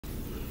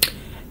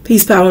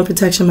Peace, power, and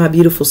protection, my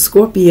beautiful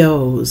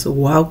Scorpios.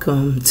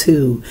 Welcome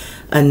to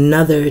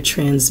another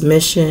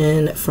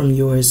transmission from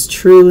yours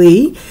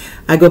truly.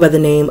 I go by the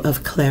name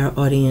of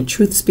Clairaudient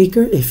Truth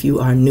Speaker. If you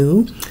are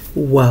new,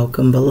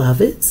 welcome,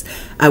 beloveds.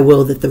 I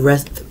will that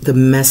the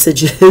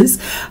messages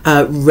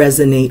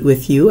resonate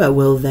with you. I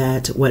will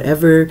that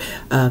whatever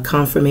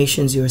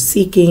confirmations you're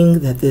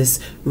seeking, that this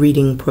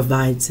reading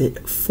provides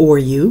it for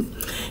you.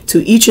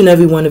 To each and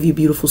every one of you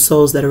beautiful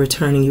souls that are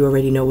returning, you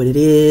already know what it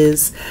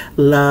is.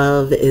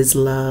 Love is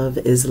love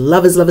is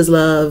love is love is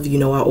love. You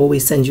know, I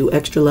always send you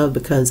extra love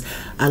because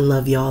I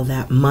love y'all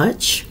that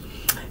much.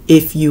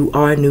 If you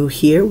are new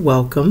here,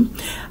 welcome.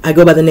 I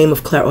go by the name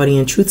of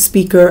Clairaudient Truth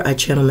Speaker. I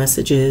channel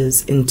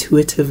messages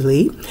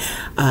intuitively,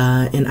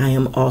 and I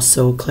am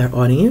also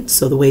clairaudient.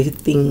 So the way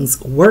things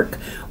work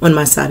on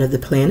my side of the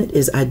planet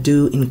is I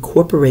do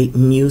incorporate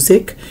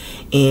music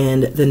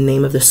and the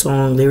name of the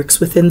song,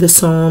 lyrics within the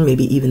song,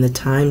 maybe even the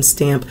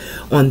timestamp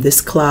on this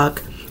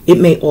clock. It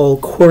may all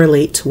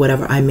correlate to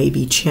whatever I may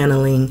be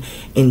channeling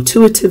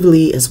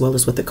intuitively, as well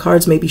as what the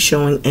cards may be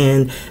showing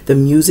and the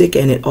music,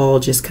 and it all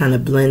just kind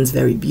of blends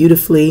very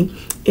beautifully,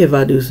 if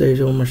I do say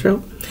so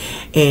myself.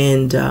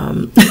 And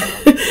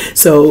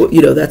so,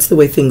 you know, that's the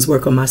way things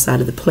work on my side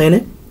of the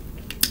planet.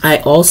 I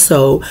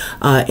also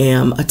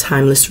am a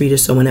timeless reader,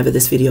 so whenever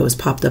this video is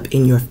popped up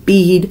in your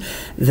feed,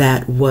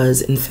 that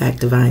was in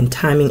fact divine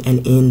timing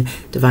and in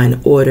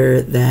divine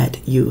order that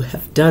you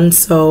have done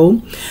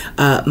so.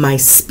 My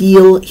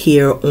spiel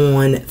here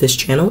on this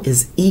channel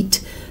is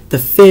eat the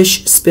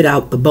fish, spit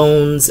out the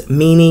bones,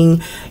 meaning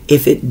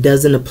if it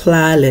doesn't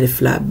apply, let it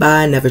fly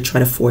by. Never try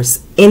to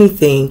force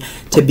anything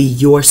to be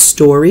your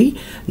story.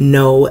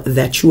 Know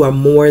that you are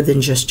more than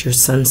just your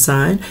sun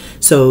sign.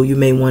 So you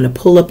may want to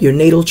pull up your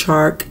natal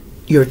chart,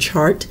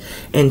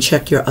 and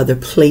check your other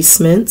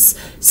placements.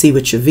 See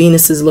what your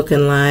Venus is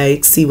looking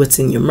like. See what's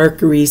in your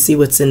Mercury. See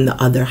what's in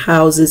the other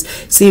houses.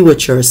 See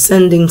what your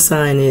ascending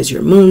sign is,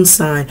 your moon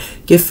sign.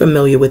 Get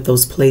familiar with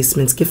those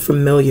placements. Get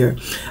familiar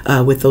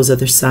with those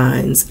other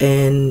signs.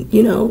 And,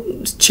 you know,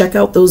 check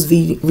out those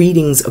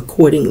readings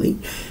accordingly,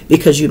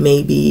 because you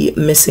may be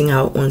missing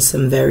out on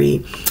some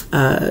very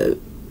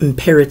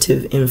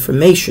imperative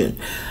information.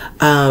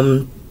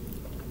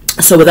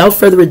 So without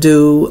further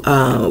ado,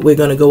 we're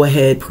going to go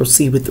ahead,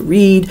 proceed with the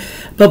read.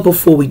 But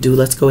before we do,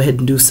 let's go ahead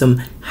and do some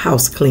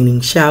house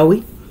cleaning, shall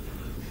we?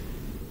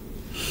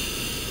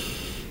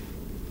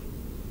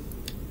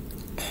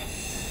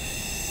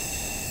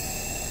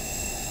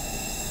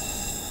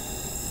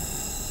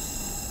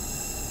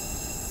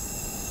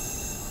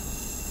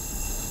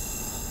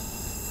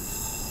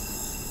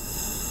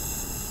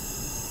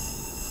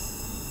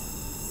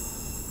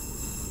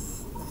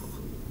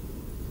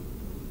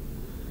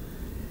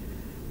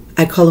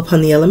 I call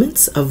upon the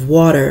elements of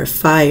water,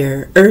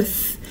 fire,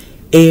 earth,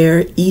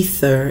 air,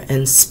 ether,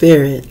 and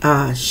spirit.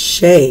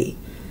 Ashe. I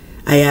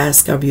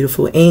ask our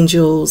beautiful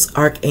angels,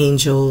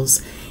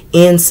 archangels,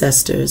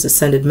 ancestors,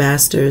 ascended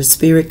masters,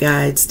 spirit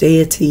guides,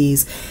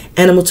 deities,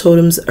 animal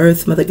totems,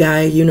 earth, Mother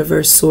Gaia,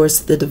 universe, source,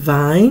 the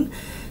divine,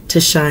 to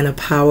shine a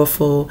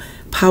powerful,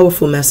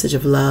 powerful message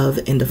of love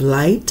and of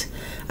light.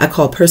 I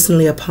call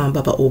personally upon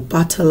Baba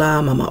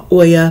Obatala, Mama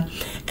Oya,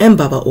 and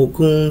Baba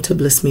Ogun to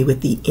bless me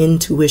with the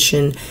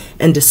intuition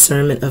and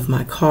discernment of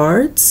my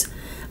cards.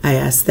 I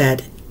ask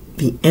that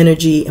the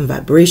energy and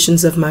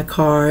vibrations of my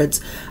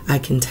cards, I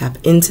can tap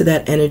into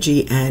that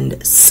energy,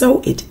 and so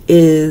it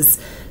is,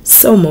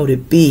 so mote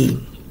it be.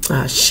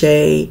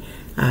 Ashe,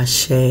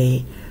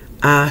 ashe,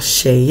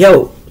 ashe,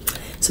 yo.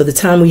 So the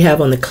time we have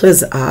on the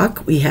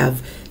Klizak, we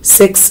have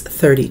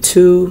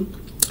 6:32.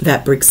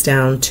 That breaks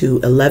down to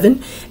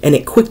 11, and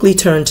it quickly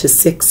turned to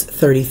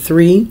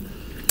 6:33.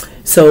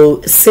 So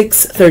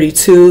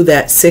 6:32,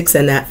 that 6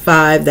 and that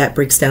 5, that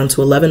breaks down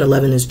to 11.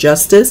 11 is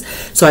justice.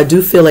 So I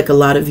do feel like a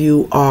lot of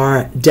you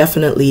are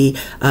definitely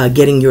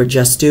getting your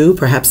just due.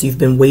 Perhaps you've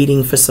been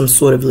waiting for some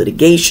sort of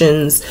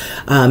litigations.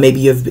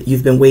 Maybe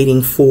you've been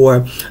waiting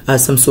for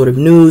some sort of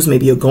news.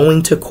 Maybe you're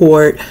going to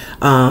court,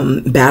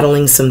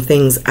 battling some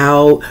things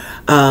out.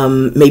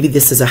 Maybe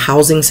this is a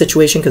housing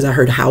situation, because I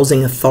heard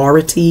housing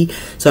authority.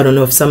 So I don't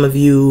know if some of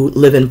you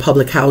live in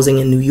public housing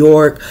in New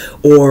York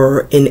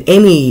or in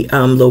any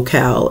locale,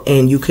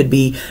 and you could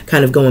be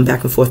kind of going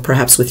back and forth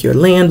perhaps with your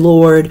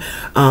landlord,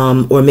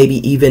 or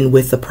maybe even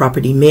with the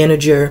property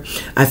manager.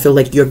 I feel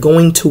like you're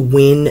going to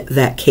win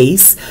that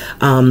case.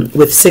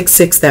 With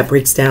 6/6, that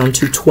breaks down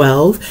to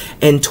 12,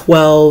 and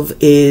 12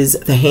 is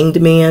the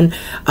Hanged Man.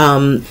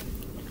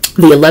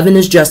 The 11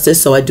 is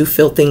justice, so I do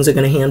feel things are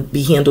going to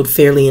be handled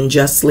fairly and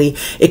justly.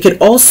 It could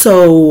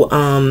also,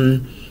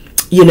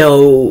 you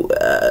know,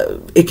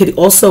 it could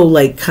also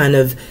like kind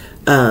of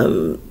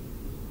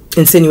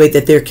insinuate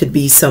that there could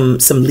be some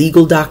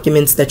legal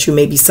documents that you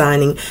may be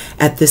signing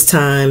at this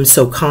time.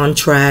 So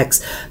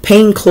contracts,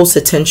 paying close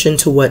attention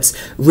to what's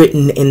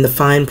written in the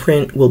fine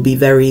print will be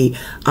very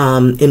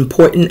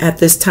important at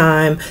this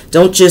time.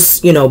 Don't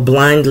just, you know,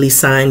 blindly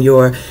sign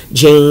your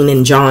Jane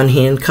and John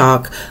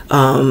Hancock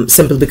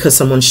simply because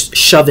someone's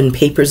shoving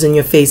papers in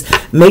your face.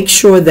 Make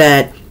sure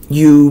that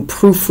you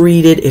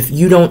proofread it. If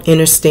you don't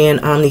understand,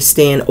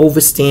 understand,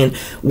 overstand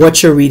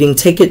what you're reading,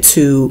 take it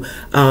to,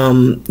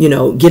 you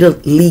know, get a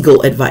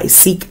legal advice,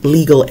 seek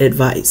legal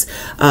advice,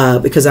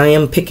 because I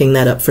am picking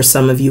that up for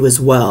some of you as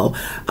well,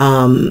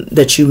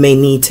 that you may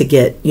need to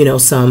get, you know,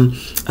 some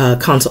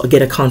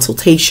get a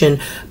consultation,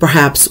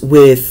 perhaps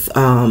with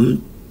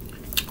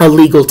a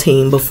legal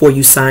team before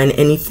you sign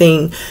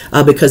anything,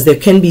 because there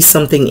can be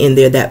something in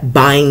there that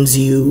binds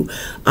you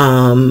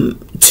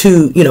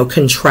to, you know,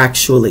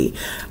 contractually.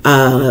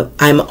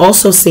 I'm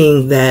also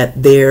seeing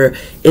that there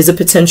is a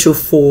potential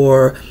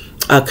for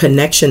a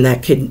connection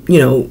that could, you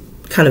know,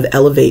 kind of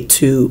elevate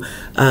to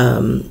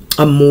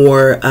a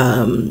more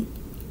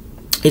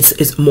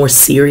it's more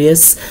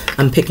serious.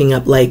 I'm picking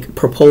up like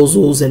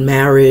proposals and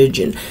marriage,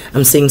 and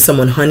I'm seeing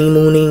someone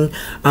honeymooning,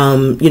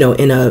 you know,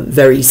 in a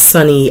very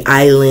sunny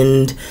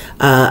island,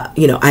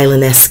 you know,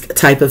 island-esque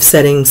type of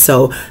setting.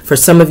 So for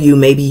some of you,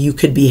 maybe you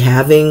could be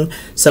having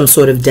some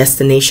sort of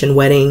destination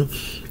wedding.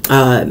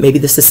 Maybe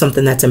this is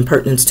something that's in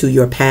pertinence to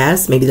your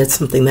past. Maybe that's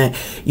something that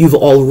you've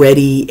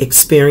already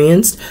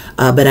experienced.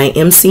 But I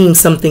am seeing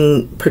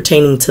something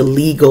pertaining to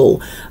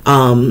legal,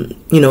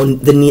 you know,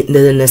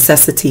 the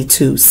necessity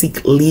to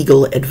seek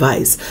legal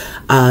advice.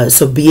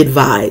 So be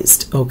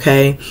advised,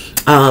 okay?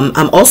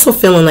 I'm also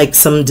feeling like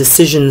some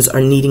decisions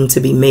are needing to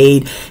be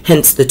made,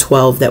 hence the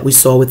 12 that we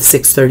saw with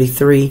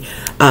 633,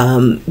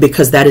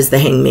 because that is the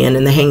hangman,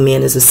 and the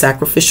hangman is a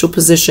sacrificial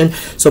position.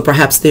 So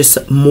perhaps there's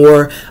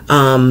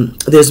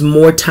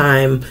more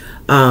time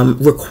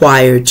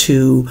required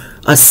to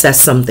assess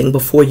something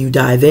before you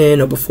dive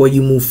in or before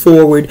you move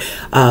forward.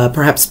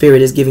 Perhaps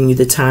Spirit is giving you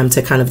the time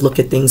to kind of look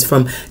at things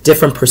from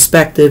different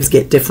perspectives,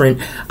 get different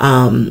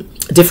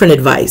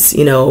advice,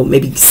 you know,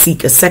 maybe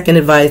seek a second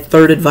advice,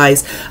 third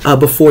advice,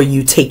 before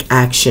you take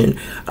action,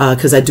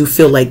 because I do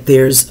feel like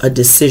there's a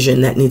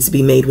decision that needs to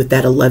be made with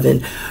that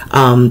 11.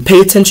 Pay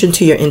attention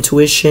to your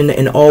intuition,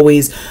 and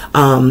always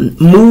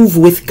move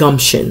with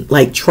gumption,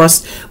 like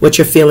trust what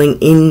you're feeling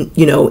in,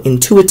 you know,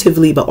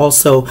 intuitively, but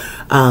also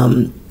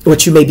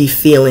what you may be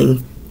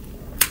feeling,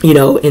 you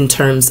know, in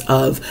terms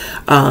of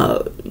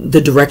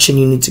the direction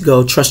you need to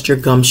go. Trust your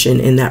gumption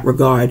in that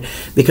regard,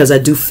 because I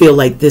do feel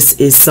like this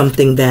is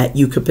something that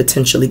you could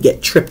potentially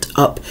get tripped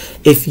up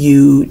if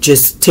you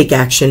just take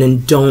action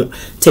and don't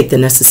take the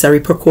necessary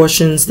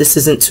precautions. This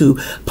isn't to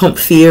pump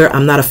fear.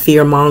 I'm not a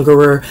fear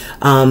mongerer.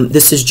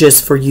 This is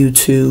just for you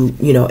to,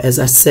 you know, as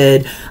I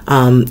said,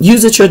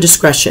 use at your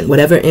discretion.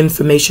 Whatever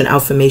information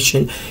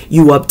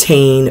you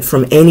obtain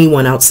from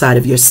anyone outside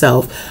of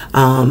yourself,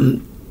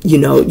 you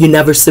know, you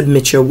never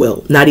submit your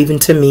will, not even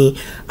to me.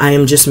 I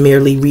am just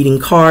merely reading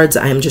cards.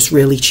 I am just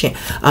really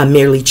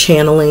merely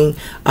channeling.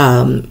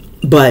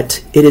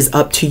 But it is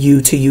up to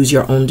you to use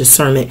your own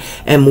discernment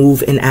and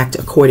move and act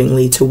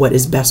accordingly to what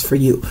is best for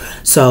you.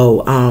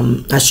 So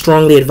I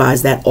strongly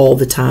advise that all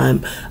the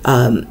time,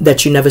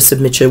 that you never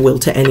submit your will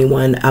to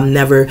anyone. I'm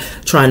never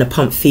trying to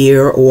pump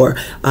fear or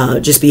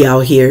just be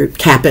out here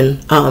capping.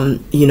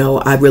 You know,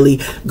 I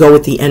really go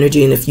with the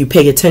energy. And if you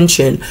pay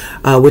attention,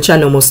 which I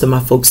know most of my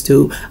folks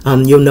do,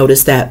 you'll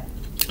notice that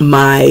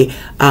my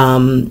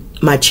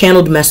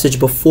channeled message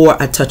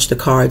before I touch the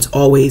cards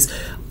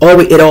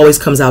it always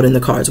comes out in the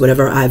cards.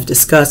 Whatever I've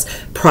discussed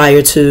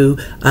prior to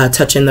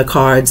touching the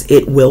cards,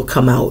 it will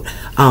come out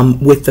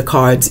with the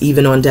cards,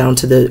 even on down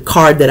to the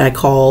card that I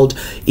called,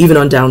 even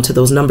on down to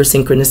those number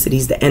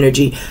synchronicities, the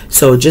energy.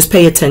 So just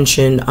pay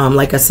attention.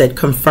 Like I said,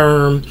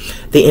 confirm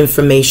the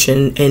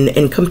information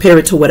and compare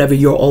it to whatever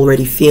you're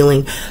already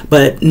feeling,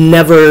 but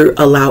never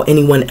allow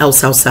anyone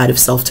else outside of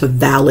self to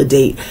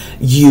validate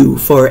you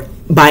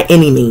by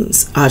any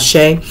means.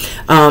 Ashe.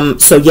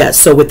 So yes,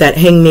 so with that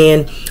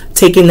hangman,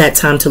 taking that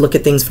time to look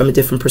at things from a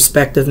different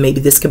perspective. Maybe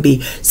this could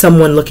be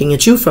someone looking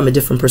at you from a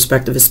different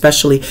perspective,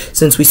 especially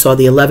since we saw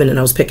the 11 and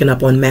I was picking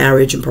up on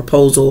marriage and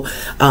proposal.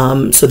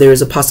 So there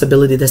is a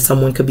possibility that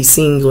someone could be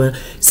seeing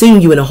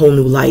you in a whole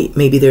new light.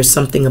 Maybe there's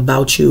something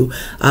about you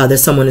that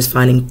someone is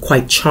finding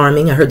quite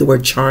charming. I heard the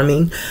word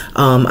charming.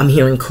 I'm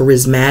hearing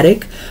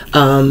charismatic.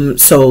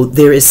 So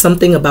there is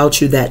something about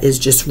you that is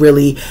just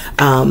really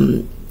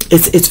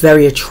it's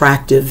very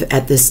attractive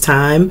at this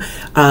time,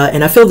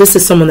 and I feel this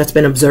is someone that's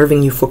been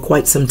observing you for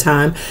quite some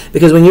time,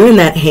 because when you're in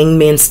that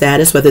hangman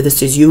status, whether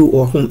this is you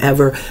or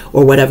whomever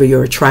or whatever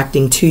you're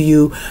attracting to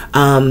you,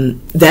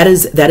 that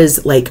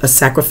is like a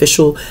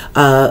sacrificial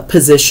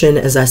position,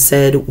 as I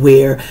said,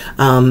 where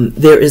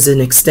there is an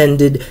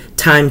extended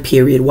time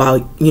period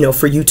while, you know,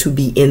 for you to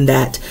be in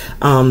that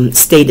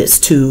status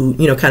to,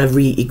 you know, kind of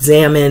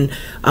re-examine,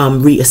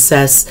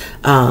 reassess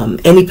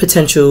any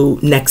potential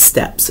next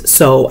steps.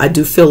 So I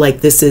do feel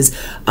like this is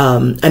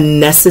a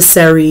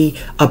necessary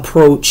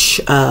approach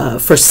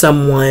for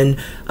someone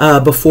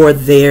before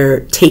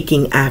they're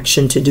taking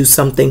action to do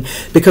something,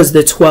 because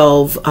the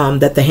 12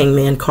 that the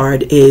hangman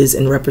card is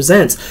and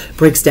represents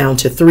breaks down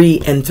to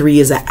 3, and 3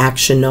 is an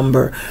action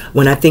number.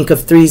 When I think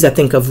of threes, I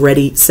think of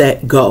ready,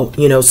 set, go,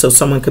 you know, so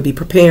someone could be be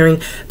preparing,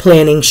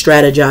 planning,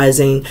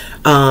 strategizing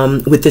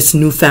with this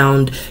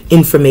newfound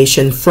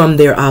information from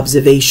their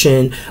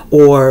observation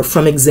or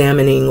from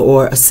examining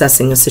or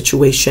assessing a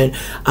situation,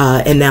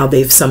 and now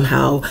they've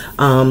somehow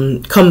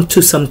come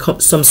to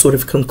some sort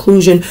of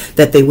conclusion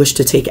that they wish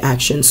to take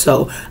action.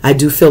 So I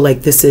do feel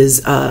like this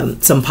is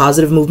some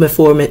positive movement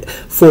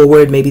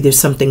forward. Maybe there's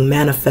something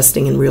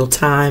manifesting in real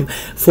time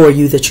for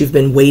you that you've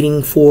been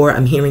waiting for.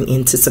 I'm hearing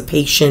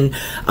anticipation.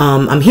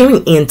 I'm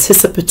hearing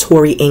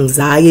anticipatory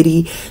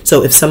anxiety.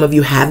 So if some of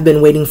you have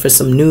been waiting for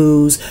some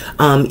news,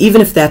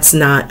 even if that's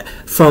not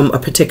from a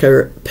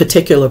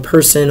particular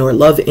person or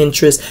love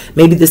interest,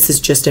 maybe this is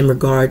just in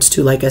regards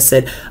to, like I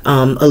said,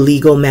 a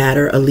legal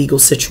matter, a legal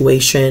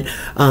situation.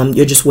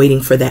 You're just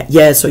waiting for that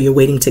yes, or you're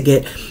waiting to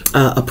get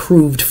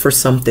approved for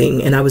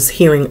something. And I was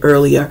hearing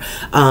earlier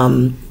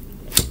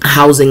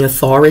housing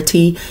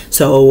authority.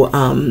 So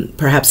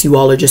perhaps you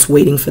all are just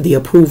waiting for the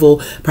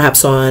approval,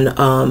 perhaps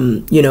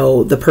on you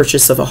know, the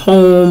purchase of a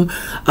home,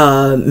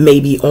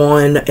 maybe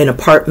on an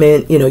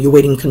apartment. You know, you're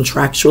waiting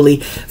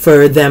contractually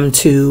for them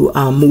to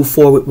move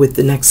forward with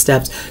the next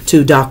steps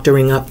to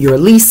doctoring up your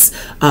lease.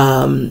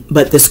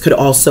 But this could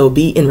also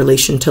be in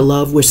relation to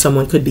love, where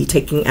someone could be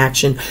taking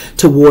action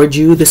toward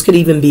you. This could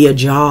even be a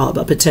job,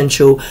 a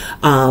potential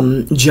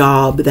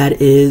job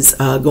that is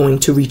going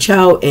to reach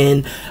out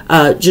and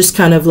just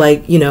kind of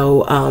like, you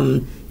know,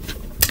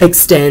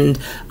 extend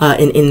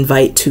an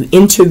invite to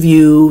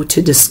interview,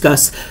 to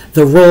discuss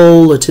the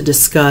role, or to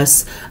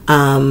discuss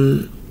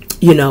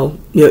you know,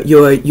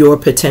 your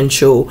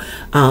potential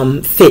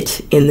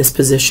fit in this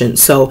position.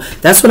 So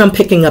that's what I'm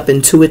picking up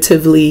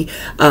intuitively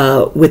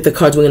with the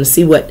cards. We're going to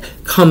see what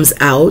comes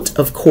out,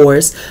 of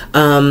course.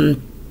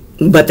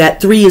 But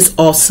that 3 is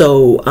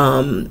also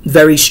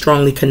very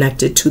strongly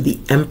connected to the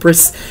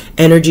Empress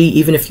energy.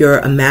 Even if you're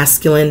a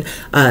masculine,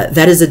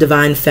 that is a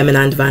divine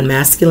feminine, divine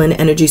masculine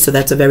energy. So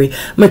that's a very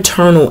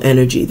maternal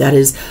energy. That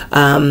is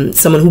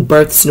someone who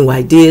births new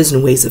ideas,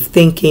 new ways of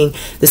thinking.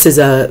 This is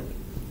a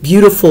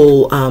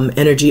beautiful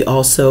energy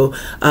also,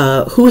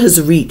 who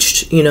has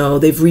reached, you know,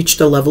 they've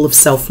reached a level of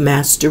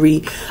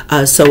self-mastery,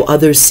 so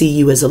others see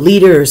you as a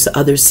leader, so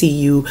others see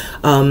you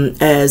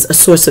as a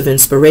source of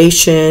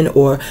inspiration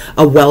or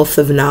a wealth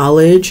of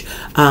knowledge.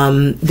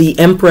 The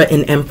Emperor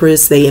and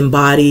Empress, they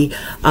embody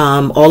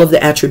all of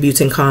the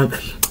attributes and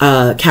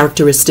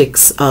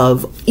characteristics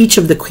of each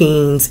of the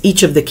queens,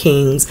 each of the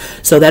kings.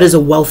 So that is a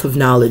wealth of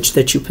knowledge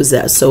that you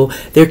possess. So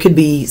there could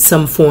be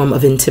some form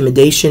of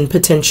intimidation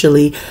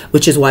potentially,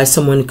 which is why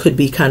someone could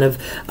be kind of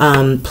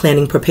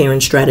planning, preparing,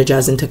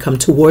 strategizing to come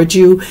towards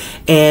you.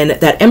 And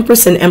that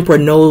Empress and Emperor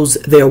knows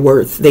their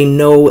worth. They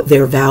know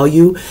their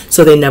value,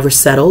 so they never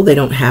settle. They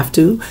don't have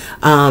to.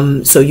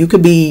 So you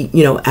could be,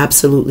 you know,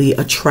 absolutely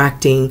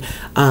attracting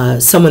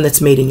someone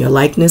that's made in your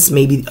likeness,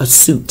 maybe a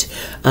suit,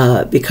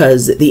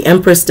 because the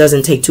Empress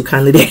doesn't take too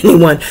kindly to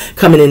anyone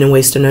coming in and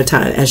wasting her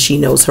time, as she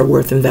knows her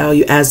worth and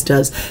value, as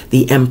does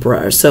the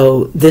Emperor.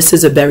 So this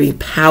is a very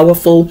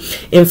powerful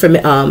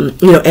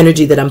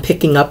energy that I'm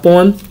picking up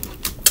on.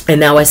 And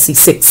now I see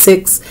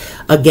 6,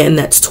 again,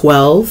 that's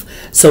 12.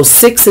 So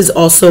 6 is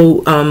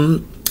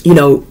also you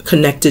know,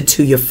 connected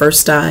to your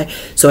first eye.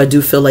 So I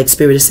do feel like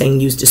Spirit is saying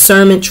use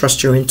discernment,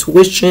 trust your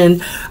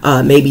intuition.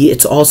 Maybe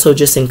it's also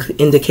just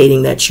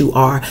indicating that you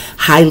are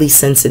highly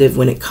sensitive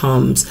when it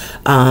comes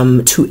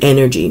to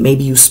energy.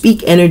 Maybe you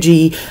speak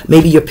energy.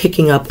 Maybe you're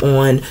picking up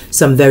on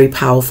some very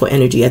powerful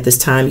energy at this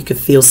time. You could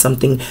feel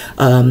something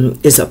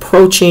is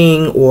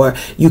approaching, or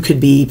you could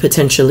be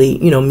potentially,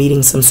 you know,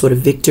 meeting some sort of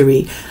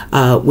victory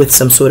with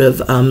some sort of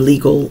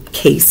legal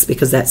case,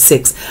 because that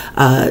 6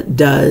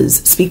 does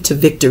speak to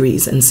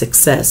victories and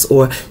success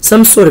or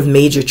some sort of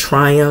major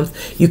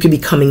triumph. You could be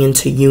coming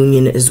into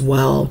union as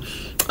well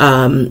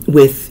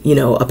with, you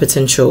know, a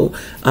potential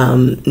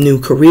new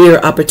career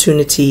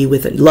opportunity,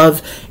 with a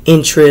love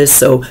interest.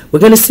 So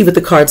we're going to see what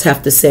the cards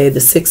have to say. The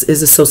 6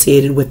 is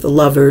associated with the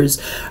Lovers,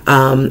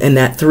 and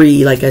that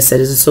 3, like I said,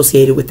 is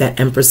associated with that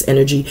Empress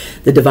energy,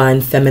 the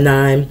divine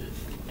feminine.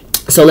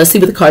 So let's see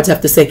what the cards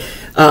have to say.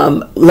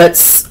 So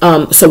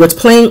what's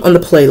playing on the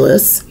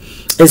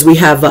playlist is we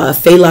have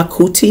Fela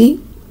Kuti.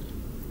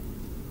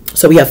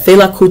 So we have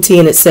Fela Kuti,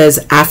 and it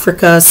says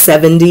Africa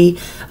 70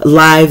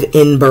 live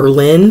in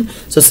Berlin.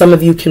 So some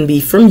of you can be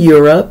from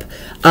Europe.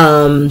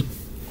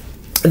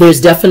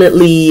 There's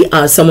definitely,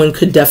 someone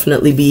could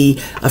definitely be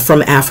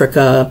from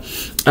Africa.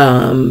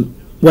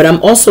 What I'm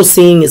also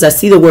seeing is I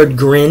see the word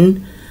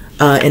grin,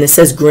 and it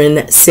says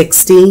Grin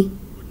 60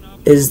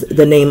 is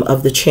the name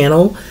of the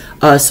channel.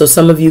 So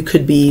some of you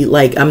could be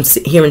like, I'm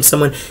hearing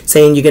someone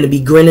saying you're going to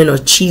be grinning or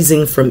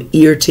cheesing from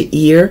ear to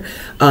ear.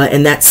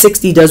 And that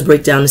 60 does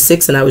break down to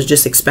 6. And I was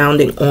just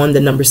expounding on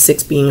the number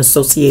 6 being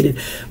associated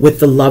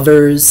with the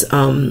Lovers.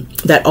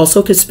 That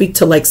also could speak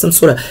to like some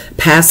sort of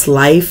past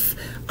life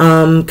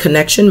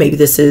connection. Maybe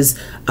this is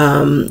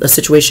a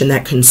situation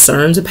that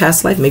concerns a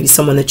past life. Maybe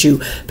someone that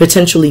you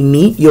potentially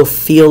meet, you'll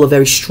feel a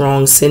very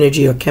strong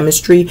synergy or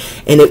chemistry,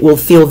 and it will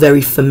feel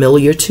very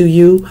familiar to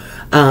you.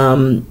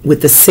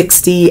 With the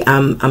 60,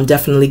 I'm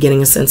definitely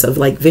getting a sense of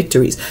like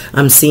victories.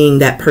 I'm seeing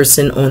that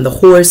person on the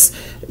horse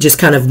just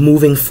kind of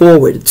moving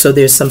forward. So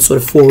there's some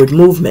sort of forward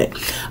movement.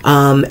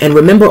 And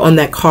remember on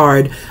that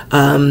card,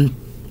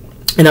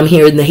 and I'm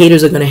hearing the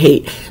haters are going to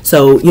hate.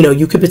 So, you know,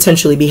 you could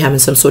potentially be having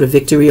some sort of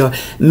victory or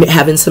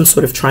having some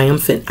sort of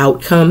triumphant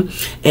outcome.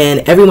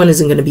 And everyone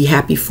isn't going to be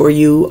happy for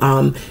you.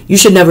 You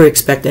should never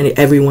expect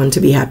everyone to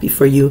be happy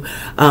for you.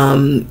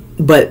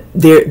 But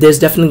there's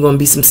definitely going to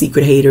be some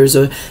secret haters,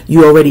 or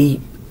you already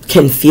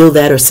can feel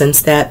that or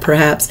sense that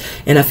perhaps.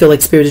 And I feel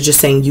like Spirit is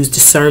just saying use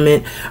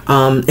discernment,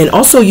 and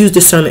also use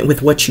discernment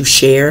with what you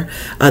share.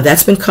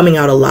 That's been coming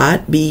out a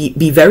lot.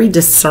 Be very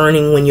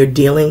discerning when you're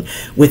dealing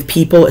with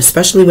people,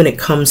 especially when it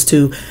comes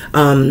to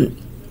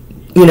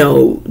you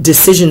know,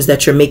 decisions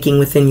that you're making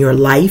within your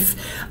life,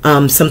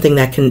 something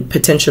that can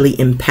potentially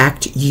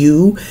impact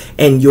you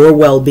and your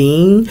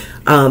well-being.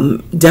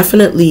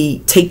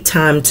 Definitely take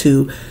time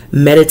to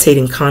meditate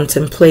and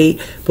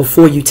contemplate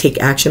before you take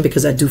action,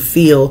 because I do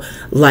feel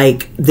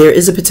like there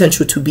is a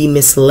potential to be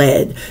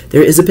misled.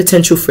 There is a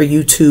potential for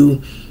you to,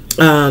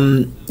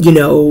 you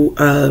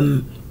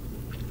know,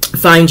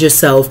 find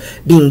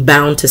yourself being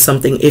bound to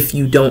something if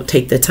you don't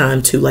take the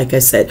time to, like I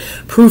said,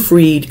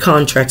 proofread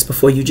contracts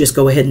before you just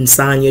go ahead and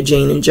sign your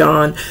Jane and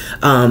John,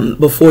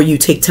 before you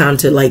take time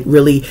to like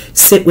really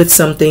sit with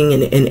something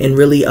and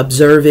really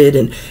observe it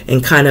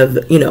and kind of,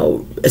 you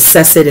know,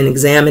 assess it and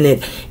examine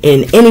it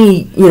in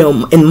any, you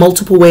know, in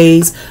multiple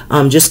ways,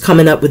 just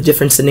coming up with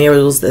different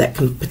scenarios that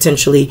can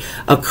potentially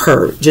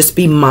occur. Just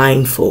be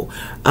mindful,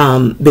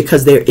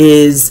 because there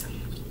is,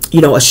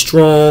 you know, a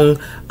strong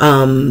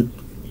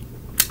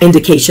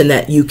indication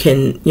that you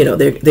can, you know,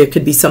 there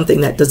could be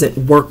something that doesn't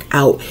work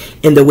out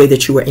in the way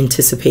that you were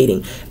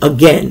anticipating.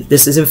 Again,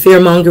 this isn't fear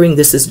mongering.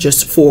 This is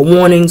just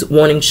forewarnings,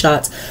 warning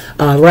shots.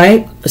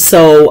 Right.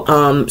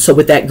 So, so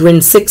with that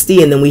grin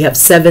 60, and then we have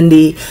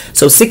 70.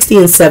 So 60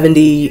 and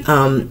 70,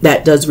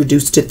 that does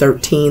reduce to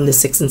 13, the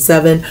 6 and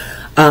 7.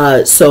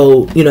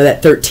 So, you know,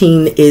 that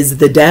 13 is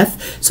the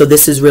death. So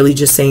this is really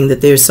just saying that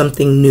there's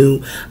something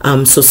new.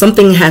 So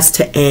something has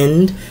to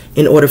end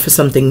in order for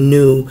something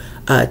new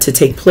to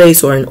take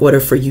place, or in order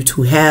for you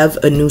to have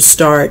a new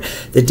start.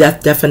 The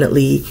death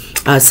definitely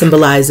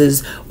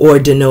symbolizes or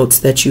denotes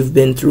that you've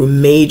been through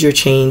major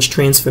change,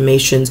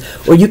 transformations,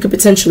 or you could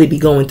potentially be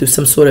going through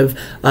some sort of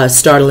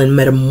startling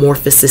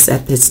metamorphosis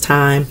at this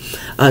time.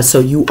 So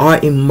you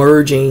are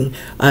emerging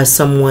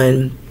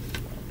someone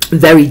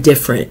very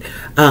different,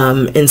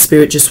 and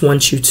Spirit just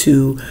wants you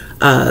to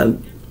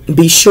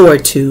be sure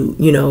to,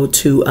 you know,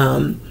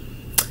 to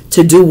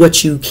do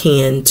what you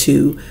can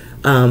to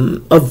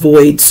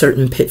avoid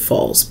certain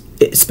pitfalls,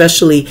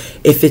 especially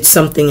if it's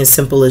something as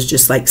simple as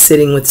just like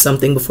sitting with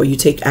something before you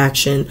take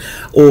action,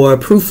 or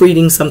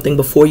proofreading something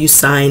before you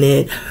sign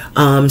it,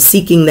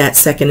 seeking that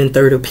second and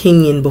third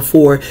opinion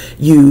before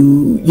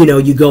you know,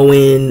 you go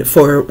in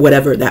for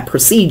whatever that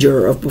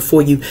procedure, or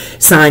before you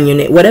sign your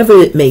name, whatever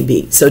it may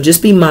be. So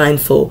just be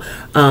mindful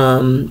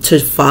to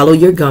follow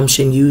your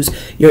gumption, use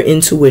your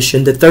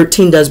intuition. The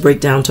 13 does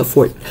break down to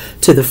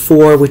the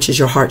 4, which is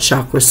your heart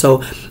chakra.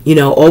 So, you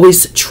know,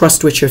 always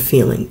trust what you're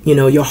feeling. You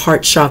know, your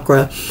heart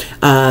chakra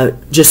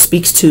just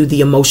speaks to the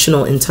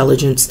emotional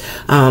intelligence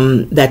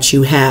that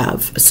you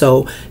have.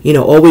 So, you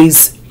know,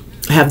 always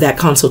have that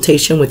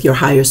consultation with your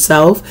higher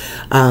self,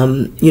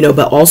 you know,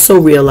 but also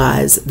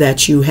realize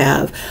that you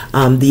have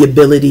the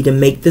ability to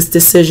make this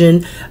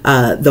decision.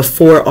 The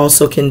 4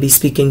 also can be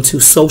speaking to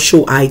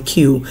social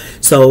IQ.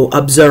 So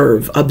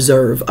observe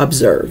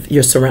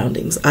your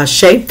surroundings.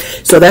 Ashe.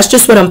 So that's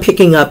just what I'm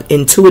picking up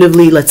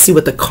intuitively. Let's see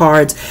what the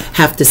cards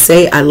have to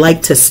say. I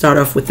like to start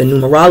off with the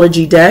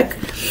numerology deck.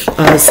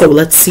 So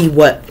let's see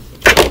what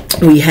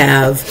we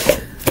have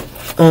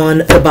on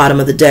the bottom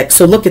of the deck.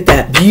 So look at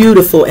that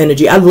beautiful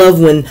energy. I love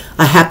when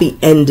a happy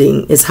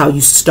ending is how you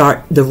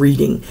start the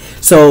reading.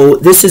 So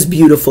this is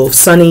beautiful.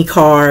 Sunny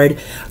card.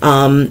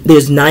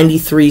 There's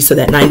 93, so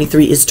that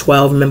 93 is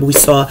 12. Remember, we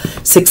saw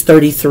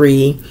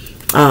 633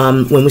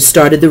 when we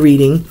started the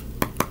reading,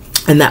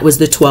 and that was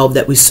the 12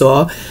 that we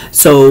saw.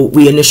 So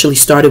we initially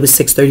started with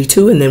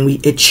 632, and then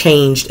it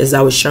changed as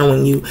I was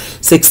showing you,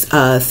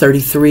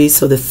 633.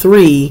 So the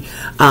 3,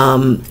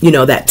 you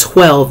know, that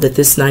 12 that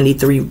this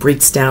 93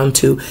 breaks down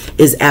to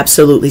is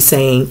absolutely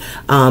saying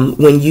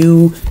when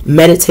you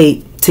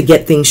meditate to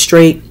get things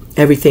straight,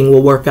 everything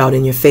will work out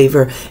in your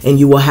favor and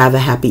you will have a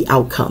happy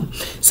outcome.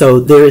 So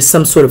there is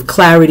some sort of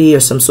clarity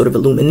or some sort of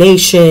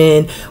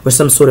illumination or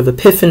some sort of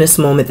epiphanous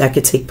moment that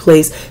could take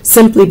place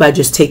simply by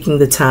just taking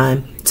the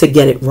time to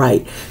get it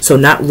right. So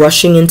not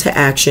rushing into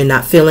action,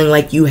 not feeling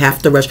like you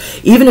have to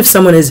rush. Even if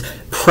someone is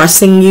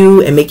pressing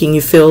you and making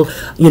you feel,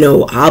 you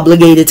know,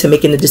 obligated to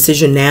making a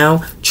decision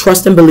now,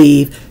 trust and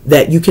believe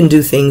that you can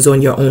do things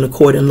on your own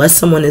accord, unless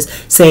someone is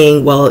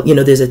saying, well, you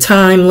know, there's a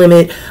time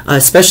limit,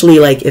 especially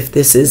like if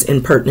this is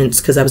in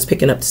pertinence, because I was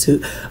picking up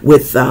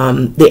with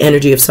the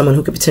energy of someone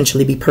who could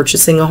potentially be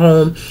purchasing a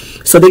home.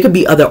 So there could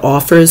be other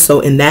offers. So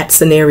in that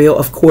scenario,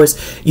 of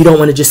course, you don't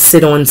want to just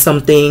sit on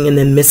something and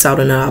then miss out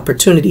on an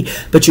opportunity,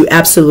 but you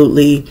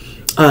absolutely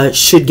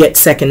should get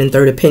second and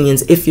third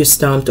opinions if you're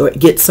stumped, or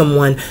get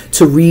someone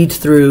to read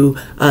through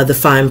the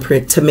fine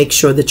print to make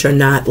sure that you're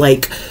not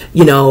like,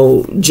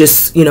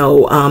 just,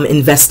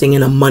 investing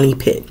in a money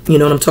pit. You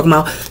know what I'm talking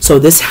about? So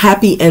this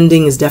happy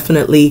ending is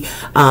definitely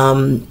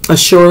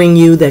assuring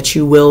you that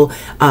you will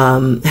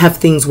have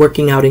things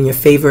working out in your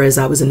favor, as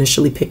I was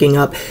initially picking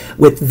up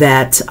with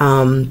that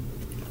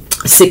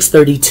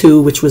 632,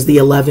 which was the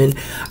 11,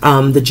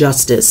 the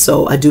Justice.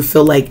 So I do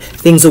feel like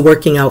things are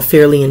working out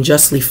fairly and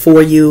justly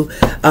for you.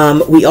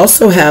 We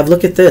also have,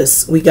 look at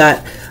this, we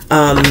got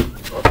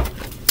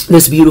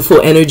this beautiful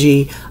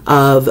energy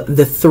of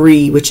the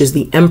 3, which is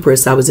the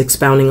Empress I was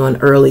expounding on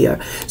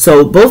earlier.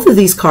 So both of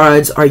these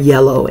cards are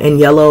yellow, and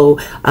yellow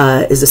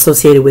is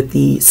associated with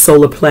the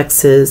solar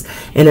plexus.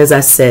 And as I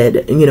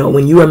said,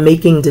 when you are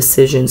making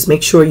decisions,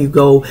 make sure you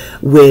go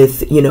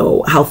with,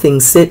 how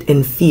things sit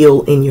and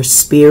feel in your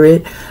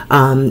spirit.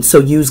 So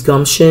use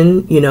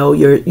gumption.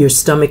 Your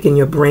stomach and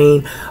your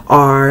brain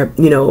are,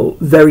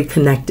 very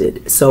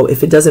connected. So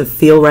if it doesn't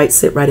feel right,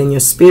 sit right in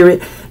your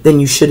spirit, then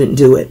you shouldn't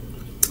do it.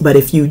 But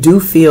if you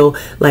do feel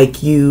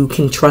like you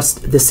can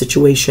trust the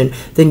situation,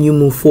 then you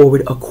move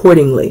forward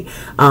accordingly.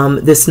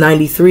 This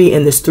 93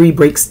 and this 3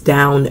 breaks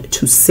down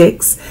to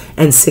 6,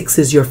 and 6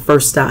 is your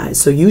first eye.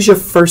 So use your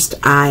first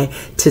eye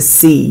to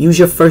see. Use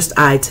your first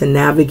eye to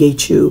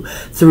navigate you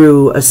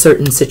through a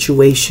certain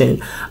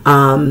situation.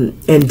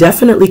 And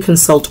definitely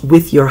consult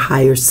with your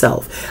higher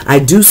self. I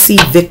do see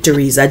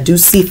victories. I do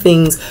see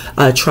things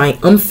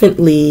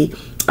triumphantly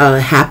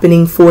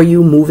happening for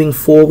you, moving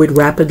forward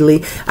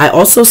rapidly. I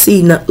also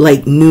see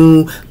like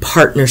new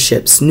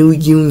partnerships, new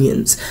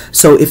unions.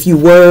 So if you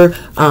were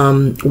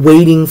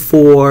waiting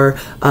for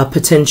a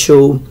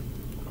potential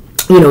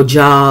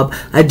job,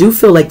 I do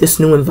feel like this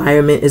new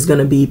environment is going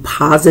to be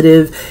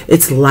positive.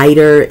 It's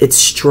lighter, it's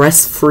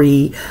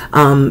stress-free.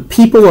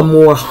 People are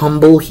more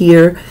humble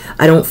here.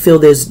 I don't feel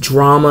there's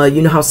drama.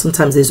 You know how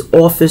sometimes there's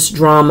office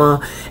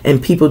drama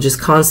and people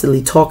just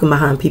constantly talking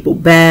behind people's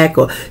back,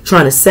 or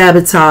trying to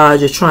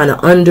sabotage, or trying to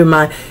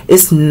undermine.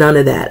 It's none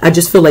of that. I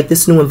just feel like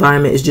this new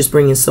environment is just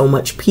bringing so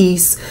much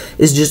peace.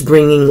 It's just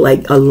bringing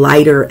like a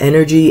lighter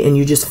energy, and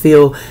you just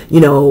feel,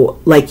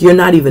 like you're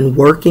not even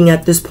working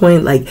at this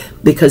point, like,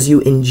 because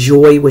you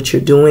enjoy what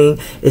you're doing.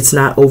 It's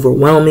not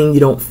overwhelming. You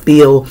don't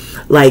feel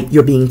like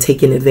you're being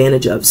taken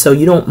advantage of. So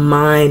you don't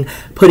mind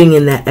putting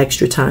in that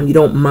extra time. You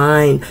don't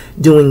mind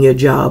doing your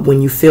job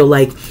when you feel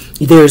like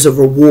there's a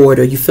reward,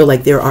 or you feel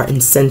like there are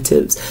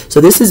incentives. So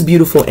this is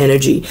beautiful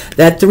energy.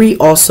 That 3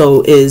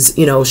 also is,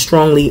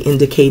 strongly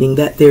indicating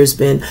that there's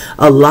been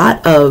a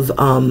lot of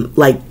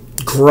like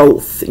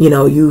growth.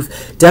 You've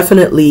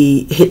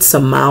definitely hit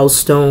some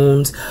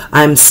milestones.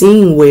 I'm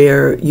seeing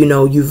where,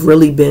 you've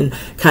really been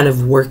kind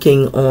of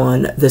working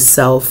on the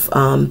self,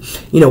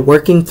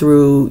 working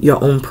through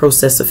your own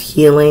process of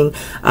healing,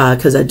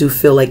 because I do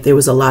feel like there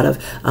was a lot of,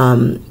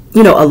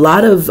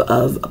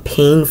 of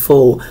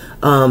painful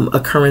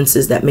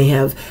occurrences that may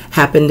have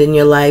happened in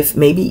your life,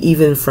 maybe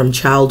even from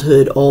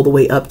childhood all the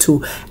way up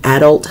to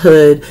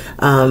adulthood.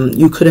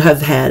 You could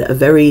have had a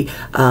very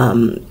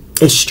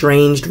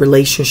estranged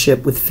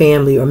relationship with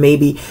family, or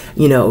maybe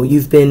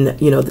you've been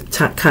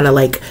kind of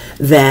like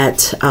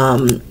that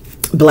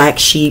black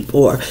sheep,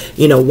 or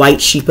white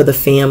sheep of the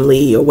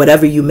family, or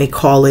whatever you may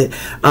call it,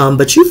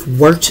 but you've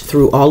worked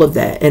through all of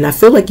that, and I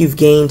feel like you've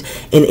gained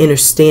an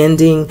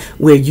understanding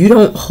where you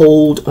don't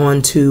hold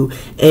on to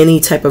any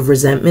type of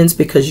resentments,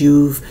 because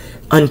you've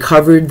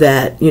uncovered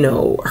that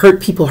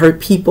hurt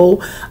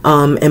people,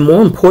 and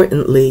more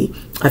importantly,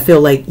 I feel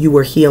like you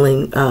were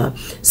healing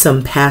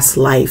some past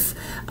life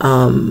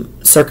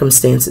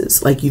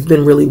circumstances. Like you've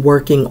been really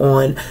working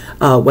on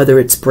whether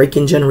it's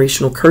breaking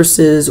generational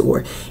curses,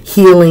 or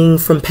healing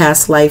from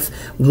past life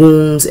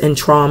wounds and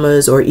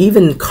traumas, or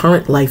even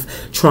current life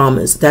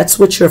traumas. That's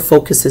what your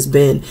focus has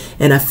been,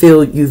 and I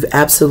feel you've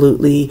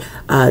absolutely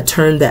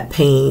turned that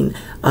pain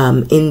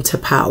into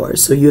power.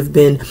 So you've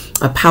been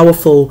a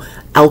powerful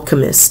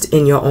alchemist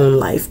in your own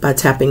life by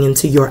tapping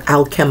into your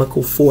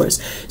alchemical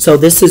force. So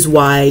this is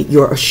why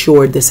you're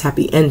assured this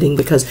happy ending,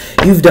 because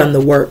you've done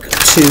the work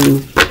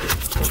to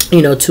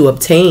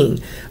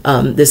obtain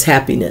this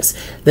happiness.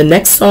 The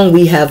next song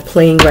we have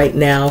playing right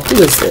now, who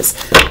is this?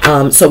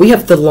 So we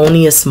have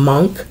Thelonious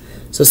Monk.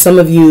 So some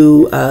of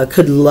you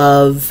could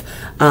love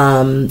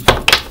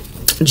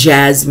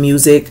jazz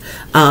music,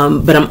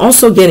 but I'm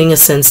also getting a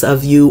sense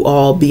of you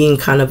all being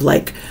kind of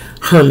like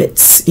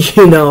hermits,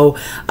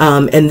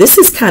 and this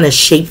has kind of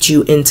shaped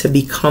you into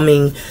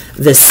becoming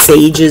the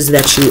sages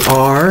that you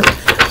are.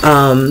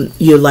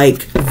 You're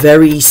like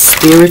very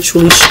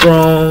spiritually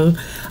strong.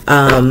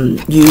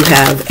 You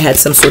have had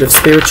some sort of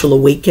spiritual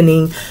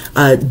awakening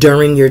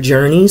during your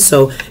journey.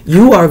 So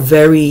you are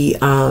very,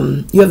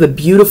 you have a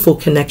beautiful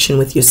connection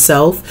with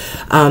yourself.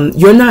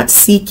 You're not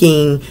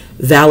seeking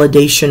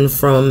validation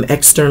from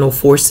external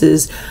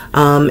forces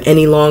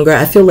any longer.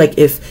 I feel like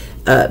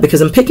because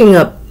I'm picking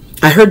up,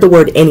 I heard the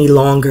word any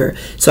longer.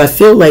 So I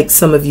feel like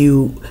some of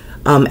you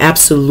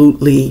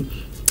absolutely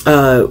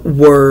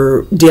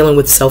were dealing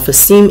with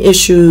self-esteem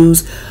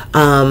issues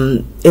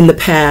in the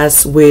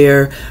past,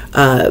 where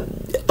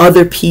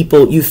other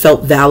people, you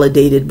felt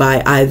validated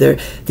by either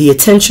the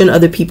attention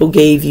other people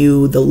gave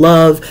you, the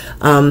love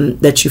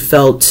that you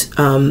felt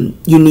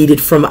you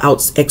needed from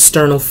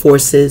external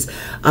forces,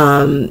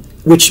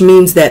 which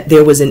means that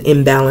there was an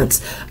imbalance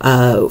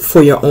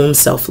for your own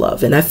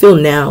self-love. And I feel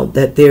now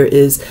that there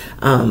is,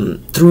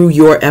 through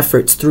your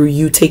efforts, through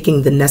you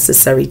taking the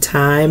necessary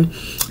time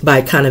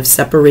by kind of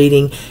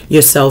separating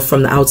yourself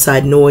from the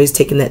outside noise,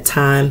 taking that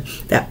time,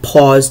 that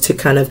pause to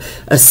kind of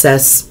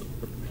assess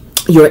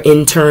your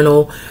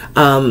internal,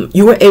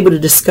 you were able to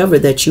discover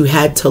that you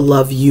had to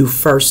love you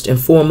first and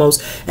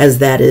foremost, as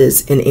that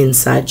is an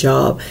inside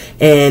job.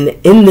 And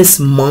in this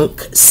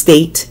monk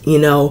state, you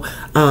know,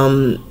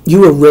 you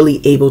were really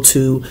able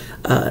to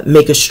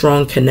make a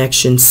strong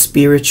connection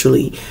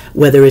spiritually,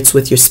 whether it's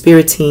with your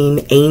spirit team,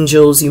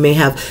 angels. You may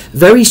have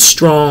very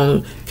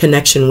strong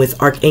connection with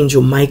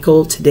Archangel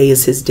Michael. Today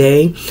is his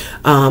day.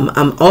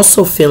 I'm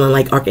also feeling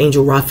like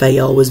Archangel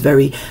Raphael was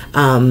very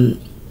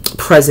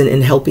present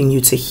in helping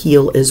you to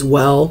heal as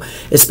well,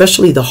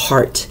 especially the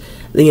heart.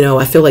 You know,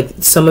 I feel like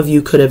some of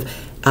you could have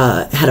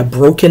had a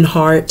broken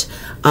heart.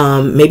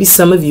 Maybe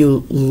some of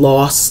you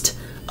lost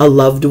a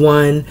loved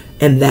one,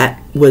 and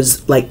that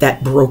was like,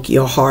 that broke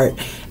your heart.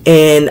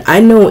 And I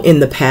know in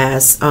the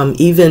past,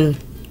 even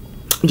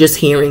just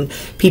hearing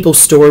people's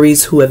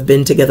stories who have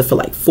been together for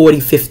like 40,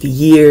 50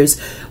 years,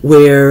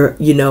 where,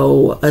 you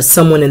know,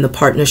 someone in the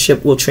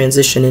partnership will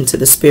transition into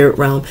the spirit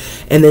realm,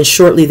 and then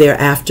shortly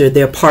thereafter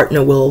their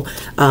partner will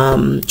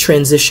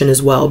transition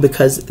as well,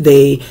 because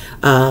they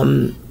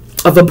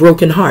of a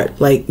broken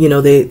heart, like, you know,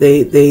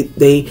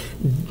 they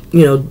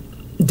you know,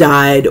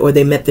 died, or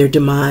they met their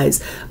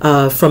demise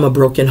from a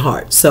broken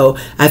heart. So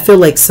I feel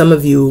like some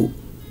of you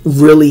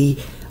really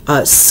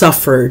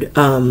suffered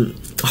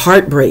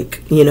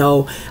heartbreak, you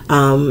know,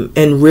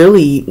 and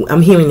really,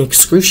 I'm hearing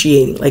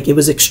excruciating, like it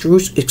was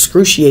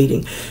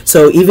excruciating.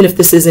 So even if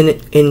this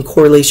isn't in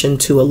correlation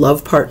to a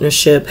love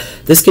partnership,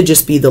 this could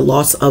just be the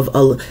loss of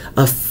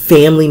a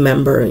family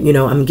member. You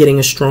know, I'm getting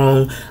a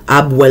strong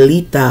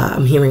abuelita.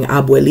 I'm hearing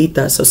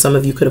abuelita. So some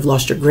of you could have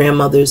lost your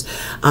grandmothers.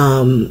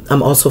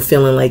 I'm also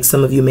feeling like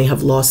some of you may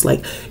have lost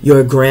like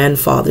your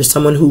grandfather,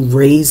 someone who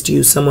raised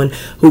you, someone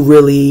who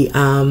really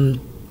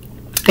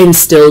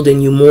instilled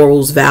in you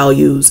morals,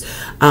 values,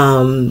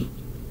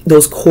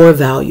 those core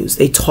values.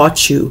 They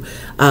taught you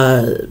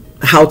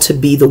how to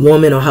be the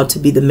woman, or how to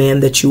be the man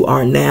that you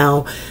are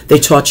now. They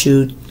taught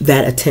you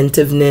that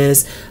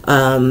attentiveness.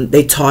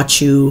 They taught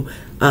you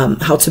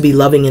how to be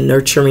loving and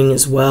nurturing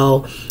as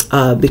well,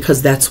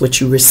 because that's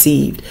what you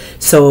received.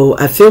 So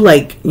I feel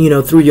like, you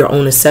know, through your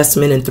own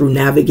assessment and through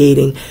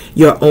navigating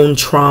your own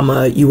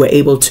trauma, you were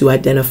able to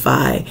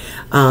identify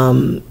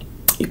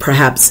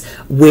perhaps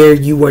where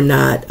you were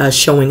not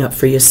showing up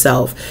for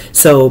yourself.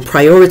 So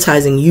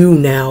prioritizing you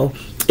now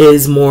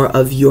is more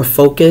of your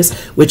focus,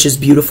 which is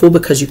beautiful,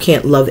 because you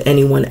can't love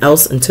anyone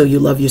else until you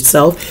love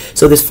yourself.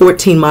 So this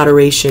 14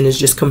 moderation is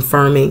just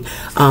confirming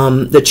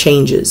the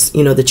changes,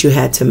 you know, that you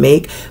had to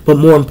make, but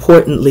more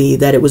importantly,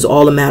 that it was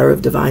all a matter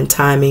of divine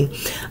timing,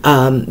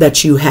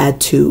 that you had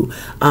to,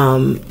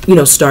 you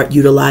know, start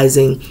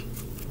utilizing,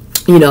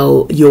 you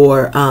know,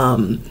 your,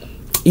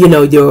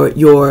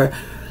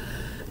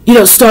 you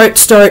know,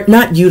 start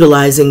not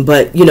utilizing,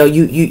 but, you know,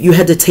 you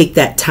had to take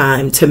that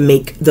time to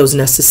make those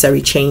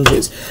necessary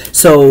changes.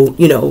 So,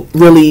 you know,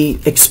 really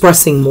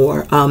expressing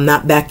more,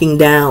 not backing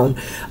down.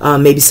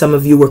 Maybe some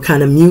of you were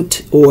kind of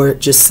mute or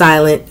just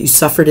silent. You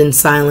suffered in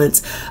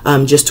silence,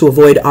 just to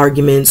avoid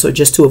arguments, or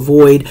just to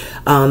avoid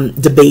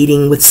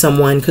debating with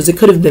someone, because it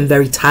could have been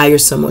very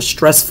tiresome or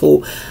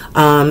stressful.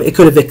 It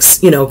could have,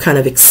 you know, kind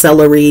of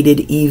accelerated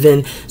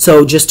even.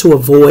 So just to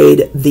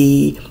avoid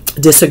the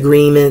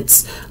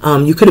disagreements,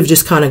 you could have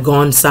just kind of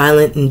gone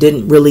silent and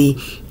didn't really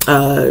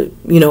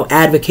you know,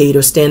 advocate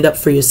or stand up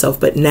for yourself.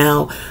 But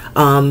now,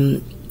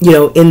 you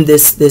know, in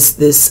this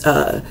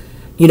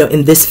you know,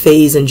 in this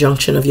phase and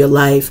junction of your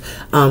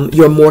life,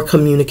 you're more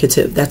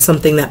communicative. That's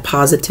something that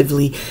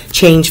positively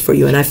changed for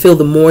you. And I feel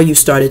the more you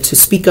started to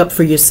speak up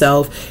for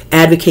yourself,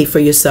 advocate for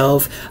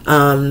yourself,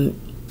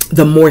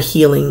 the more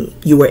healing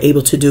you were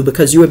able to do,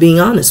 because you were being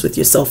honest with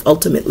yourself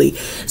ultimately.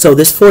 So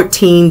this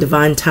 14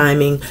 divine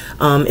timing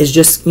is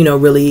just, you know,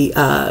 really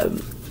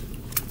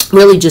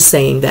just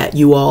saying that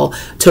you all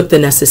took the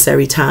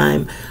necessary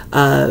time,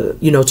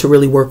 you know, to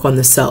really work on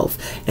the self.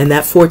 And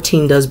that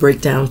 14 does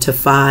break down to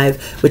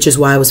 5, which is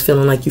why I was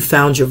feeling like you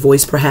found your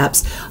voice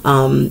perhaps,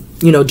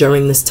 you know,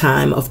 during this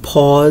time of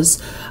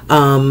pause.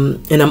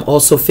 And I'm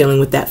also feeling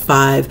with that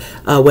 5,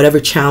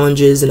 whatever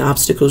challenges and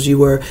obstacles you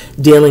were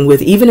dealing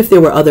with, even if there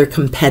were other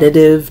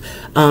competitive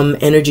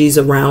energies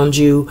around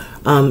you,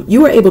 you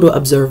were able to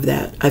observe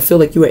that. I feel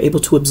like you were able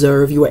to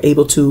observe, you were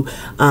able to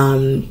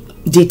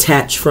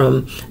detach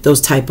from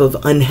those type of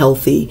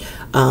unhealthy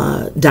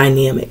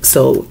dynamics.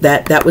 So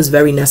that was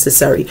very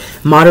necessary.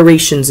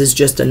 Moderations is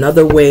just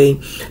another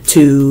way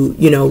to,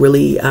 you know,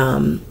 really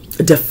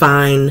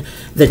define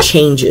the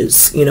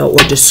changes, you know, or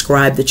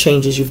describe the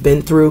changes you've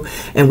been through.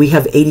 And we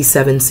have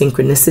 87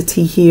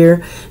 synchronicity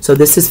here. So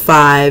this is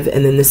 5,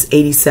 and then this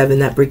 87,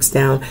 that breaks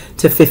down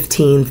to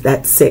 15,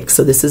 that's 6.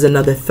 So this is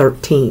another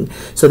 13.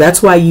 So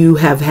that's why you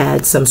have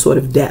had some sort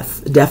of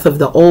death of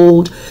the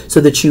old,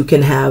 so that you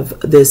can have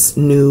this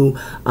new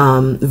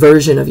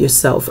version of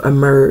yourself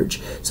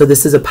emerge. So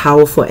this is a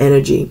powerful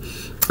energy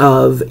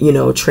of, you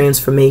know,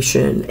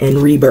 transformation and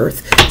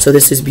rebirth. So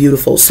this is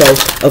beautiful. So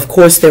of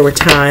course there were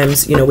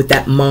times, you know, with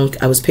that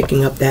monk, I was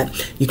picking up that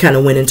you kind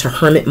of went into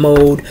hermit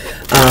mode,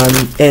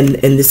 and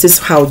this is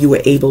how you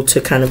were able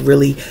to kind of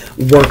really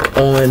work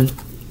on,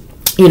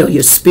 you know,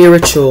 your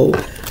spiritual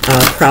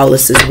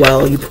prowess as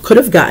well. You could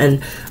have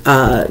gotten,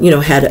 you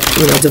know,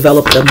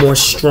 developed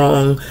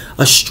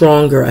a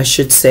stronger, I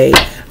should say,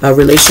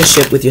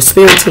 relationship with your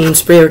spirit team,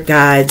 spirit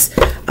guides,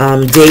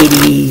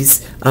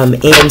 deities,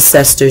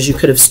 ancestors. You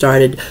could have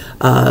started,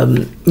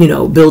 you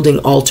know, building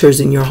altars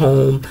in your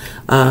home,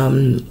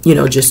 you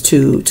know, just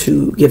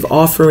to give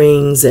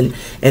offerings, and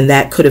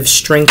that could have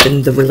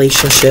strengthened the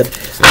relationship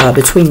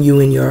between you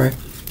and your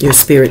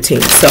spirit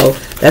team. So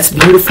that's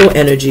beautiful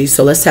energy.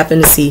 So let's tap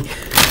in to see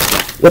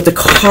what the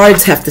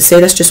cards have to say.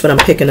 That's just what I'm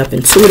picking up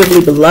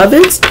intuitively,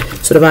 beloved.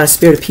 So divine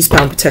spirit of peace,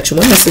 power, and protection,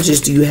 what messages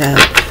do you have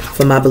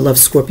for my beloved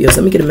Scorpios?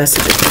 Let me get a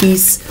message of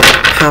peace,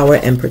 power,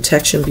 and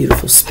protection.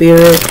 Beautiful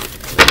spirit,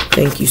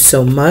 thank you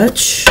so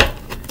much.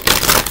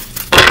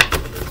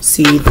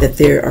 See that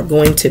there are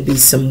going to be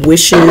some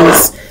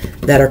wishes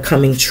that are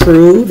coming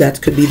true.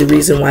 That could be the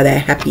reason why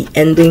that happy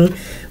ending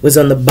was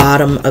on the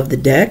bottom of the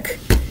deck,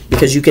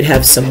 because you could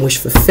have some wish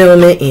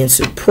fulfillment,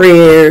 answered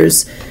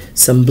prayers,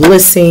 some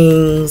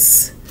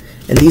blessings,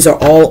 and these are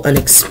all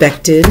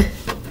unexpected.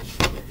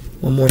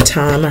 One more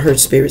time, I heard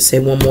spirit say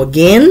one more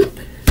again.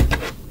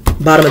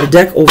 Bottom of the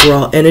deck,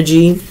 overall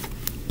energy,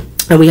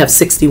 and we have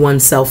 61,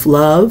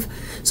 self-love.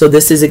 So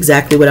this is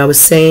exactly what I was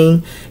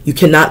saying. You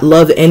cannot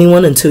love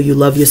anyone until you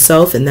love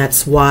yourself, and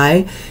that's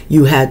why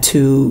you had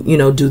to, you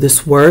know, do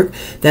this work.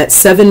 That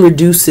 7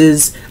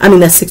 reduces, I mean,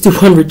 that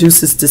 61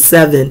 reduces to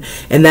 7,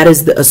 and that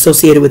is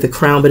associated with the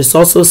crown, but it's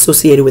also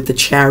associated with the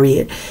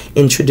chariot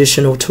in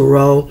traditional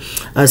tarot.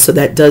 So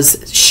that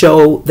does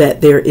show that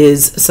there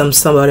is some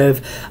sort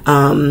of,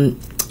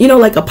 you know,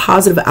 like a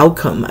positive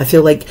outcome. I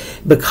feel like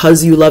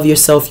because you love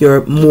yourself,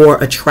 you're more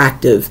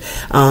attractive.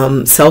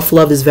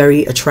 Self-love is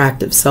very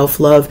attractive.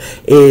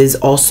 Self-love is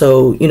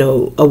also, you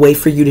know, a way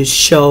for you to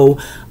show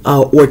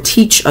or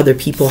teach other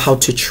people how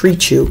to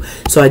treat you.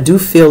 So I do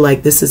feel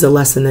like this is a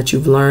lesson that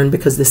you've learned,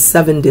 because the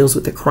 7 deals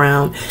with the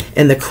crown,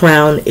 and the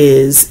crown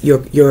is your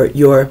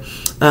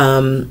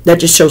that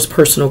just shows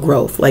personal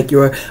growth. Like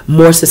you're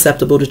more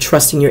susceptible to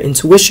trusting your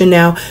intuition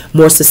now,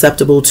 more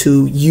susceptible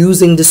to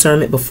using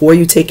discernment before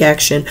you take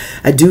action.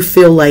 I do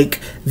feel like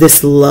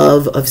this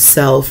love of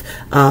self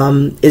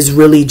is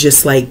really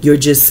just like you're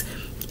just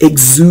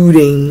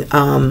exuding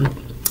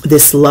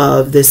this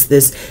love,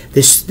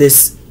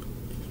 this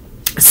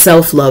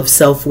self-love,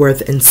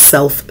 self-worth, and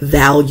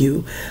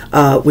self-value,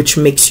 which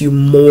makes you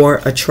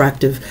more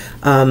attractive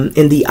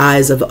in the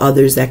eyes of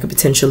others that could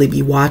potentially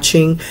be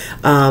watching.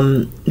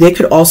 There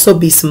could also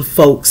be some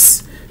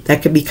folks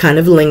that could be kind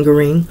of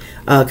lingering,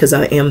 because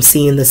I am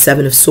seeing the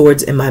 7 of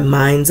Swords in my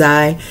mind's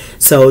eye,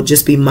 so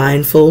just be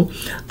mindful.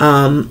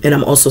 And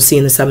I'm also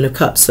seeing the 7 of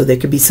Cups, so there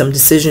could be some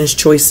decisions,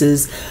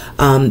 choices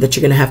that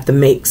you're going to have to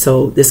make.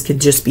 So this could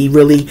just be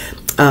really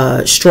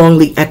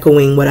strongly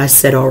echoing what I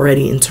said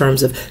already in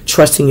terms of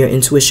trusting your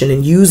intuition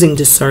and using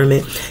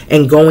discernment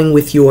and going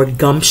with your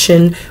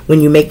gumption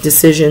when you make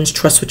decisions.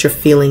 Trust what you're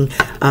feeling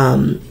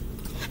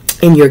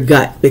in your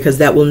gut, because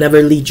that will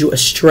never lead you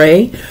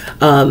astray.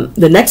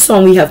 The next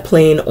song we have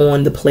playing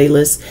on the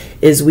playlist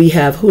is, we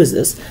have, who is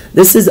this?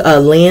 This is A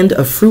Land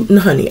of Fruit and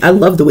Honey. I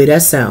love the way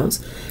that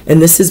sounds. And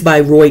this is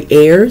by Roy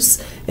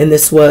Ayers, and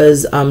this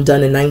was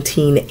done in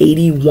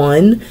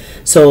 1981.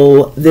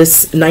 So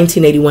this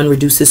 1981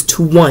 reduces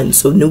to 1,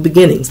 so new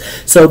beginnings.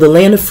 So The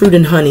Land of Fruit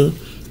and Honey,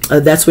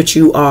 that's what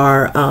you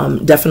are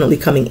definitely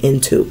coming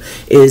into,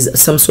 is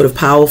some sort of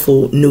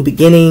powerful new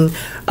beginning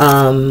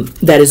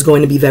that is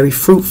going to be very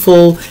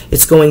fruitful.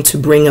 It's going to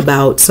bring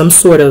about some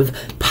sort of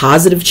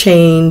positive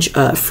change.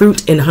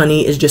 Fruit and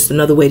honey is just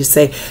another way to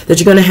say that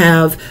you're going to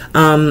have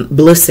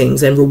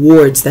blessings and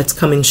rewards that's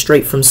coming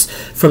straight from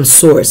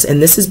source.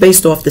 And this is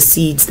based off the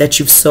seeds that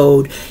you've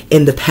sowed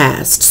in the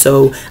past.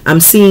 So I'm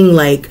seeing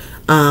like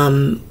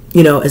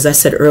you know, as I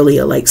said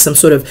earlier, like some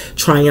sort of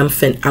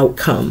triumphant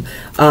outcome.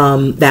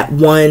 That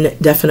 1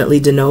 definitely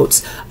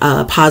denotes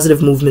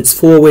positive movements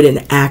forward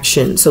and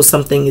action. So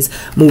something is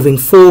moving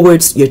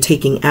forwards, you're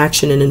taking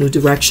action in a new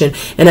direction.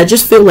 And I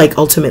just feel like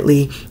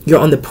ultimately you're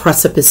on the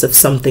precipice of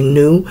something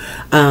new.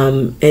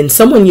 And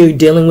someone you're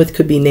dealing with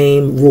could be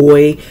named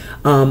Roy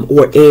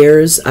or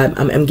Ayers.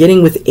 I'm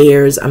getting with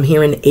Ayers. I'm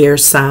hearing air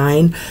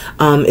sign.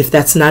 If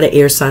that's not an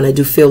air sign, I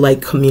do feel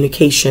like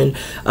communication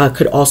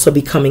could also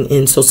be coming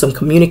in. So some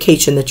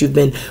communication that you've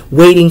been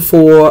waiting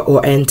for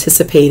or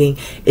anticipating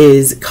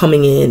is is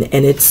coming in,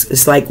 and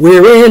it's like,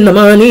 we're in the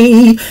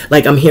money.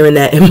 Like, I'm hearing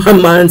that in my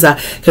mind's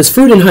eye, because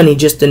fruit and honey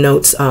just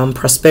denotes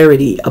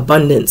prosperity,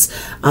 abundance,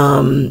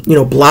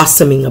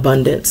 blossoming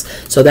abundance.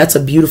 So that's a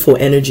beautiful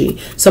energy.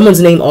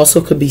 Someone's name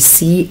also could be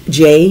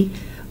CJ.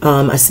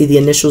 I see the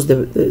initials,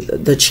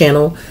 the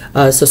channel.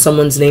 So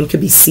someone's name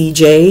could be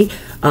CJ.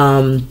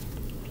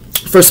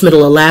 First,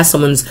 middle, or last.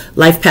 Someone's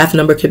life path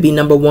number could be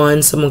number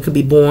 1. Someone could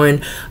be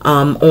born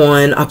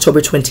on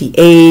October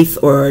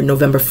 28th or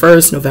November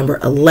 1st, November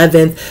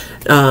 11th,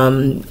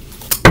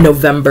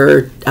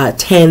 November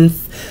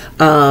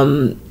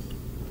 10th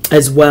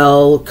as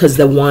well, because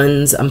the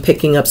ones I'm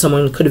picking up,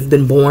 someone could have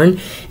been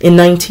born in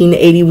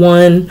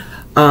 1981.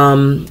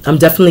 I'm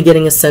definitely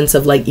getting a sense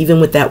of, like,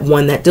 even with that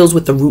one that deals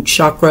with the root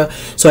chakra.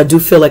 So I do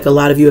feel like a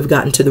lot of you have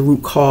gotten to the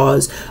root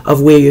cause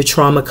of where your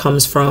trauma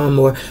comes from,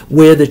 or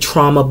where the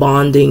trauma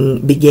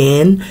bonding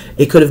began.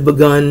 It could have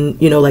begun,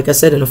 like I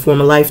said, in a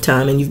former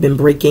lifetime, and you've been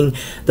breaking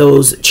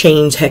those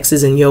chains,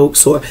 hexes, and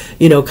yokes, or,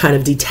 kind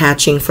of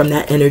detaching from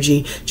that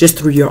energy just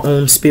through your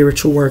own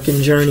spiritual work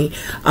and journey.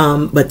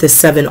 But the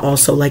 7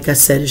 also, like I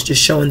said, is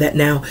just showing that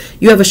now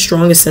you have a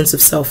stronger sense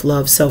of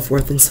self-love,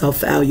 self-worth, and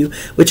self-value,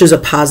 which is a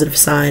positive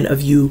sign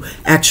of you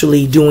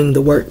actually doing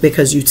the work,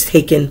 because you've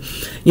taken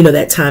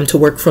that time to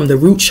work from the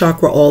root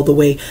chakra all the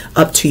way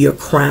up to your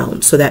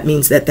crown. So that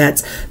means that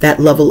that's that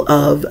level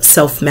of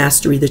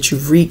self-mastery that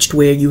you've reached,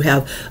 where you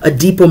have a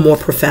deeper, more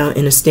profound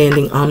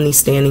understanding,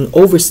 omni-standing,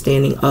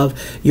 overstanding of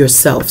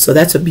yourself. So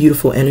that's a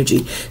beautiful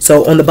energy.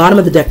 So on the bottom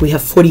of the deck, we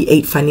have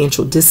 48,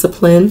 financial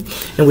discipline,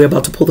 and we're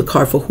about to pull the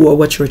card for who or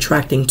what you're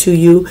attracting to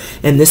you,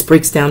 and this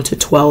breaks down to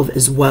 12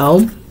 as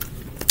well.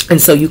 And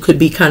so you could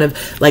be kind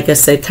of, like I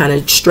said, kind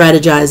of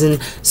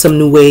strategizing some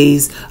new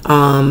ways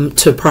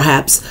to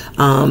perhaps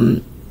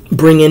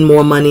bring in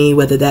more money,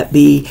 whether that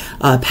be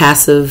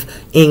passive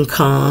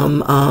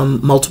income,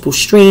 multiple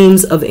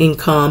streams of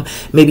income.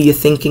 Maybe you're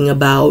thinking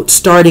about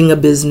starting a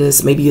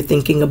business. Maybe you're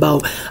thinking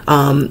about,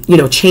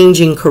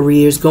 changing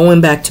careers,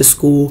 going back to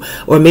school,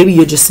 or maybe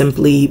you're just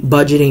simply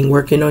budgeting,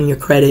 working on your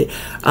credit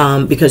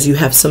because you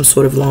have some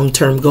sort of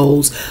long-term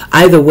goals.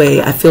 Either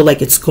way, I feel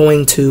like it's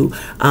going to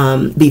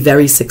be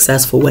very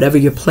successful. Whatever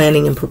you're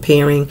planning and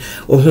preparing,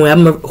 or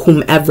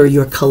whomever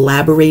you're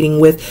collaborating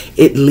with,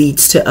 it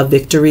leads to a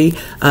victory.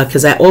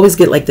 Because I always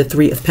get like the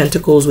 3 of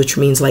Pentacles, which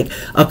means like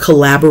a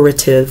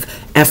collaborative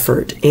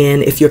effort.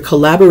 And if you're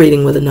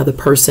collaborating with another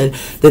person,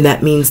 then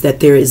that means that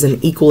there is an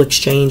equal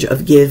exchange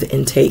of give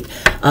and take.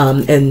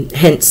 And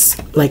hence,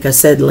 like I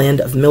said,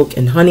 land of milk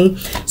and honey.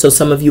 So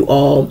some of you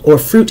all, or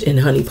fruit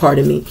and honey,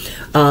 pardon me.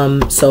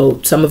 So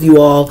some of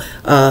you all,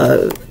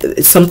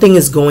 something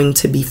is going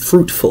to be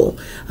fruitful.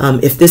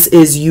 If this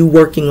is you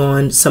working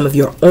on some of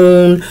your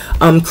own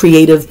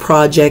creative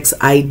projects,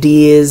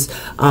 ideas,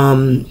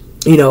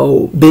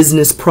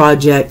 business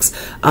projects,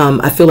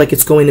 I feel like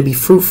it's going to be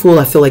fruitful.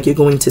 I feel like you're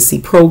going to see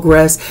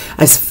progress.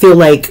 I feel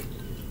like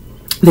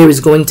there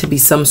is going to be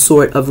some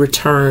sort of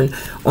return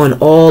on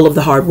all of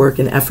the hard work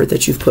and effort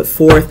that you've put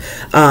forth.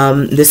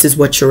 This is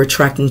what you're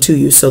attracting to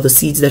you. So the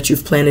seeds that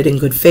you've planted in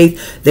good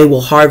faith, they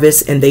will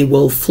harvest and they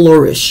will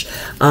flourish,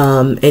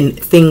 and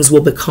things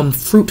will become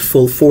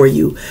fruitful for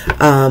you.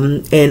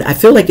 And I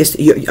feel like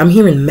I'm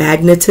hearing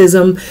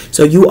magnetism.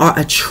 So you are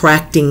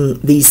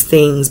attracting these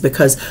things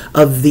because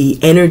of the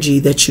energy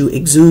that you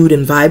exude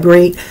and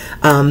vibrate.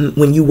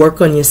 When you work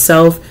on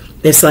yourself,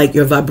 it's like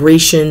your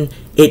vibration,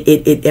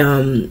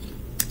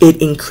 it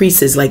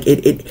increases, like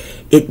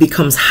it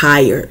becomes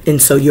higher,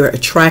 and so you're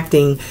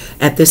attracting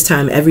at this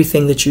time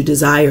everything that you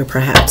desire.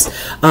 Perhaps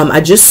I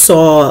just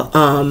saw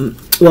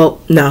well,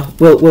 no,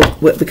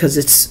 because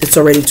it's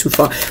already too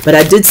far, but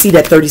I did see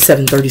that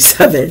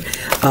 3737,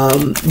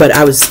 but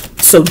I was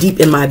so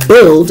deep in my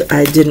build,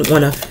 I didn't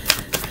want to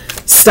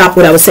stop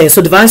what I was saying.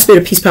 So divine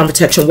spirit of peace, power, and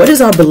protection. What is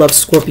our beloved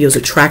Scorpios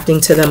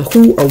attracting to them?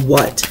 Who or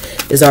what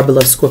is our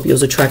beloved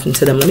Scorpios attracting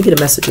to them? Let me get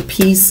a message of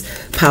peace,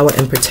 power,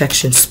 and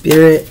protection.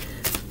 Spirit,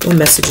 what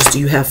messages do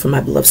you have for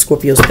my beloved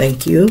Scorpios?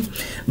 Thank you.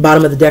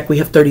 Bottom of the deck, we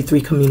have 33,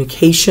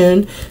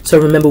 communication. So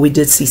remember, we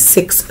did see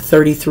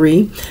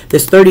 633.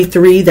 There's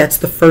 33, that's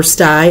the first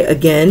eye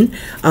again.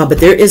 But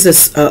there is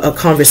a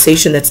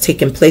conversation that's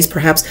taking place.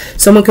 Perhaps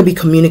someone could be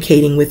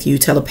communicating with you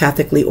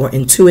telepathically or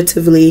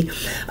intuitively.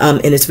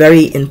 And it's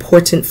very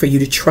important for you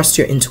to trust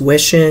your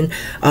intuition.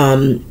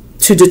 To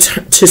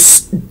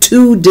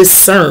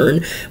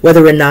discern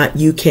whether or not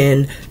you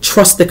can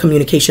trust the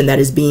communication that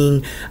is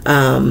being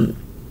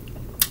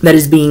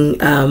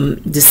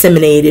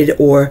disseminated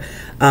or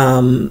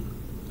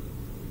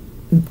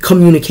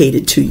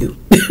communicated to you.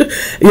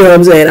 You know what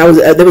I'm saying?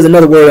 There was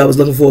another word I was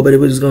looking for, but it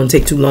was going to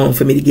take too long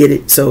for me to get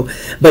it. So,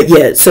 but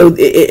yeah, so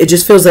it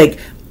just feels like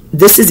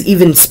this is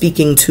even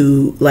speaking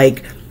to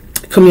like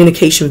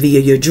communication via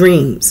your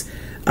dreams.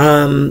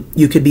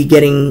 You could be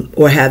getting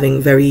or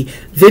having very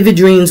vivid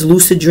dreams,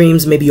 lucid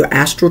dreams. Maybe you're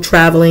astral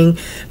traveling.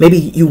 Maybe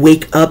you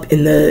wake up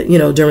in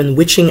the, during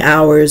witching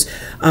hours.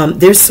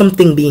 There's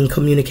something being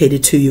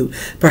communicated to you.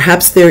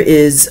 Perhaps there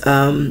is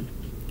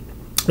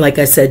like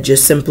I said,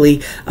 just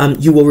simply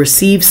you will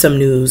receive some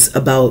news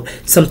about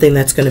something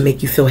that's going to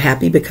make you feel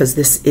happy, because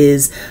this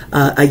is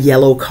a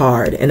yellow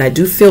card. And I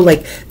do feel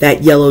like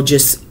that yellow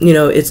just, you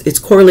know, it's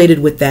correlated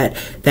with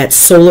that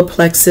solar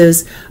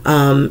plexus.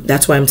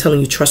 That's why I'm telling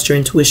you, trust your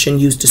intuition,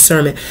 use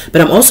discernment.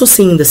 But I'm also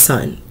seeing the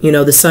sun. You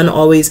know, the sun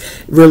always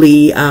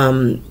really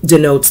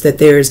denotes that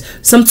there's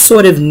some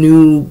sort of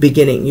new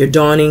beginning. You're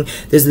dawning.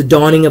 There's the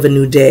dawning of a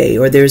new day,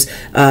 or there's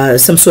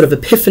some sort of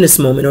epiphanous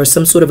moment, or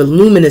some sort of a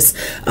luminous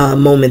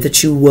moment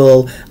that you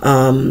will,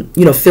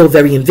 you know, feel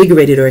very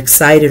invigorated or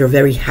excited or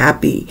very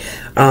happy.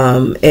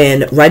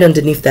 And right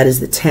underneath that is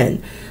the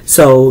 10.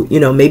 So, you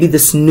know, maybe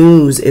this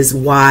news is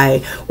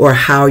why or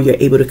how you're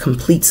able to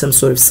complete some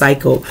sort of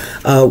cycle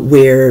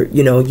where,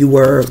 you know, you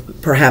were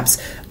perhaps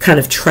kind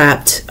of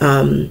trapped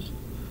in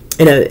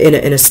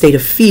a state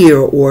of fear,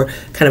 or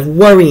kind of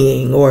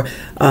worrying, or,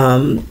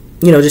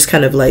 you know, just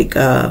kind of like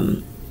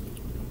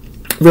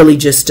really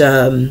just,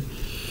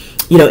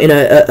 you know, in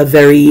a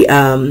very,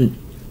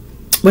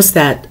 what's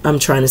that I'm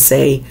trying to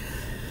say?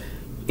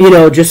 You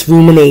know, just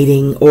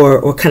ruminating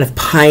or kind of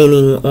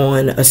pining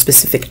on a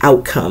specific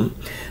outcome.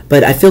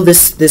 But I feel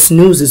this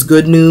news is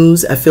good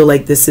news. I feel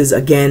like this is,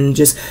 again,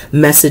 just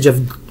message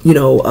of, you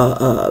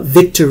know,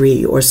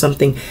 victory or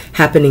something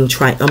happening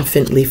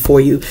triumphantly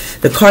for you.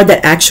 The card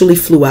that actually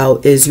flew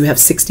out is you have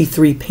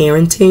 63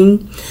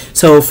 parenting.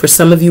 So for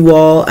some of you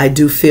all, I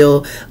do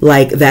feel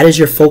like that is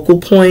your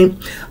focal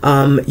point.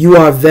 You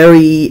are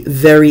very,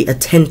 very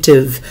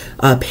attentive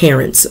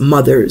parents,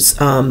 mothers,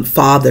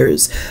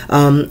 fathers.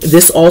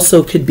 This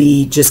also could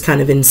be just kind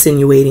of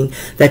insinuating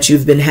that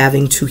you've been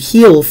having to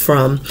heal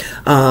from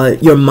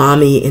your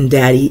mommy and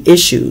daddy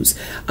issues.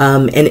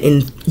 And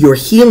in your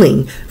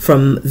healing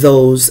from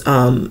those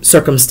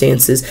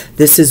circumstances,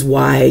 this is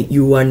why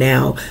you are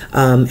now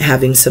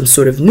having some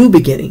sort of new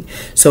beginning.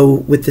 So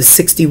with the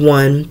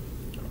 61,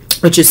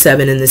 which is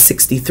 7, and the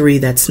 63,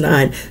 that's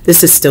 9,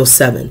 this is still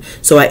 7.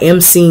 So I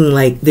am seeing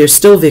like there's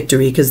still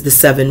victory, because the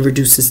 7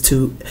 reduces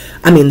to,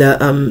 I mean,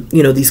 the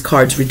you know, these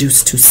cards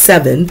reduce to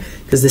 7,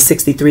 because the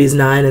 63 is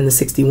 9 and the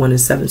 61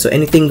 is 7. So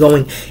anything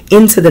going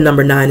into the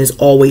number 9 is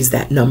always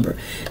that number.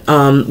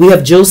 We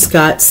have Jill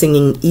Scott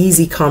singing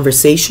Easy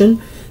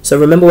Conversation. So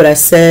remember what I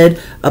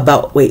said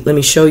about, wait, let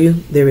me show you.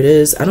 There it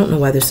is. I don't know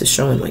why this is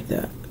showing like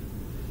that.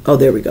 Oh,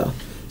 there we go.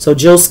 So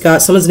Jill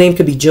Scott, someone's name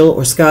could be Jill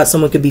or Scott.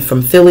 Someone could be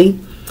from Philly.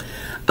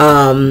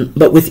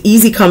 But with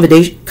easy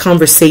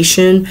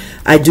conversation,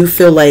 I do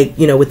feel like,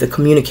 you know, with the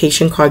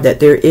communication card, that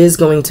there is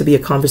going to be a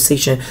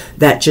conversation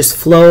that just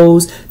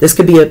flows. This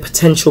could be a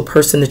potential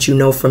person that you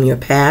know from your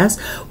past,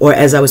 or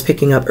as I was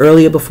picking up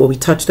earlier before we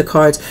touched the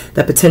cards,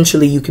 that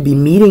potentially you could be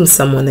meeting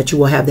someone that you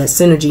will have that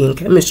synergy and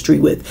chemistry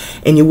with,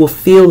 and you will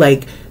feel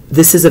like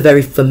this is a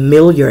very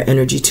familiar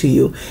energy to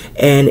you,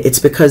 and it's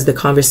because the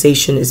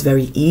conversation is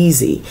very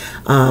easy.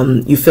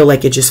 You feel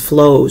like it just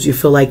flows. You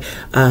feel like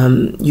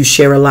you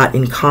share a lot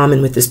in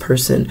common with this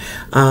person,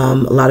 a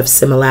lot of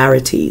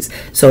similarities.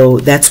 So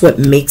that's what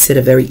makes it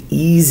a very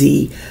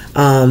easy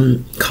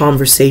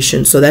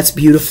conversation. So that's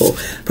beautiful.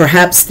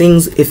 Perhaps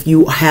things, if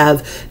you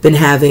have been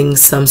having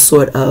some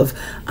sort of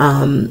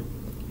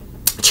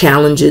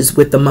challenges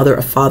with the mother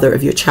or father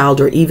of your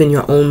child, or even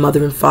your own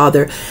mother and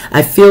father,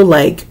 I feel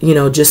like, you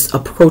know, just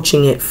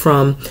approaching it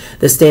from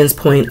the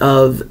standpoint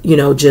of, you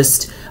know,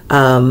 just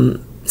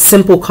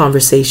simple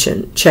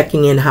conversation,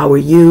 checking in, how are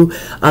you,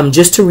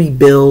 just to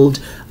rebuild,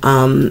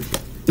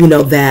 you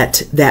know,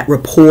 that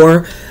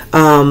rapport,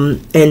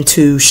 and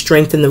to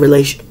strengthen the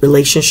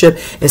relationship,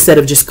 instead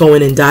of just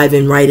going and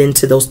diving right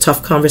into those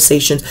tough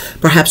conversations.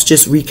 Perhaps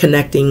just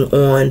reconnecting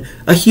on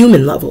a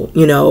human level,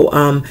 you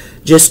know,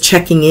 just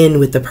checking in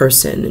with the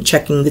person and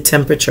checking the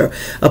temperature,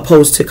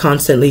 opposed to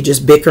constantly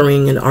just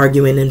bickering and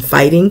arguing and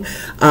fighting,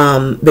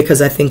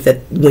 because I think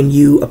that when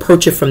you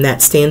approach it from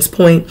that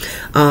standpoint,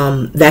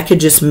 that could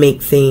just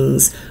make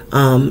things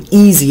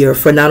easier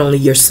for not only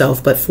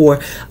yourself, but for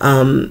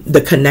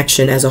the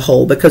connection as a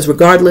whole. Because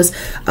regardless,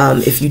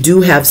 if you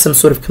do have some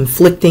sort of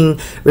conflicting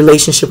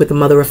relationship with the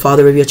mother or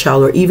father of your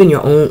child, or even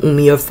your own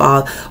Umi or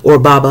Fa or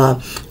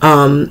Baba,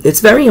 it's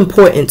very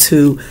important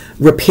to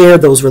repair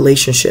those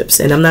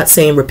relationships. And I'm not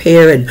saying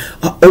repair and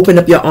open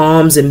up your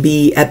arms and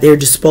be at their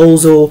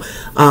disposal,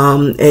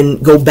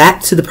 and go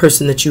back to the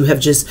person that you have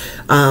just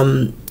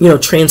you know,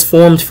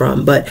 transformed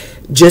from, but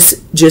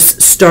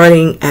just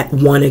starting at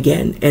one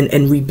again,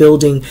 and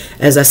rebuilding,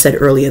 as I said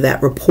earlier,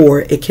 that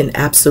rapport. It can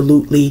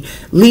absolutely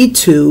lead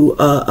to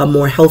a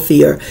more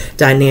healthier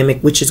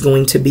dynamic, which is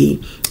going to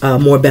be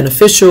more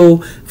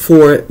beneficial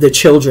for the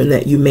children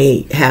that you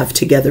may have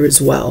together as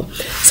well.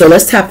 So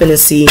let's tap in and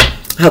see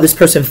how this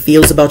person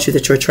feels about you,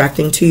 that you're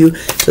attracting to you.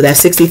 So that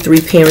 63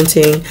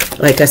 parenting,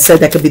 like I said,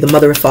 that could be the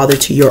mother or father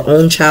to your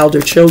own child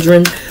or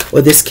children,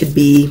 or this could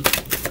be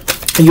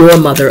your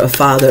mother or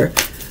father.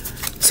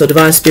 So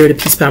divine spirit of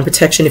peace, power, and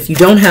protection. If you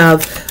don't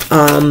have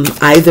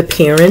either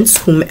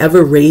parents,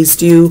 whomever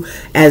raised you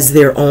as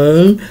their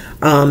own,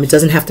 it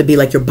doesn't have to be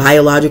like your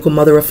biological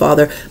mother or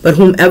father, but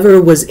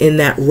whomever was in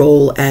that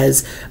role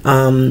as,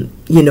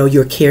 you you know,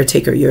 your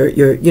caretaker, your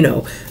you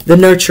know, the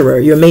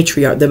nurturer, your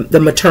matriarch, the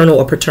maternal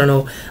or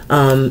paternal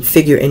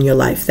figure in your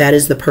life. That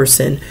is the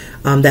person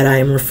that I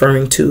am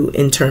referring to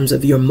in terms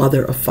of your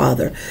mother or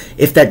father.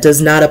 If that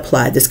does not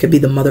apply, this could be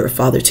the mother or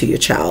father to your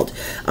child.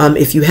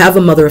 If you have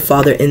a mother or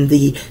father in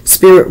the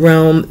spirit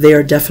realm, they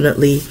are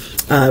definitely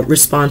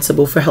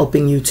responsible for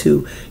helping you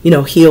to, you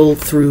know, heal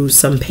through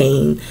some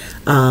pain.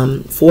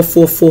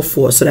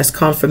 4444. So that's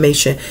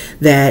confirmation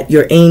that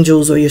your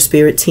angels or your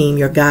spirit team,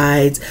 your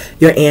guides,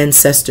 your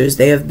ancestors,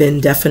 they have been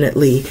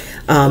definitely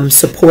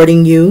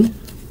supporting you.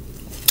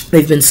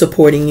 They've been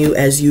supporting you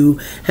as you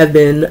have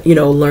been, you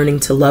know,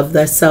 learning to love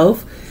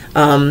thyself.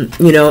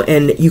 You know,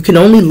 and you can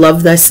only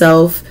love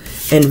thyself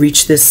and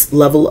reach this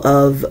level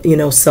of, you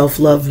know,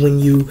 self-love when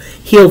you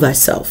heal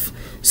thyself.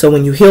 So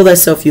when you heal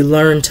thyself, you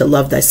learn to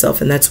love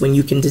thyself, and that's when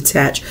you can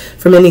detach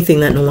from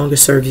anything that no longer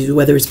serves you,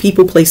 whether it's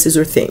people, places,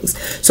 or things.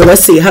 So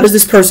let's see, how does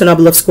this person, I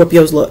beloved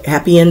Scorpios, look?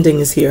 Happy ending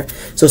is here.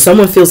 So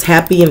someone feels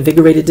happy,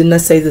 invigorated. Didn't I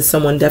say that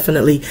someone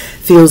definitely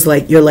feels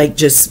like you're like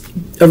just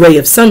a ray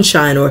of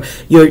sunshine, or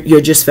you're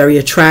just very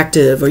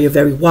attractive, or you're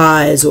very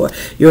wise, or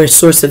you're a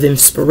source of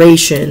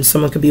inspiration.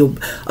 Someone could be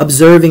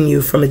observing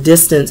you from a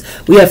distance.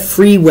 We have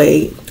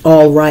Freeway,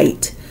 All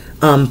Right,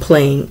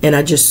 playing, and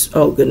I just,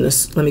 oh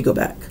goodness, let me go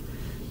back.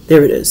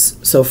 There it is.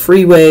 So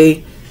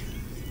Freeway,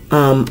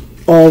 All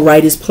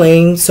Right is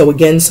playing. So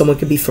again, someone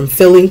could be from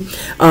Philly.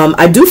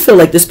 I do feel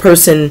like this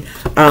person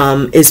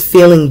is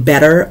feeling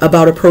better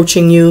about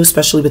approaching you,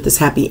 especially with this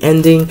happy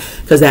ending,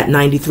 because that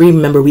 93,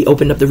 remember we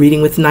opened up the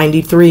reading with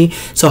 93.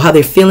 So how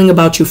they're feeling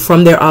about you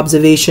from their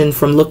observation,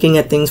 from looking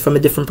at things from a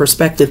different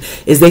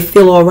perspective, is they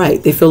feel all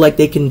right. They feel like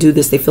they can do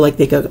this. They feel like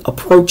they can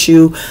approach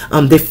you.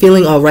 They're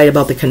feeling all right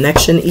about the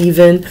connection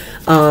even.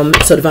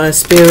 So Divine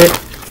Spirit,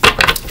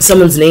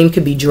 someone's name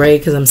could be Dre,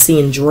 because I'm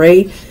seeing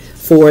Dre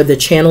for the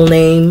channel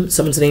name.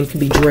 Someone's name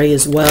could be Dre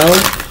as well.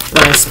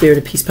 Spirit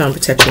of peace, power, and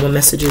protection. What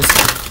messages?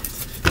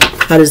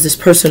 How does this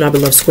person, our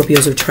beloved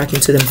Scorpios are tracking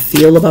to them,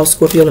 feel about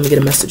Scorpio? Let me get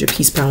a message of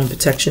peace, power, and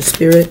protection,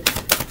 Spirit.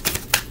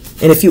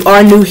 And if you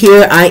are new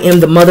here, I am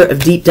the mother of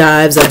deep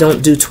dives. I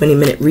don't do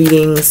 20-minute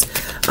readings.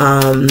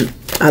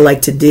 I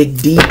like to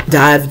dig deep,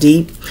 dive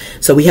deep.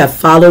 So we have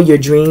follow your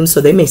dreams.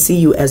 So they may see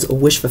you as a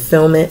wish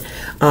fulfillment.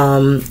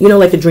 You know,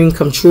 like a dream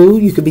come true.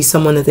 You could be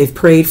someone that they've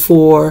prayed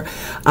for.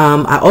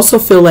 I also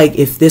feel like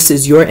if this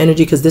is your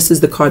energy, because this is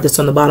the card that's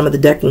on the bottom of the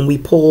deck when we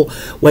pull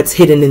what's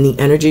hidden in the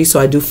energy.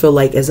 So I do feel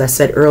like, as I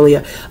said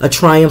earlier, a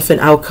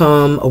triumphant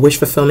outcome, a wish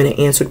fulfillment,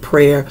 an answered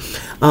prayer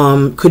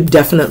could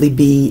definitely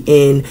be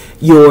in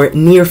your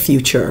near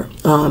future,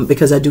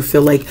 because I do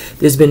feel like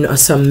there's been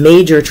some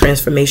major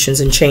transformations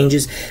and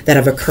changes that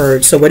have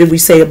occurred. So what did we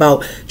say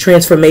about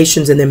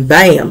transformations, and then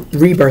bam,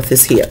 rebirth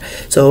is here.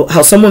 So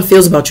how someone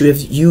feels about you,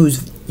 if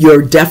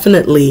you're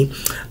definitely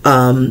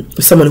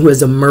someone who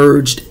has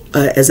emerged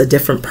as a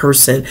different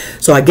person.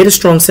 So I get a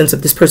strong sense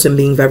of this person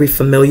being very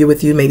familiar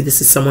with you. Maybe this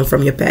is someone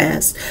from your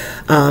past,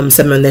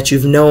 someone that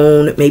you've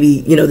known.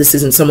 Maybe, you know, this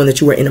isn't someone that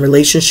you were in a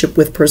relationship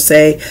with per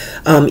se.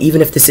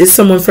 Even if this is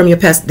someone from your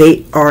past,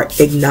 they are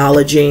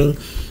acknowledging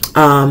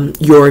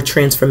your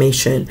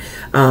transformation,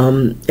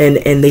 and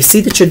they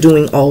see that you're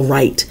doing all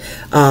right.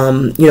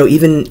 You know,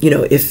 even, you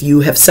know, if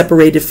you have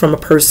separated from a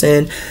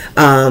person,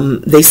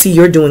 they see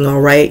you're doing all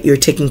right. You're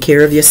taking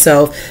care of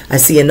yourself. I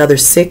see another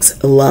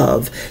 6,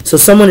 love. So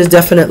someone is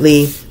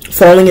definitely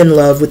falling in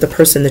love with the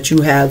person that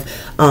you have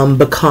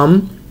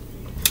become.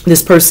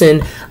 This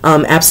person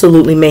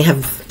absolutely may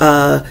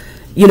have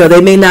you know,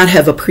 they may not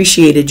have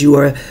appreciated you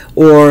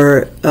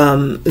or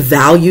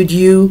valued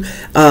you,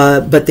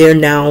 but they're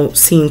now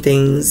seeing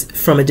things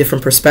from a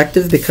different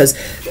perspective, because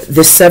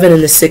the 7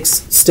 and the 6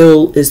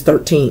 still is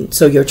 13.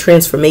 So your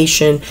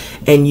transformation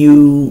and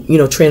you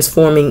know,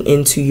 transforming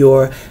into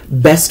your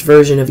best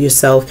version of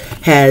yourself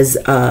has,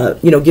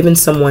 you know, given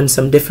someone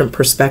some different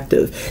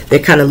perspective. They're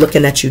kind of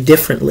looking at you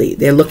differently.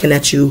 They're looking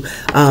at you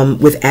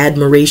with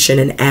admiration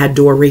and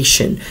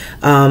adoration,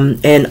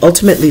 and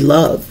ultimately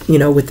love. You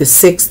know, with the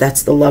 6,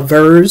 that's the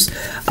lovers,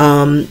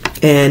 and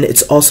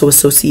it's also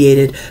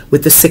associated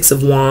with the 6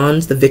 of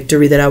Wands, the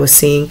victory that I was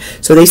seeing.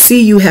 So they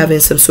see you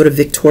having some sort of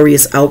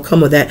victorious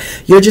outcome, or that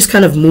you're just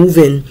kind of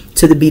moving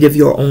to the beat of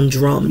your own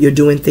drum. You're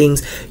doing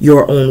things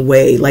your own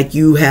way, like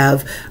you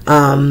have,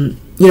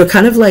 you know,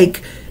 kind of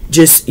like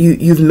just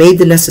you've made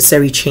the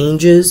necessary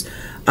changes,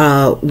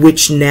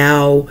 which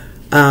now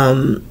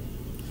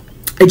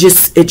it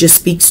just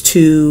speaks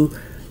to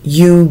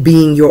you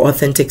being your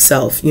authentic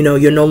self. You know,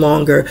 you're no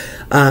longer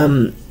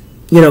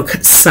you know,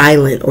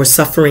 silent or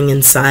suffering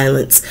in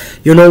silence.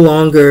 You're no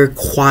longer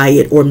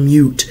quiet or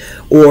mute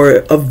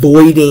or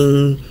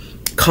avoiding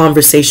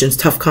conversations,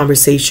 tough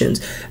conversations.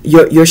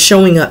 You're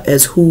showing up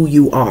as who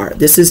you are.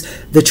 This is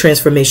the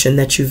transformation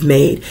that you've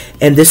made.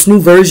 And this new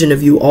version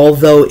of you,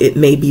 although it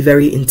may be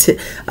very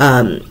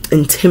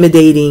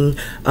intimidating,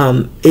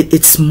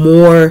 it's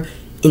more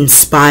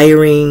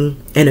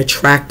inspiring and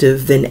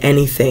attractive than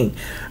anything.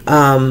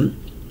 And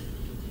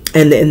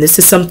this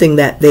is something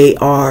that they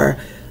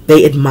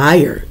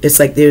admire. It's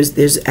like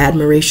there's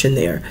admiration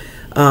there.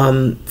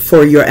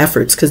 for your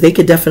efforts, because they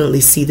could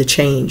definitely see the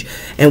change.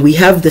 And we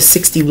have the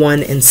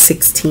 61 and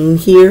 16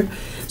 here.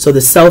 So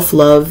the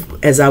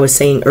self-love, as I was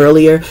saying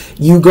earlier,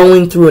 you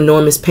going through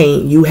enormous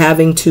pain, you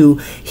having to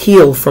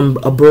heal from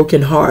a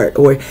broken heart,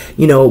 or,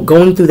 you know,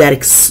 going through that,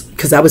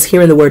 because I was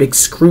hearing the word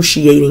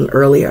excruciating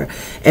earlier.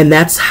 And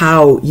that's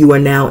how you are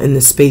now in the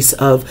space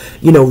of,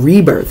 you know,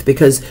 rebirth,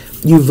 because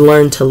you've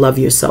learned to love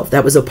yourself.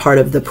 That was a part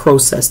of the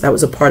process. That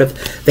was a part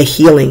of the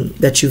healing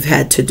that you've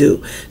had to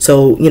do.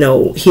 So, you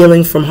know,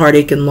 healing from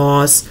heartache and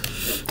loss,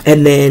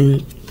 and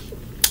then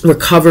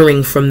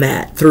recovering from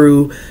that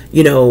through,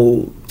 you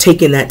know,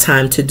 taking that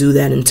time to do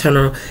that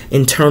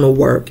internal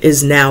work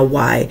is now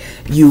why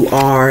you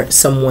are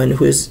someone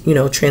who is, you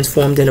know,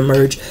 transformed and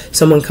emerged,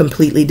 someone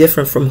completely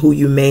different from who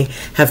you may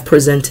have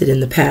presented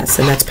in the past.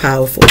 And that's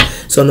powerful.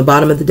 So on the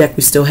bottom of the deck,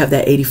 we still have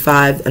that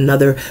 85,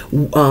 another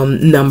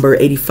number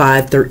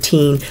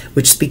 8513,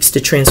 which speaks to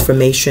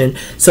transformation.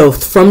 So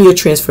from your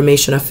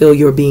transformation, I feel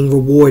you're being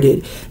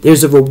rewarded.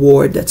 There's a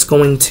reward that's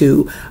going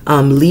to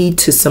lead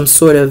to some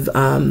sort of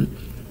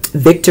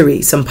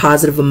victory, some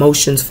positive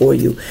emotions for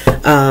you,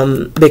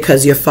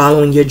 because you're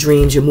following your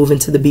dreams, you're moving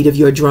to the beat of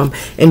your drum,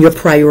 and you're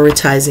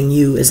prioritizing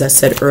you, as I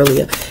said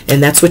earlier.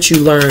 And that's what you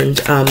learned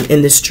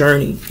in this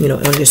journey, you know,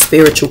 on your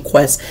spiritual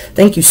quest.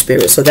 Thank you,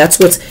 Spirit. So that's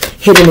what's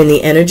hidden in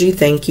the energy.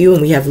 Thank you.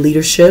 And we have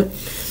leadership.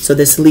 So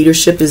this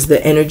leadership is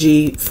the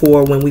energy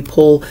for when we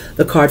pull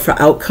the card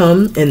for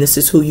outcome, and this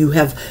is who you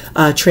have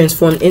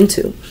transformed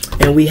into.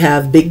 And we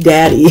have Big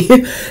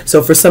Daddy.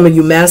 So for some of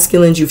you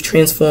masculines, you've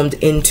transformed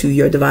into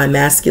your divine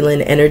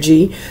masculine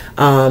energy.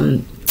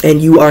 And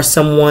you are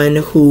someone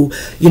who,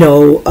 you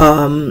know,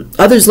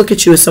 others look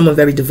at you as someone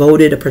very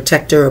devoted, a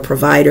protector, a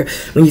provider.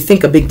 When you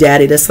think of Big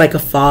Daddy, that's like a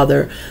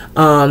father.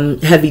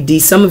 Heavy D,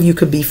 some of you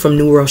could be from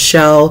New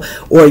Rochelle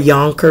or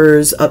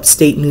Yonkers,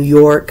 upstate New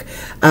York.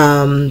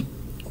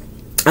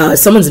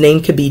 Someone's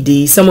name could be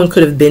D. Someone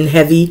could have been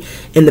heavy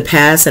in the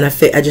past, and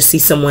I just see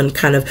someone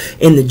kind of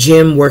in the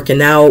gym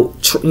working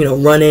out, you know,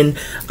 running,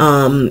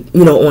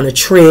 you know, on a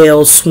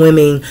trail,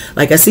 swimming.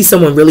 Like I see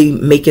someone really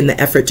making the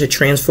effort to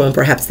transform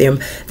perhaps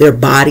their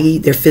body,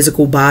 their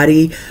physical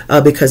body,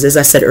 because as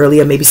I said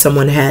earlier, maybe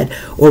someone had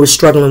or was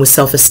struggling with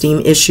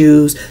self-esteem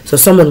issues. So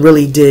someone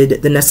really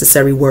did the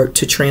necessary work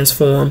to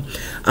transform,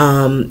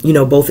 you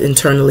know, both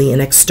internally and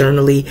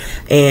externally.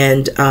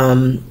 And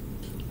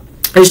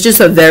it's just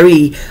a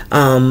very,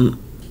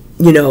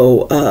 you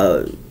know,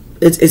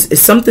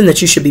 it's something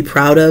that you should be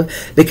proud of,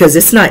 because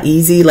it's not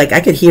easy. Like I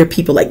could hear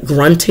people like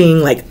grunting,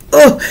 like,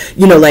 oh,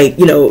 you know, like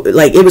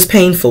it was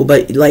painful,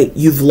 but like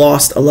you've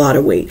lost a lot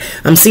of weight.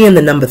 I'm seeing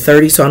the number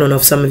 30. So I don't know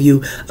if some of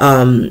you,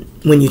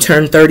 when you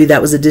turn 30,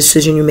 that was a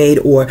decision you made,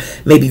 or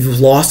maybe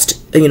you've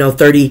lost, you know,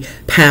 30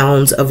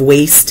 pounds of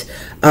waist.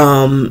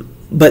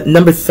 But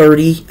number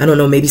 30, I don't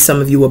know, maybe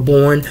some of you were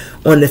born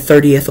on the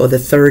 30th or the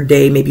third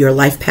day. Maybe your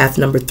life path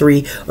number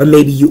 3, or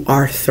maybe you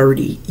are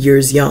 30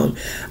 years young.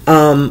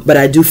 But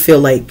I do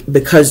feel like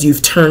because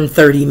you've turned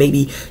 30,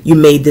 maybe you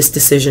made this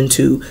decision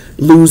to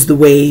lose the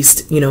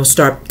waist, you know,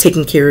 start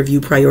taking care of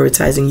you,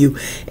 prioritizing you,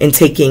 and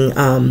taking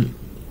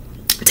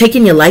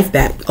your life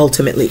back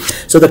ultimately.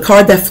 So the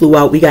card that flew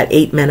out, we got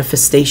 8,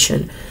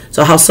 manifestation.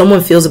 So how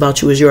someone feels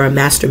about you is you're a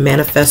master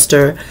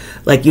manifester.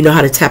 Like you know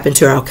how to tap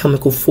into your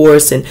alchemical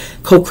force and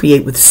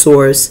co-create with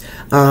source,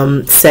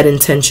 set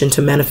intention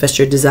to manifest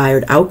your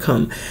desired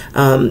outcome.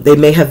 They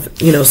may have,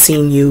 you know,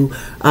 seen you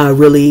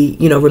really,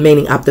 you know,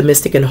 remaining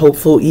optimistic and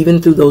hopeful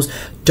even through those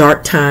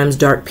dark times,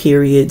 dark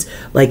periods.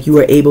 Like you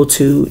were able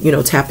to, you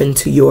know, tap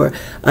into your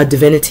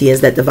divinity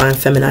as that divine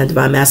feminine,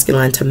 divine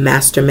masculine, to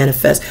master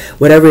manifest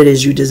whatever it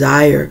is you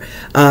desire.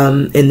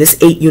 In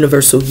this 8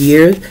 universal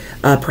year,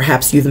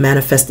 perhaps you've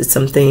manifested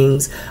some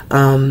things,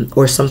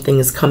 or something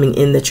is coming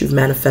in that you've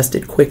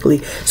manifested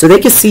quickly. So they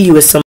can see you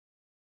as some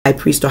high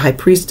priest or high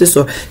priestess,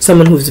 or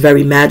someone who's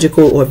very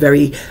magical or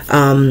very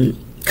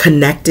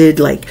connected.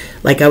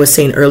 Like I was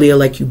saying earlier,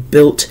 like you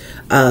built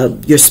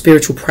your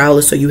spiritual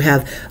prowess, or you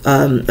have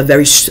a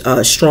very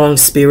strong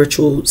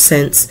spiritual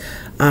sense,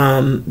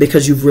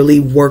 because you've really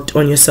worked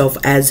on yourself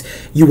as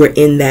you were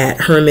in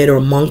that hermit or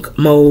monk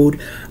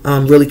mode,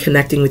 really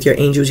connecting with your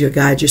angels, your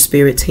guides, your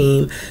spirit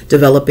team,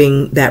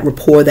 developing that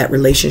rapport, that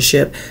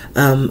relationship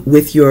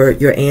with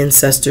your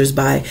ancestors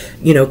by,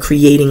 you know,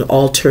 creating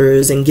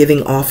altars and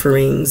giving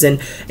offerings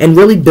and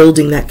really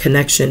building that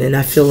connection. And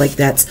I feel like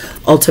that's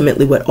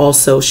ultimately what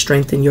also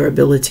strengthened your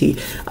ability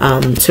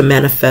to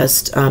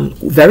manifest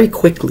very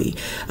quickly.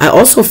 I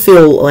also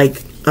feel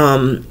like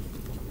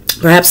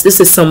perhaps this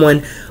is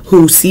someone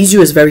who sees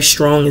you as very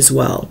strong as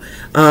well.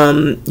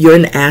 You're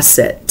an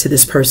asset to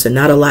this person,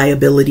 not a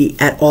liability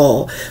at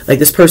all. Like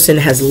this person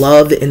has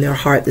love in their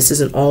heart. This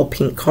is an all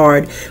pink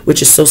card,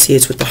 which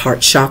associates with the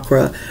heart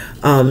chakra.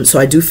 So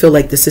I do feel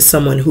like this is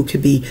someone who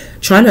could be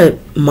trying to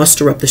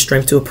muster up the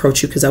strength to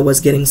approach you, because I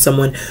was getting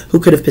someone who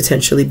could have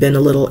potentially been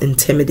a little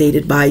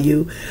intimidated by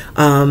you.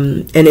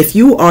 And if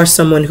you are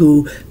someone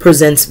who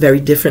presents very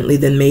differently,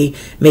 then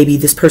maybe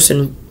this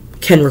person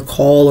can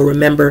recall or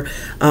remember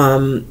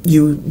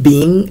you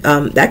being,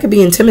 that could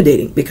be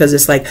intimidating, because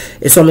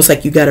it's almost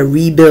like you got to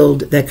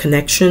rebuild that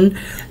connection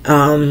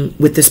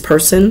with this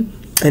person.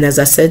 And as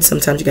I said,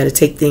 sometimes you got to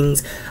take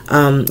things,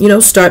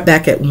 start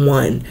back at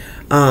one.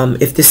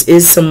 If this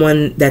is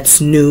someone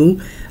that's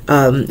new,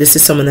 this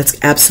is someone that's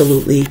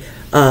absolutely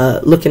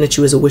looking at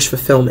you as a wish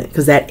fulfillment,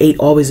 because that 8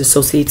 always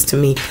associates to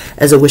me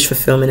as a wish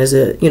fulfillment, as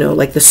a,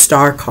 like the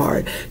star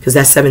card, because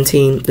that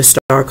 17, the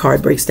star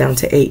card breaks down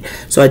to 8.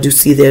 So I do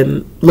see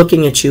them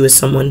looking at you as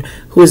someone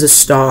who is a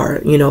star,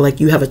 like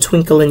you have a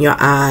twinkle in your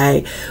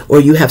eye, or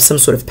you have some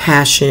sort of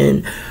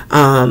passion,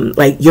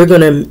 like you're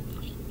going to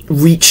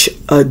reach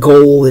a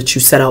goal that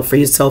you set out for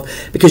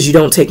yourself, because you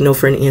don't take no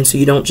for an answer.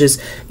 You don't just,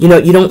 you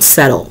don't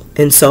settle.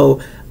 And so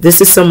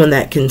this is someone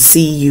that can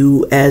see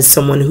you as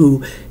someone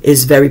who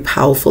is very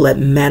powerful at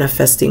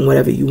manifesting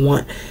whatever you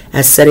want,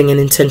 as setting an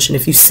intention.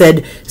 If you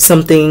said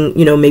something,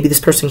 maybe this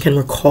person can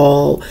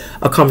recall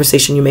a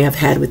conversation you may have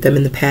had with them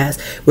in the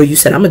past where you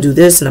said, I'm going to do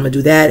this and I'm going to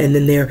do that. And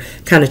then they're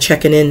kind of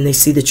checking in and they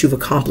see that you've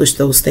accomplished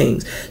those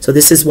things. So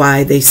this is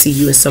why they see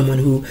you as someone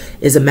who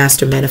is a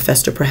master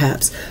manifester,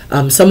 perhaps.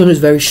 Someone who's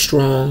very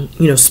strong,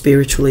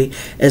 spiritually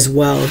as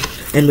well.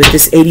 And with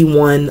this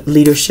 81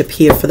 leadership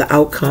here for the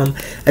outcome,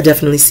 I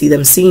definitely see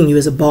them seeing you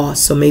as a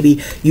boss. So maybe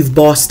you've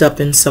bossed up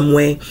in some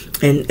way.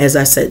 And as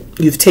I said,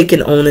 you've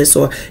taken onus,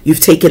 or you've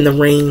taken the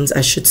reins,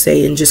 I should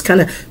say, and just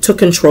kind of took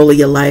control of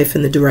your life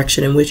in the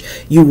direction in which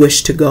you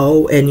wish to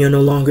go. And you're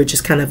no longer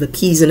just kind of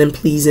appeasing and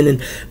pleasing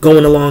and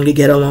going along to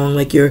get along.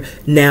 Like you're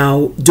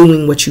now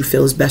doing what you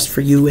feel is best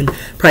for you and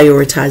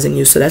prioritizing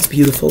you. So that's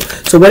beautiful.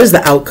 So what is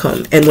the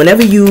outcome? And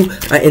whenever you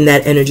are in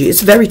that energy,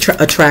 it's very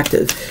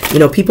attractive.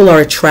 People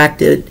are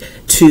attracted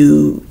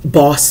to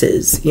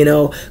bosses,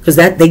 because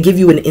that they give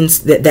you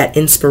that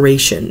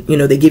inspiration,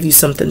 they give you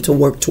something to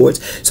work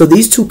towards. So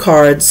these 2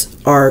 cards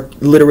are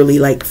literally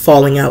like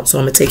falling out, so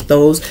I'm gonna take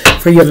those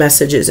for your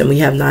messages. And we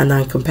have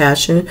 9-9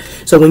 compassion.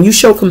 So when you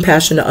show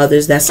compassion to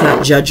others, that's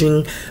not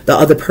judging the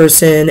other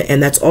person,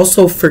 and that's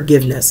also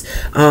forgiveness.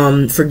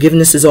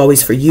 Forgiveness is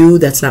always for you,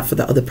 that's not for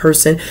the other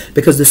person,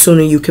 because the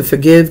sooner you can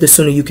forgive, the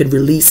sooner you can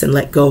release and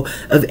let go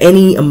of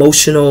any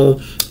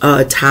emotional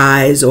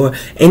ties or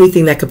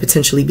anything that could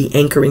potentially be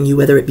anchoring you,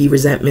 whether it be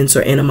resentments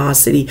or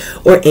animosity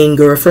or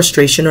anger or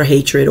frustration or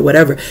hatred or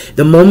whatever.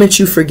 The moment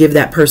you forgive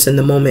that person,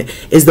 the moment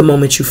is the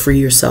moment you free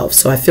yourself.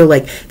 So I feel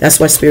like that's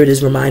why Spirit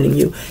is reminding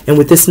you. And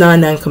with this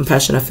 9-9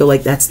 compassion, I feel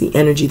like that's the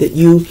energy that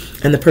you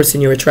and the person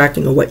you're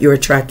attracting, or what you're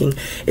attracting,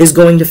 is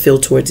going to feel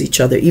towards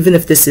each other. Even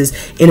if this is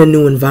in a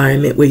new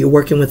environment where you're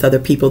working with other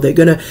people, you're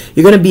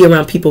gonna be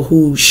around people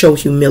who show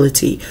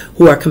humility,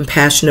 who are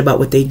compassionate about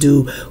what they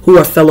do, who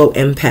are fellow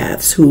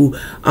empaths, who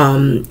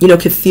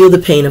can feel the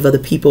pain of other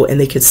people, and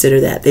they consider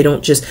that. They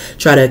don't just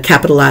try to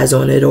capitalize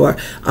on it or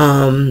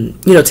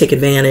take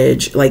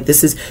advantage. Like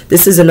this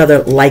is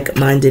another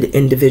like-minded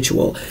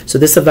individual. So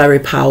this is a very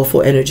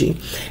powerful energy.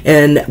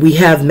 And we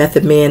have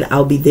Method Man,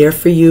 I'll Be There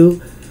For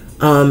You.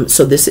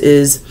 So this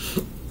is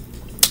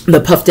the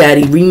Puff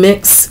Daddy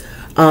remix.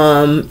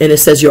 And it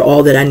says you're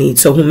all that I need.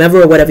 So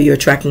whomever or whatever you're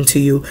attracting to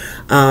you,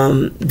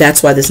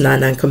 that's why this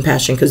 9-9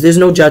 compassion, because there's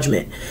no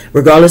judgment,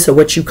 regardless of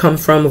what you come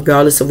from,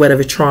 regardless of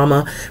whatever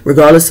trauma,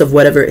 regardless of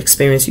whatever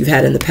experience you've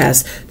had in the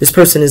past. This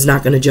person is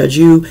not going to judge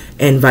you,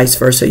 and vice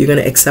versa. You're going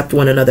to accept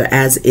one another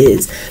as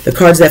is. The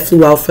cards that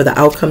flew out for the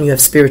outcome, you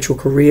have spiritual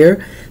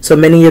career. So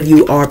many of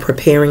you are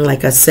preparing,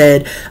 like I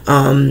said,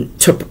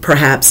 to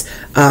perhaps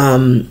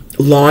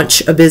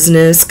launch a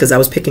business, because I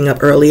was picking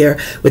up earlier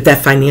with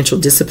that financial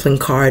discipline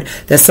card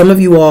that some of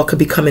you all could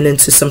be coming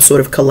into some sort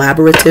of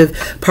collaborative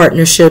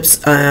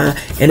partnerships,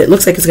 and it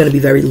looks like it's going to be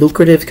very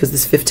lucrative, because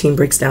this 15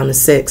 breaks down to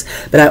 6.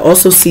 But I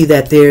also see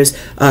that there's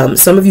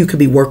some of you could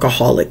be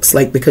workaholics,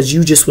 like because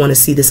you just want to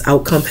see this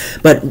outcome,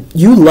 but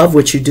you love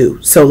what you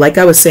do. So like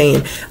I was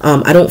saying,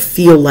 I don't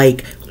feel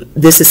like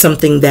this is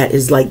something that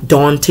is like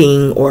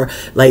daunting, or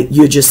like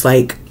you're just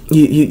like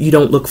you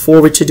don't look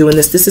forward to doing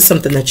this. This is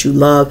something that you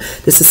love.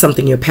 This is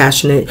something you're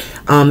passionate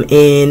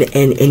in,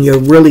 and you're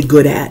really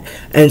good at.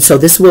 And so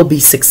this will be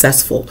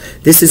successful.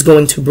 This is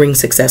going to bring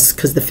success,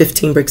 because the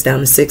 15 breaks down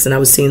to 6, and I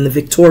was seeing the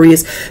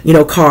victorious,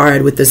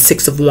 card with the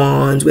 6 of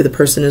Wands where the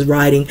person is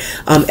riding.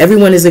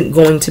 Everyone isn't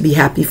going to be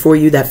happy for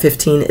you. That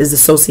 15 is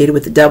associated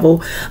with the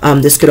devil.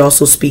 This could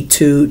also speak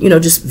to,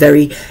 just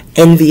very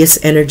envious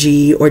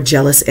energy, or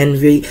jealous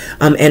energy,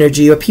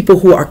 or people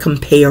who are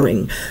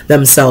comparing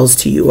themselves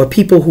to you, or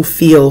people who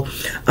feel,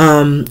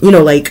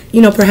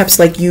 perhaps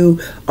like you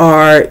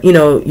are,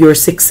 you're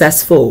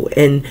successful,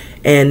 and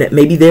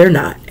maybe they're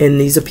not. And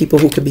these are people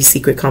who could be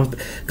secret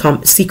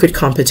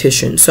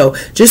competition. So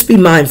just be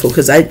mindful,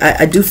 because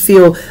I do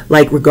feel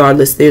like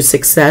regardless there's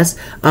success,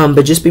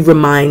 but just be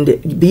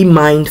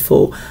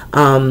mindful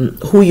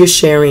who you're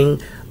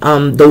sharing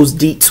those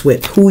deets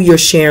with, who you're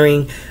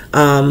sharing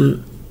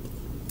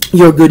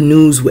your good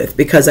news with,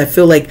 because I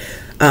feel like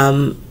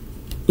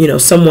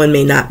someone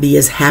may not be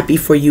as happy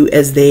for you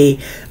as they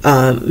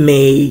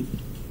may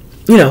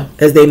you know,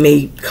 as they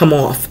may come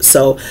off.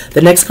 So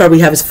the next card we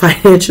have is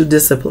financial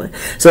discipline.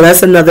 So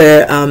that's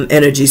another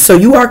energy. So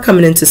you are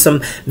coming into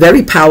some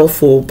very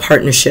powerful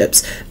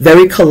partnerships,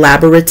 very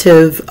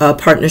collaborative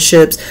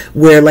partnerships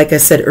where, like I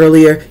said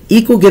earlier,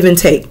 equal give and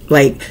take.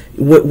 Like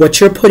what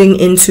you're putting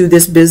into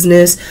this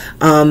business,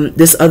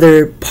 this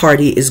other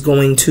party is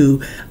going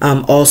to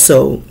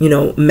also, you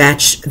know,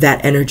 match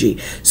that energy.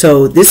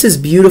 So this is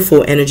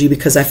beautiful energy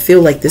because I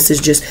feel like this is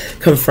just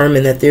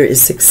confirming that there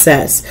is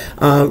success.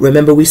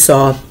 Remember, we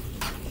saw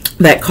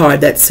that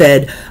card that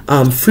said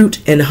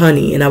fruit and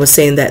honey, and I was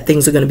saying that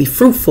things are going to be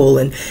fruitful,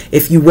 and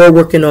if you were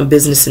working on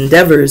business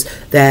endeavors,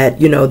 that,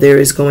 you know, there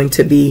is going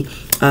to be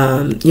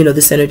you know,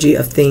 this energy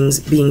of things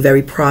being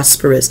very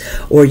prosperous,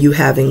 or you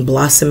having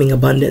blossoming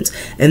abundance,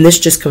 and this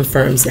just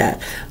confirms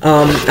that.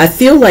 I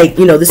feel like,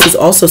 you know, this is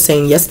also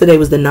saying yesterday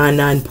was the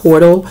 9/9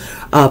 portal.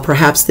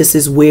 Perhaps this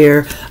is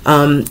where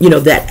you know,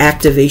 that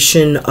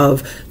activation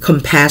of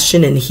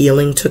compassion and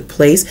healing took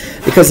place,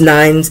 because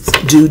nines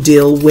do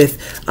deal with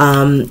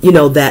you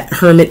know, that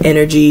hermit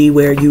energy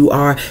where you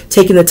are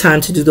taking the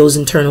time to do those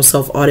internal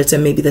self audits,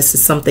 and maybe this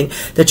is something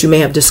that you may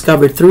have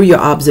discovered through your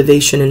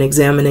observation and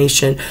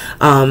examination,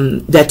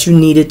 that you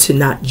needed to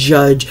not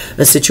judge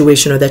a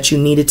situation, or that you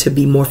needed to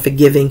be more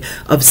forgiving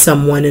of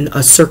someone in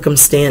a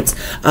circumstance,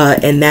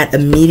 and that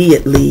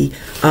immediately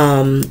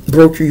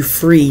broke you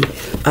free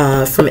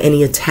from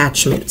any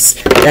attachments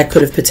that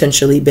could have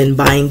potentially been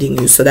binding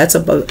you. So that's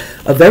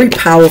a very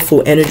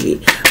powerful energy.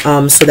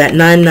 So that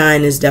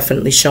 9/9 is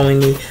definitely showing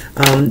me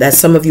that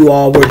some of you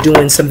all were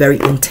doing some very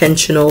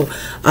intentional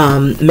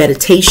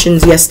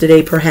meditations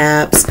yesterday,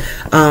 perhaps.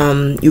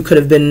 You could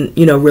have been,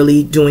 you know,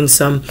 really doing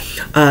some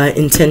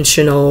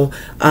intentional,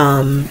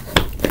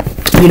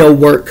 you know,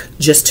 work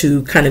just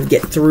to kind of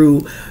get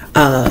through,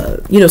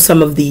 you know,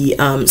 some of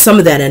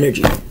that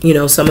energy, you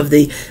know, some of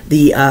that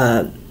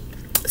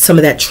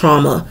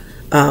trauma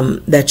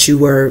that you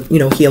were, you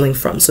know, healing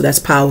from. So that's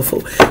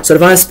powerful. So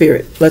Divine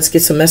Spirit, let's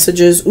get some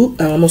messages. Ooh,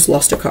 I almost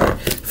lost a card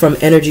from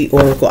Energy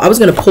Oracle. I was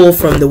going to pull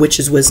from the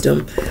Witch's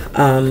Wisdom,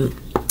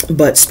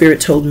 but Spirit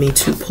told me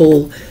to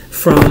pull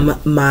from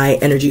my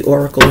Energy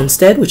Oracle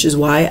instead, which is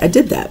why I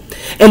did that.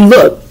 And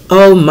look,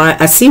 oh my,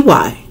 I see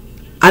why.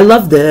 I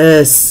love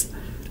this.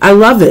 I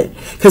love it,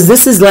 because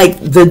this is like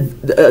the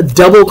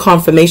double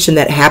confirmation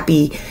that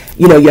happy,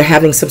 you know, you're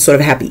having some sort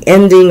of happy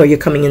ending, or you're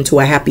coming into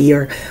a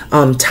happier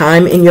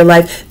time in your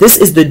life. This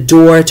is the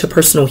door to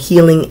personal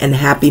healing and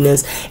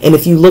happiness. And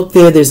if you look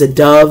there, there's a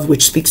dove,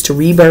 which speaks to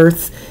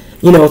rebirth,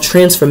 you know,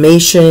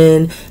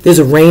 transformation. There's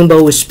a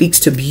rainbow, which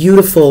speaks to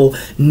beautiful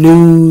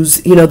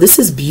news. You know, this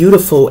is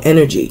beautiful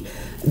energy.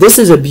 This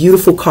is a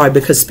beautiful card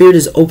because Spirit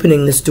is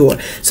opening this door.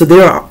 So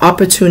there are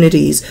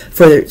opportunities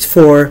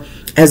for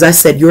as I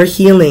said, your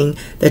healing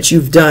that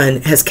you've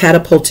done has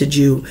catapulted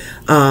you,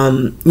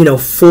 you know,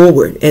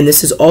 forward. And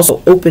this has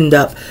also opened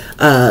up,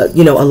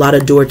 you know, a lot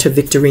of door to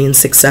victory and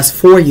success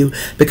for you,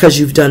 because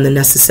you've done the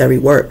necessary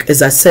work.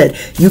 As I said,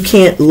 you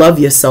can't love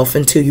yourself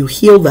until you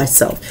heal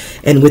thyself.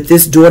 And with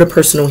this door to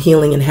personal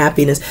healing and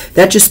happiness,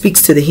 that just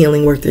speaks to the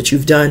healing work that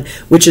you've done,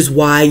 which is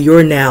why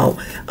you're now,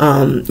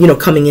 you know,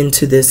 coming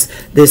into this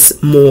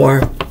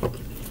more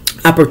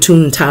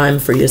opportune time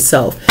for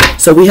yourself.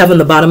 So we have on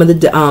the bottom of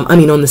the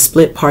on the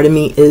split, pardon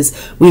me, is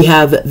we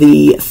have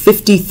the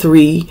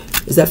 53.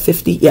 Is that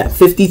 50? Yeah,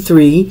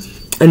 53.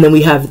 And then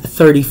we have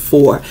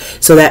 34.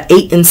 So that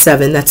 8 and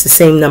 7, that's the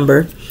same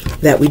number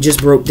that we just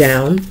broke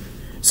down.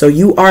 So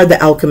you are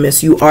the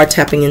alchemist. You are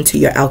tapping into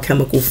your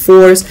alchemical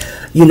force.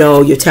 You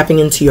know, you're tapping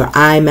into your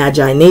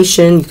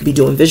imagination. You could be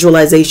doing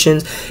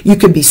visualizations. You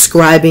could be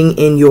scribing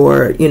in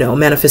your, you know,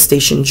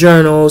 manifestation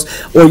journals,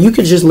 or you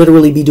could just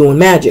literally be doing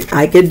magic.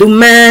 I could do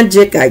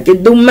magic. I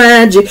could do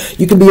magic.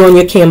 You could be on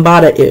your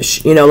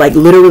Kambada-ish, you know, like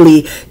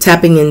literally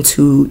tapping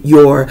into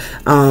your,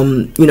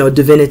 you know,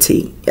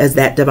 divinity as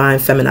that divine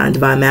feminine,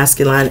 divine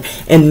masculine,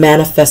 and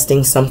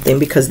manifesting something,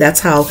 because that's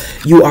how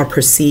you are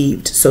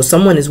perceived. So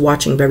someone is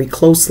watching very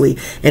closely,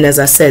 and as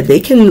I said, they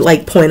can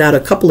like point out a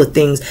couple of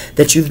things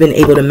that you've been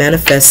able to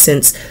manifest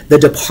since the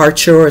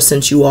departure, or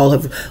since you all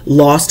have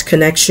lost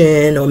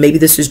connection, or maybe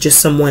this is just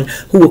someone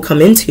who will come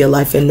into your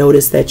life and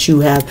notice that you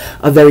have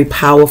a very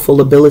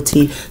powerful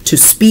ability to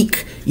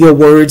speak your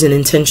words and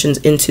intentions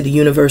into the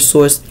universe,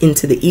 source,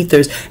 into the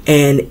ethers,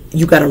 and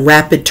you got a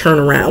rapid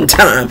turnaround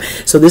time.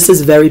 So this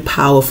is very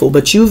powerful,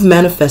 but you've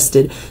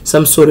manifested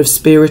some sort of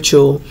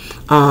spiritual,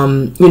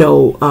 you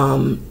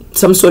know,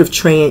 some sort of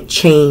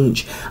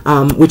change,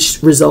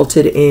 which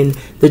resulted in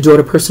the door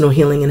to personal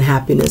healing and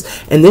happiness.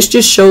 And this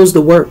just shows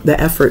the work, the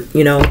effort,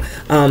 you know,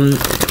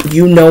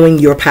 you knowing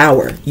your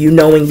power, you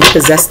knowing you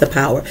possess the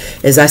power.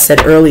 As I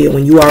said earlier,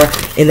 when you are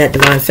in that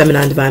divine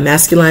feminine, divine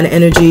masculine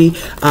energy,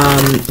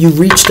 you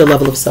reach the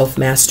level of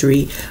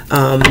self-mastery,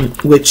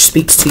 which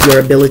speaks to your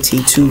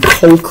ability to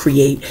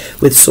co-create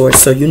with source.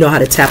 So you know how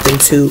to tap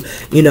into,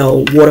 you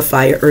know, water,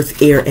 fire,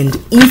 earth, air, and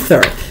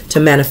ether to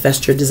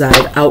manifest your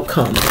desired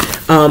outcome.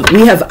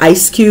 We have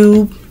Ice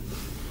Cube,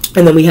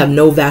 and then we have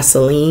No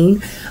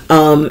Vaseline.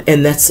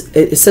 And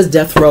it says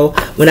death row.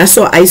 When I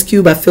saw Ice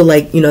Cube, I feel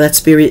like,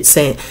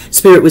 that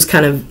spirit was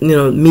kind of,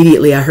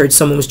 immediately I heard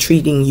someone was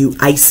treating you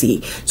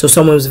icy. So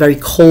someone was very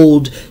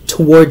cold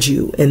towards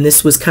you. And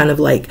this was kind of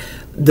like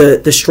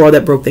the straw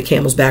that broke the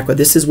camel's back, or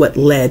this is what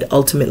led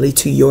ultimately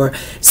to your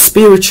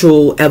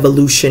spiritual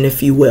evolution,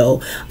 if you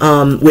will.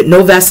 With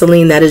no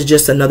Vaseline, that is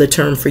just another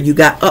term for you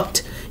got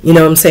upped. You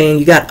know what I'm saying?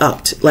 You got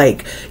upped.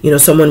 Like,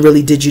 someone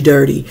really did you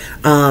dirty.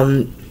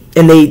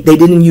 And they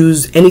didn't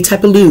use any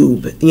type of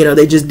lube.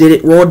 They just did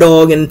it raw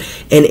dog, and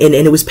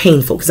it was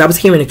painful because I was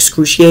hearing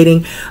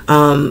excruciating.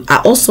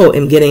 I also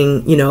am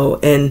getting,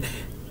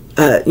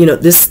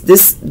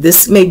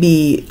 this may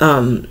be,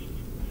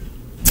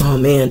 oh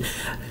man.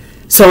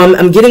 So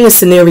I'm getting a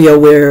scenario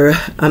where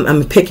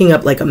I'm picking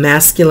up like a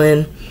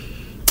masculine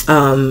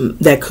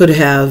that could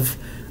have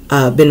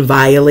been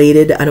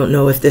violated. I don't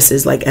know if this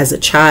is like as a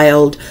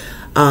child,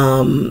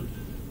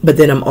 but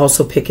then I'm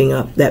also picking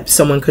up that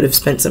someone could have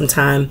spent some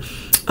time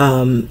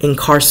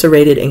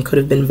incarcerated and could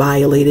have been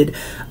violated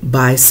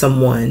by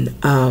someone.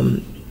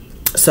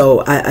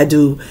 So I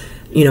do,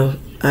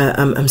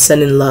 I'm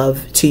sending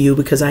love to you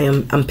because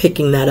I'm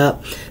picking that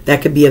up.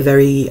 That could be a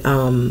very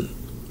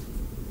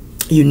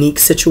unique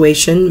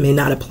situation, may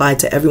not apply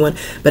to everyone,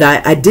 but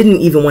I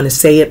didn't even want to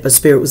say it, but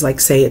Spirit was like,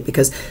 say it,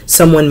 because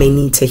someone may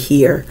need to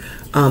hear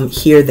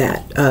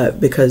that,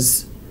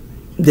 because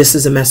this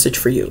is a message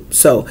for you.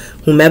 So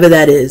whomever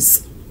that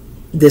is,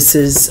 this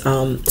is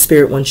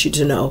Spirit wants you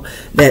to know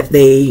that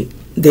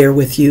they're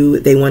with you.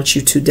 They want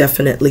you to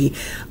definitely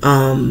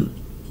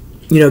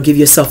give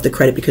yourself the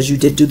credit because you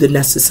did do the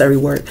necessary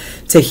work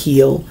to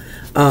heal.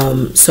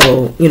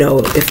 So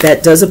if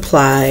that does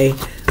apply,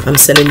 I'm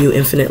sending you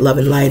infinite love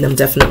and light. I'm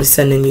definitely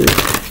sending you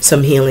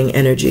some healing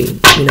energy,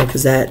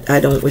 because I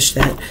don't wish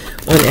that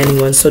on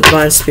anyone. So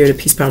divine spirit of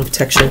peace, power, and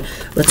protection,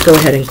 let's go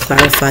ahead and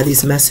clarify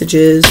these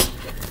messages.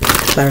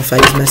 Clarify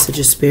these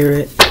messages,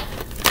 Spirit.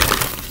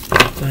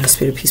 Divine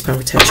spirit of peace, power,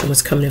 and protection.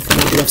 What's coming in from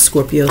my beloved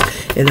Scorpio?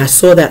 And I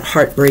saw that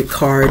heartbreak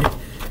card.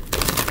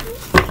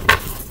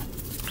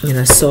 And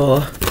I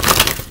saw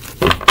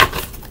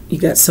you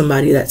got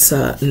somebody that's,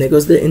 and there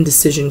goes the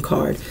indecision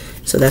card.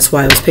 So that's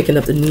why I was picking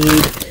up the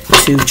need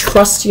to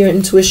trust your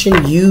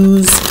intuition,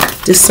 use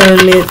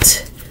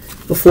discernment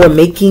before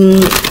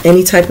making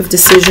any type of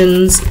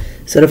decisions.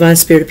 So divine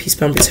spirit of peace,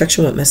 power, and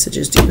protection, what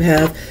messages do you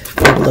have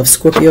for our beloved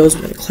Scorpios?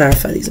 We're going to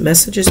clarify these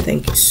messages.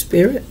 Thank you,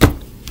 Spirit.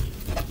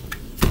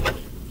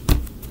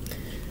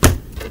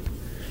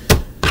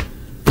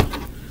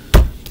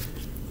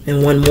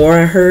 And one more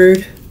I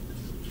heard.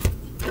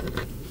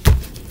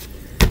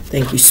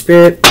 Thank you,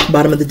 Spirit.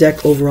 Bottom of the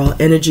deck, overall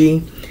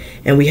energy.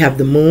 And we have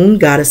the moon,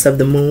 goddess of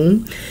the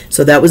moon.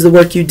 So that was the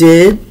work you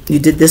did. You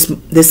did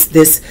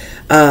this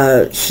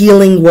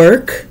healing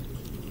work.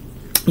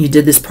 You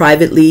did this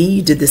privately.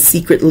 You did this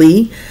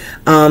secretly.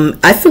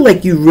 I feel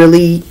like you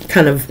really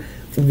kind of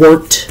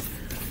worked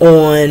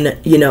on,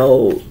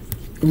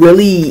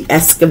 really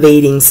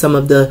excavating some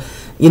of the,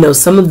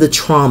 some of the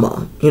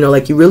trauma,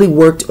 like you really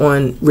worked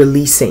on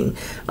releasing,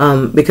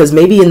 because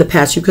maybe in the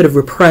past you could have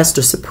repressed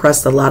or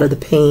suppressed a lot of the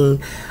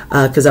pain,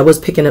 because I was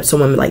picking up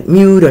someone like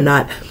mute or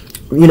not,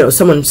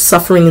 someone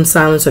suffering in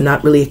silence or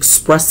not really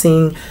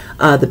expressing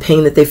the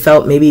pain that they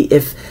felt. Maybe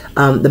if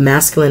the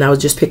masculine I was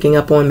just picking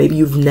up on, maybe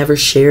you've never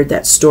shared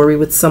that story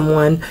with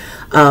someone,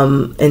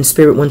 and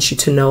Spirit wants you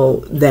to know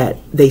that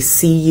they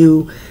see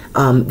you,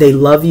 they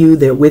love you,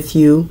 they're with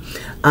you,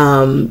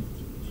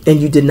 and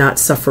you did not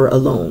suffer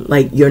alone.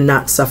 Like, you're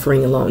not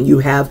suffering alone. You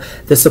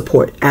have the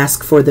support.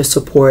 Ask for the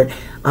support.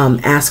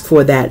 Ask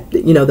for that,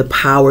 the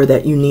power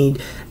that you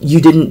need.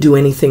 You didn't do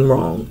anything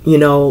wrong.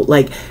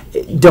 Like,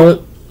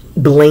 don't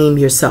blame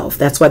yourself.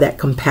 That's why that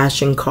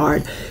compassion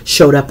card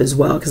showed up as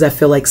well, because I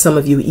feel like some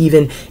of you,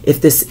 even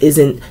if this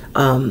isn't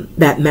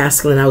that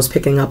masculine I was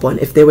picking up on,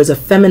 if there was a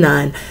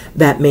feminine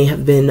that may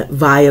have been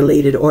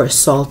violated or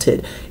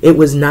assaulted, it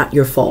was not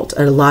your fault.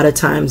 And a lot of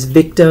times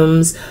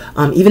victims,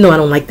 even though I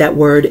don't like that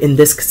word in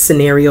this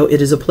scenario, it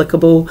is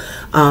applicable.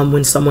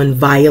 When someone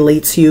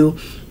violates you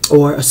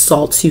or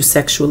assaults you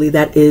sexually,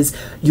 that is,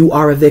 you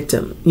are a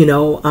victim,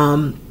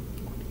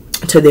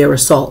 to their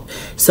assault.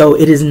 So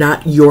it is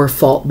not your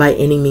fault by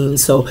any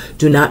means. So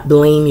do not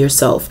blame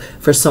yourself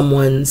for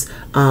someone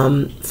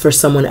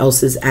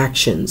else's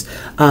actions.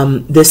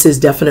 This is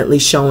definitely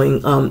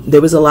showing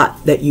there was a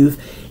lot that you've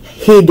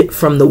hid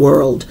from the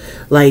world.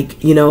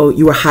 Like,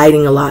 you were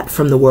hiding a lot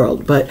from the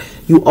world, but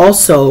you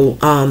also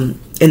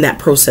in that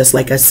process,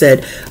 like I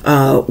said,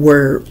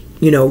 were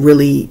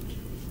really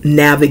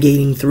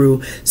navigating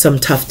through some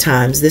tough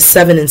times. This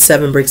 7 and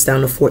 7 breaks down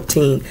to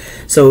 14.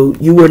 So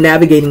you were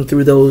navigating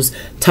through those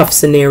tough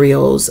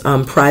scenarios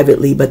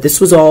privately, but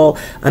this was all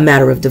a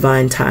matter of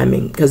divine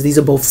timing, because these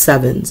are both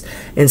 7s.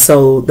 And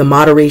so the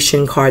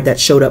moderation card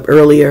that showed up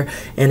earlier,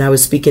 and I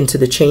was speaking to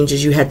the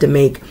changes you had to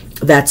make,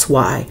 that's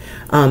why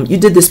you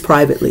did this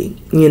privately,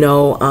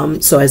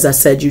 so as I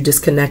said, you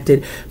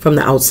disconnected from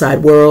the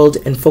outside world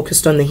and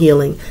focused on the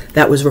healing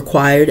that was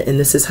required, and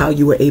this is how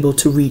you were able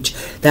to reach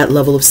that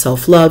level of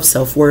self-love, self-love,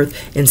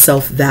 self-worth, and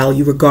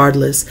self-value,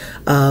 regardless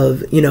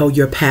of, you know,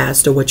 your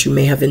past or what you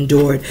may have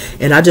endured.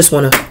 And I just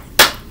want to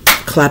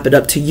clap it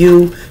up to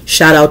you,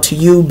 shout out to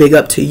you, big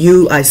up to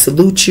you. I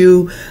salute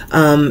you,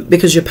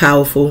 because you're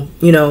powerful.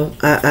 You know,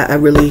 I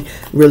really,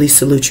 really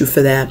salute you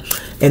for that.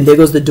 And there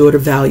goes the daughter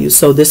value.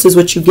 So this is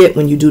what you get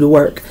when you do the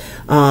work.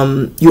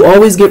 You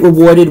always get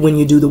rewarded when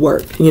you do the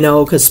work, you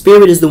know, because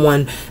Spirit is the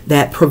one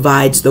that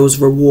provides those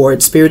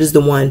rewards. Spirit is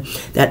the one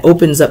that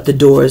opens up the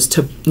doors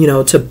to, you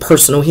know, to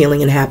personal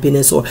healing and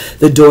happiness, or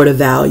the door to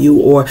value,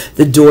 or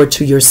the door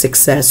to your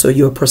success or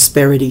your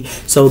prosperity.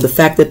 So the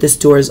fact that this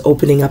door is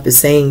opening up is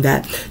saying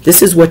that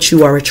this is what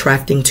you are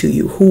attracting to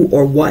you, who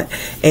or what.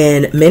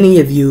 And many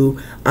of you,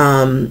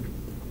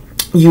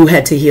 you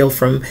had to heal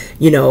from,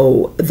 you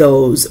know,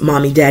 those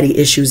mommy daddy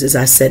issues, as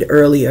I said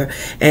earlier.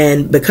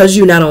 And because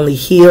you not only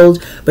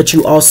healed, but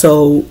you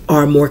also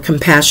are more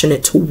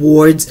compassionate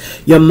towards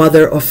your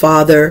mother or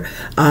father,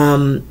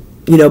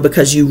 you know,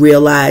 because you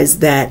realize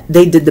that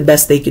they did the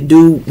best they could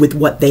do with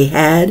what they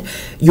had.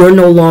 You're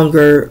no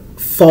longer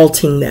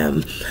faulting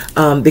them,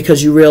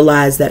 because you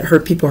realize that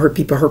hurt people hurt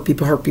people hurt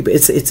people hurt people.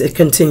 It's a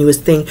continuous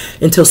thing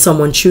until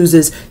someone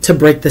chooses to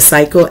break the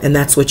cycle, and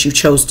that's what you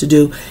chose to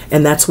do.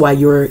 And that's why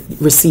you're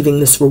receiving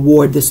this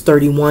reward. This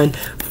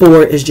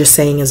 31-4 is just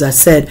saying, as I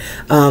said,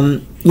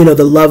 you know,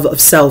 the love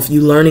of self, you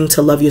learning to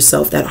love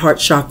yourself, that heart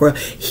chakra,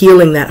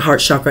 healing that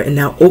heart chakra, and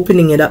now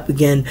opening it up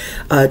again,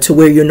 to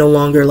where you're no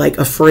longer like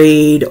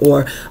afraid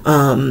or,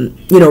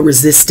 you know,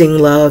 resisting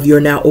love. You're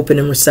now open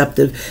and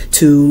receptive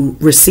to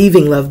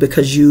receiving love,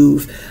 because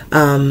you've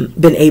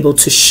been able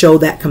to show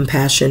that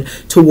compassion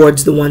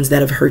towards the ones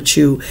that have hurt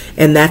you.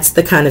 And that's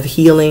the kind of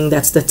healing,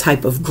 that's the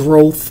type of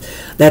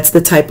growth, that's the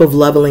type of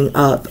leveling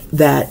up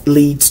that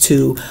leads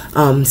to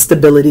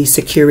stability,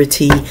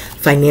 security,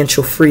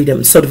 financial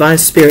freedom. So Divine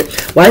Spirit,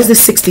 why is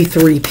this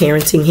 63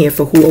 parenting here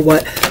for who or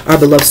what our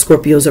beloved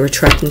Scorpios are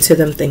attracting to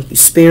them? Thank you,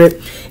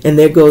 Spirit. And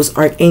there goes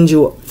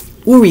Archangel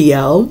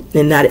Uriel,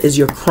 and that is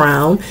your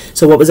crown.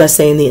 So what was I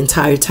saying the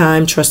entire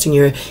time? Trusting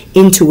your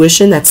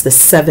intuition. That's the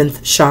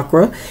 7th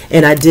chakra.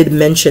 And I did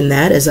mention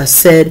that, as I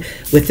said,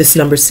 with this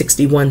number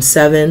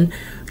 61-7.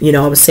 You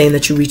know, I was saying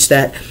that you reached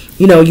that,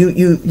 you know,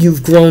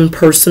 you've grown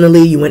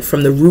personally. You went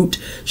from the root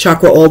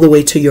chakra all the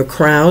way to your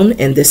crown,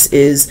 and this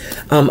is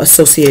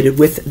associated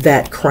with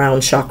that crown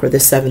chakra, the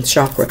 7th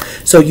chakra.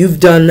 So you've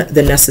done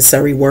the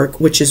necessary work,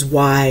 which is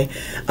why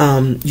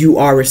you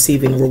are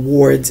receiving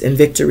rewards and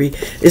victory.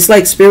 It's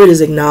like Spirit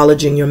is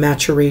acknowledging your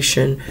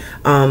maturation,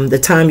 the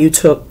time you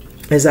took,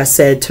 as I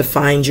said, to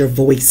find your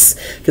voice,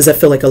 because I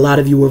feel like a lot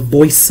of you were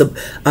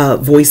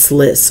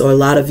voiceless, or a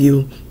lot of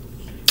you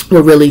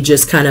were really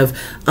just kind of,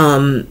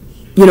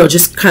 you know,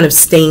 just kind of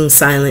staying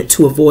silent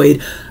to avoid,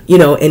 you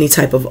know, any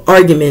type of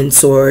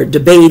arguments or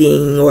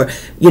debating, or,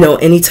 you know,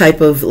 any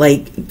type of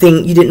like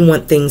thing. You didn't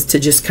want things to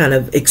just kind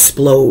of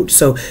explode.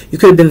 So you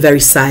could have been very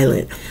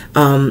silent,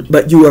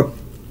 but you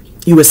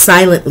were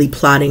silently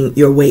plotting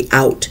your way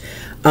out.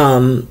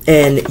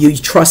 And you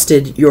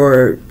trusted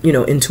your, you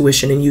know,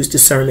 intuition, and used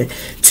discernment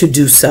to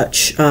do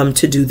such,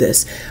 to do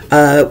this,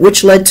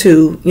 which led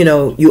to, you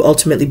know, you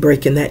ultimately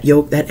breaking that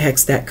yoke, that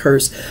hex, that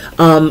curse.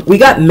 We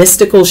got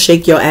mystical,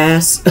 shake your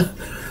ass,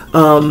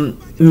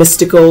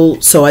 mystical.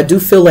 So I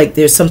do feel like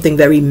there's something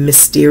very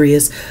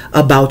mysterious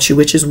about you,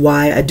 which is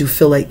why I do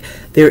feel like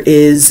there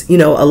is, you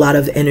know, a lot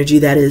of energy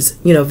that is,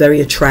 you know, very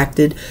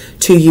attracted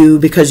to you,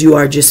 because you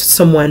are just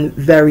someone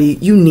very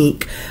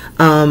unique.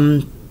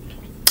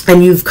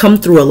 And you've come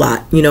through a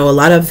lot. You know, a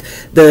lot of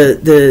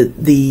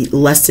the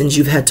lessons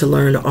you've had to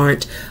learn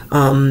aren't,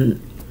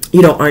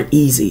 you know, aren't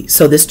easy.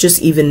 So this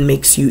just even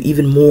makes you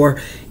even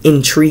more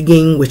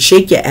intriguing. With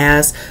shake your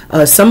ass,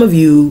 some of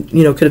you,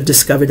 you know, could have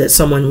discovered that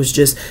someone was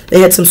just,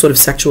 they had some sort of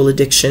sexual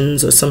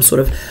addictions, or some sort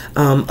of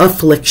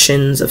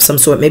afflictions of some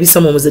sort. Maybe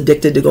someone was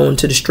addicted to going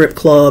to the strip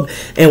club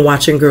and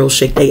watching girls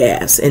shake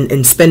their ass,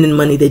 and spending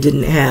money they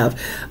didn't have,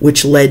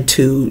 which led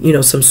to, you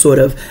know, some sort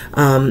of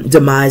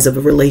demise of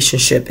a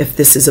relationship, if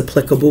this is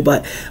applicable.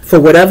 But for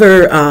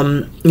whatever,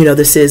 you know,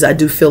 this is, I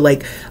do feel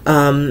like,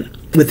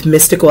 with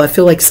mystical, I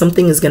feel like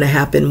something is going to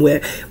happen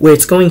where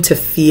it's going to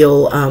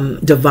feel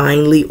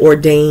divinely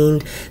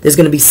ordained. There's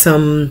going to be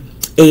some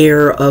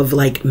air of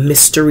like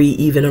mystery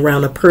even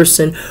around a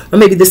person, or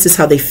maybe this is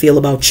how they feel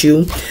about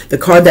you. The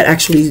card that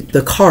actually,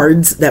 the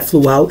cards that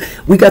flew out,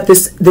 we got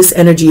this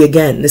energy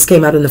again. This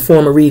came out in the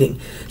form of reading.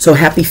 So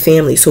happy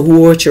family. So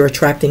who what you're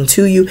attracting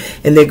to you,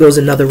 and there goes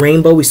another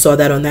rainbow. We saw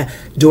that on that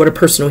daughter,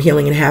 personal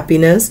healing and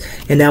happiness,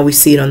 and now we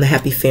see it on the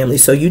happy family.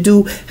 So you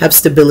do have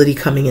stability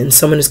coming in.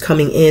 Someone is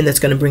coming in that's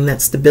going to bring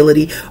that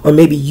stability, or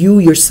maybe you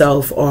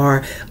yourself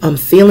are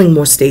feeling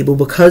more stable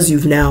because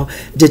you've now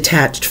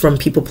detached from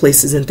people,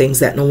 places, and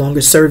things that no longer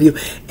serve you,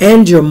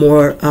 and you're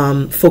more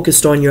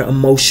focused on your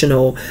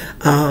emotional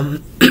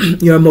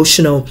your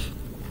emotional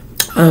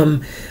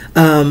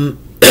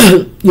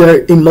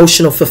your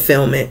emotional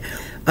fulfillment.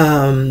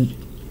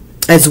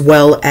 as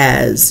well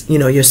as, you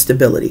know, your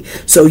stability.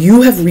 So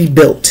you have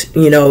rebuilt,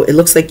 you know, it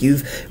looks like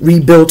you've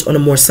rebuilt on a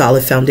more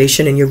solid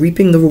foundation, and you're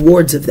reaping the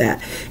rewards of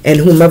that. And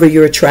whomever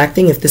you're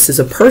attracting, if this is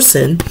a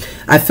person,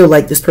 I feel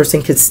like this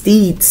person could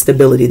see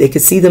stability. They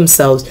could see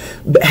themselves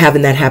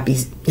having that happy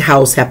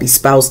house, happy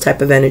spouse type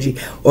of energy,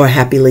 or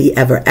happily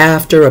ever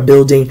after, or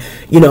building,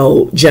 you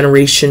know,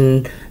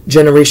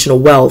 generational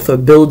wealth, or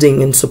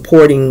building and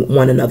supporting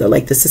one another.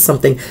 Like, this is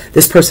something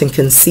this person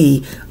can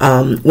see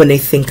when they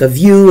think of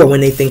you, or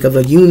when they think of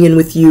a union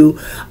with you.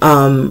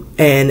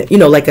 And, you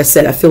know, like I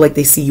said, I feel like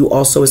they see you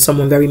also as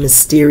someone very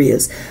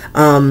mysterious.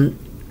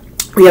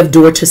 We have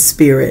door to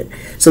spirit.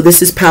 So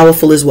this is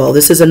powerful as well.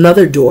 This is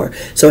another door.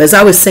 So as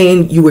I was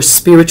saying, you were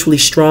spiritually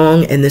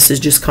strong, and this is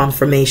just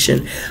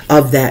confirmation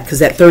of that.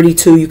 Because at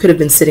 32, you could have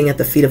been sitting at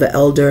the feet of an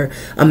elder,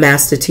 a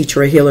master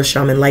teacher, a healer,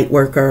 shaman, light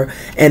worker,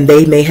 and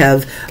they may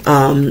have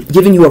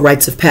given you a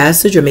rites of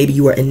passage, or maybe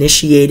you were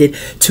initiated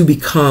to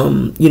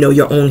become, you know,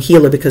 your own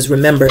healer. Because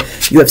remember,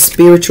 you have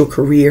spiritual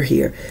career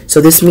here. So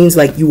this means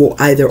like you were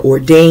either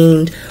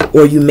ordained,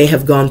 or you may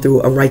have gone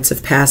through a rites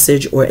of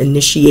passage, or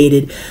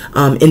initiated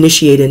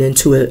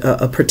into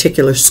a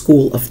particular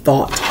school of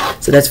thought.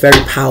 So that's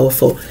very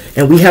powerful.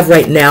 And we have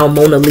right now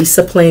Mona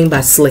Lisa playing by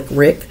Slick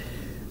Rick.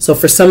 So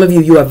for some of you,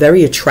 you are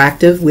very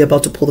attractive. We're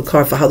about to pull the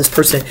card for how this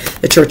person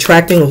that you're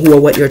attracting, or who or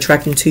what you're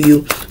attracting to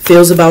you,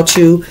 feels about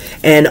you.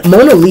 And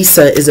Mona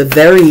Lisa is a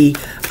very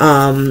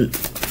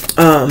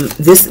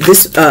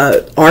this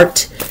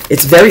art.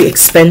 It's very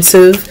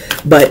expensive,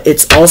 but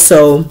it's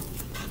also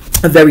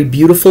a very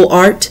beautiful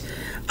art.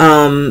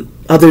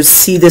 Others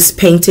see this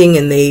painting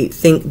and they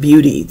think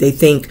beauty. They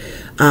think,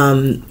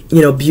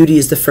 you know, beauty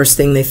is the first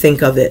thing they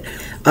think of it.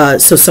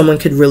 So someone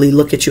could really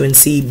look at you and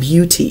see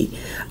beauty.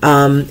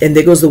 And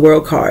there goes the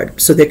World card.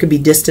 So there could be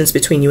distance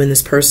between you and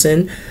this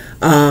person.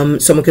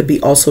 Someone could be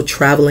also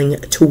traveling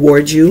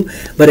towards you.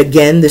 But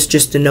again, this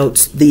just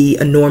denotes the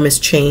enormous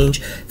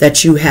change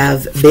that you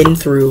have been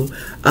through,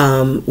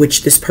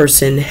 which this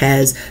person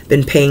has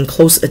been paying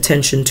close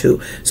attention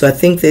to. So I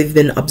think they've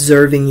been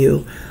observing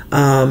you.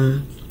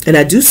 And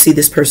I do see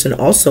this person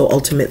also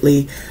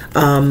ultimately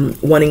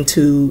wanting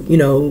to, you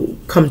know,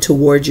 come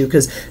towards you,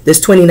 because this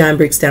 29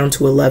 breaks down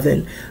to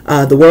 11.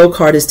 The World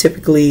card is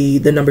typically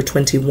the number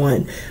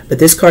 21, but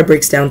this card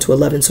breaks down to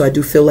 11. So I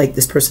do feel like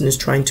this person is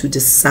trying to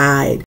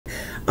decide,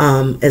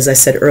 as I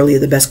said earlier,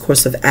 the best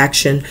course of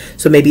action.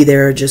 So maybe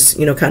they're just,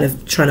 you know, kind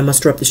of trying to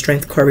muster up the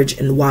strength, courage,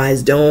 and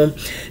wisdom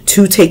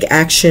to take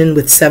action.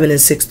 With 7 and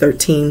 6,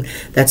 13,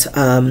 that's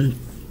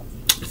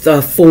the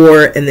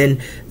 4, and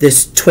then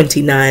this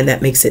 29,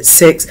 that makes it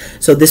 6.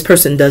 So this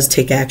person does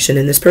take action,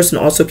 and this person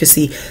also can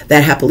see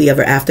that happily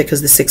ever after,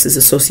 because the 6 is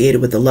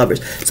associated with the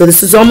Lovers. So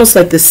this is almost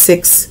like the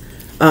 6,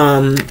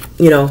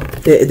 you know,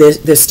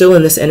 they're still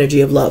in this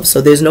energy of love. So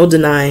there's no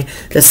denying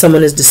that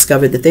someone has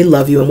discovered that they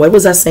love you. And what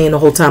was I saying the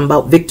whole time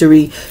about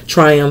victory,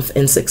 triumph,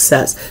 and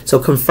success? So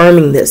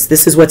confirming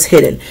this is what's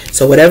hidden.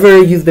 So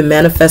whatever you've been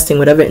manifesting,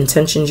 whatever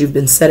intentions you've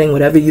been setting,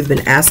 whatever you've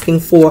been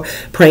asking for,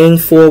 praying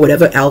for,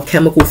 whatever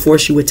alchemical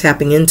force you were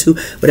tapping into,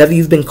 whatever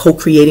you've been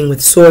co-creating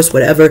with source,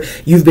 whatever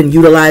you've been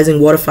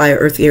utilizing water, fire,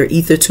 earth, air,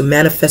 ether to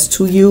manifest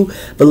to you,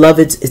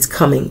 beloveds, it's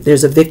coming.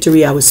 There's a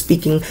victory. I was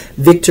speaking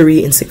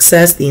victory and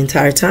success the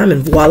entire time,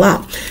 and voila.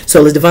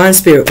 So the Divine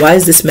Spirit, why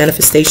is this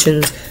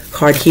manifestations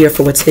card here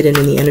for what's hidden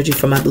in the energy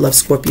for my beloved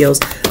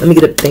Scorpios? Let me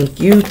get a thank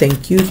you,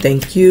 thank you,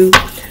 thank you.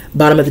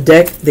 Bottom of the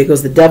deck, there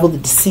goes the Devil, the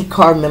Deceit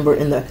card. Remember,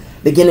 in the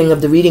beginning of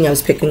the reading, I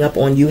was picking up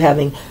on you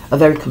having a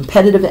very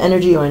competitive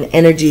energy, or an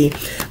energy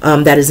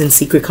that is in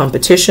secret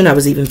competition. I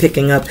was even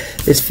picking up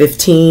this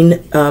 15,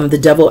 the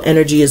Devil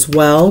energy as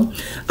well.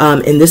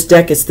 In this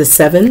deck, it's the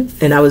 7,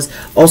 and I was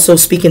also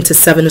speaking to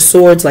 7 of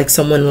Swords, like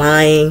someone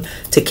lying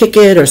to kick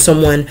it, or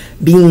someone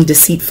being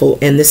deceitful,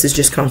 and this is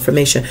just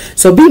confirmation.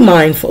 So be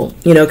mindful,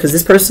 you know, because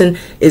this person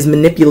is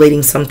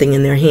manipulating something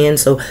in their hand.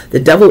 So the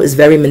Devil is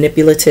very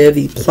manipulative.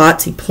 He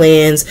plots, he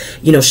plans,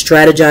 you know,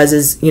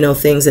 strategizes, you know,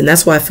 things, and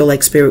that's why I feel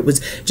like Spirit was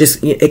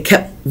just, it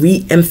kept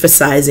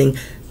re-emphasizing,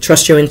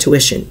 trust your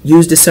intuition,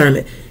 use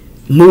discernment,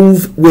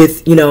 move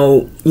with, you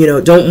know,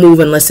 don't move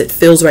unless it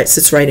feels right,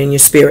 sits right in your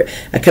spirit.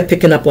 I kept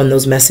picking up on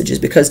those messages,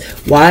 because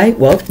why?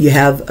 Well, you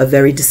have a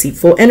very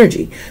deceitful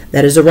energy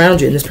that is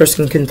around you, and this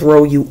person can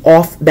throw you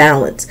off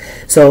balance.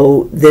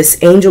 So this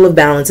angel of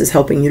balance is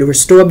helping you to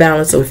restore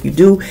balance. So if you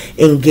do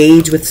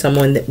engage with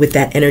someone with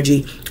that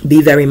energy,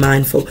 be very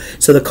mindful.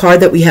 So the card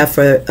that we have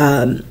for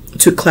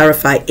to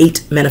clarify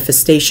 8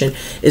 manifestation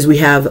is we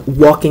have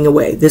walking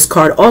away. This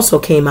card also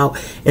came out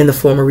in the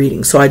former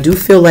reading. So I do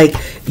feel like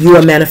you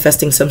are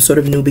manifesting some sort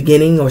of new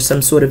beginning, or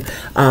some sort of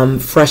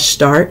fresh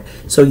start.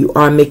 So you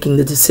are making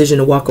the decision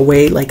to walk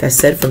away, like I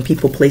said, from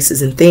people,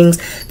 places, and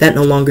things that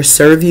no longer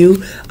serve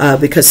you,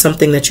 because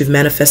something that you've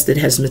manifested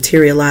has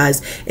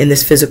materialized in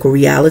this physical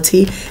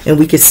reality. And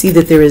we could see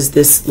that there is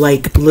this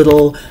like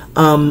little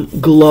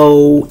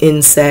glow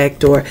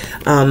insect, or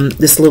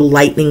this little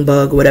lightning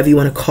bug, whatever you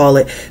want to call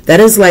it, that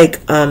is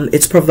like,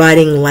 it's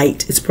providing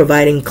light, it's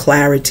providing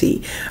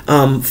clarity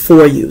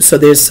for you. So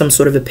there's some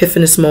sort of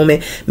epiphanous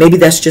moment. Maybe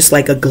that's just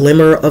like a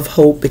glimmer of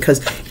hope,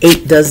 because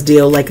 8 does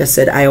deal, like I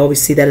said, I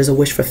always see that as a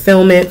wish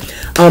fulfillment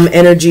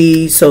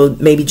energy. So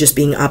maybe just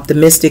being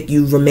optimistic,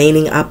 you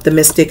remaining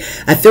optimistic.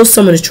 I feel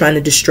someone is trying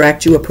to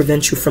distract you or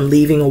prevent you from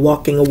leaving or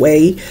walking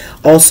away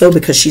also,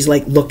 because she's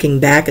like looking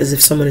back as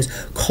if someone is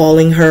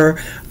calling her.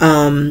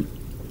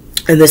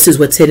 And this is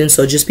what's hidden,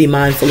 so just be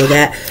mindful of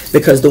that,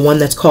 because the one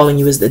that's calling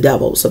you is the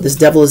devil. So this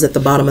devil is at the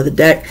bottom of the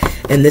deck,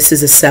 and this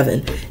is a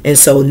 7. And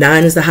so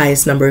 9 is the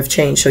highest number of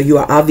change. So you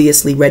are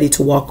obviously ready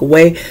to walk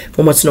away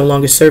from what's no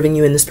longer serving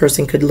you, and this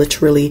person could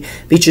literally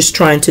be just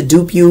trying to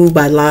dupe you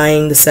by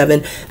lying. The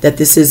 7, that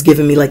this is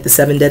giving me like the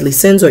 7 deadly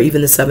sins, or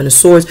even the 7 of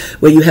swords,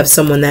 where you have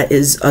someone that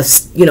is a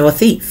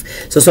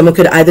thief. So someone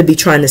could either be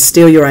trying to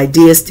steal your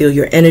ideas, steal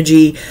your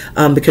energy,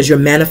 because you're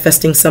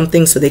manifesting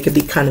something, so they could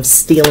be kind of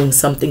stealing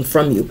something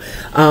from you.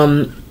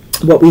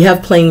 What we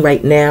have playing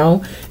right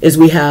now is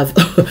we have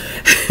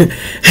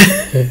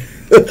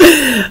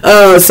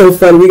oh, so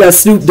funny, we got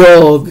Snoop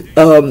Dogg,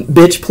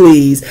 bitch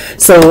please.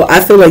 So I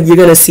feel like you're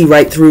gonna see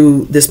right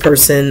through this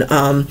person.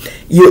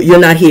 You're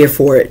not here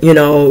for it, you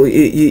know.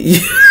 You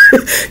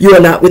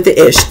are not with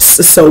the ish.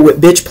 So with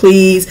bitch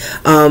please,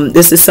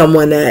 this is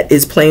someone that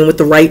is playing with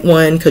the right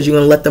one, because you're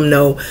gonna let them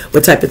know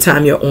what type of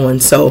time you're on.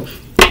 So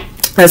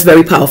that's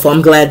very powerful.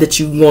 I'm glad that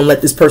you won't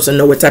let this person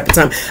know what type of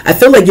time. I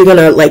feel like you're going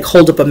to like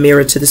hold up a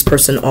mirror to this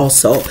person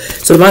also.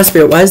 So Divine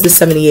Spirit, why is the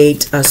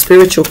 78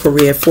 spiritual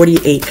career,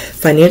 48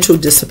 financial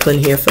discipline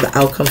here for the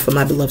outcome for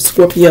my beloved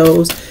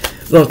Scorpios?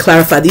 We're going to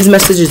clarify these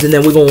messages, and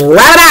then we're going to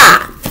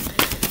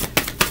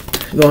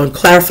We're going to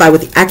clarify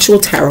with the actual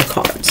tarot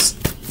cards.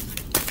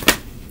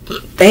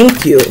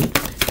 Thank you.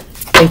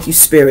 Thank you,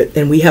 Spirit.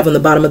 And we have on the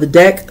bottom of the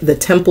deck the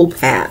Temple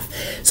Path.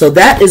 So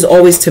that is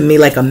always to me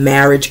like a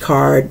marriage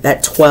card.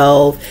 That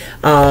 12,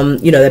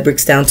 you know, that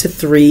breaks down to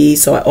 3.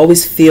 So I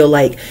always feel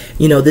like,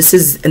 you know, this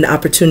is an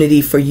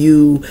opportunity for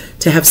you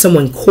to have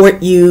someone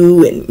court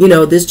you. And, you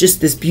know, there's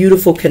just this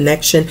beautiful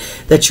connection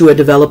that you are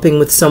developing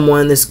with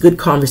someone. This good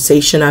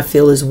conversation, I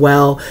feel, as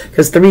well.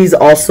 Because 3s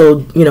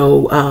also, you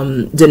know,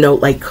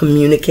 denote like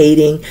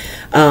communicating.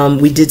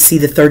 We did see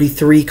the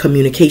 33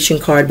 communication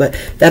card, but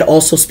that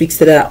also speaks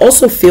to that. I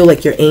also feel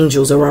like your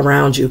angels are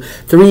around you.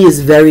 3 is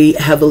very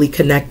heavily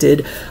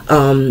connected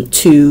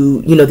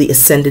to, you know, the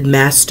ascended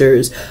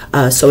masters.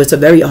 So it's a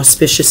very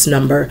auspicious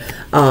number,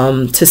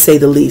 to say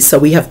the least. So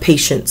we have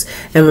patience.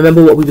 And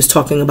remember what we was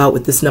talking about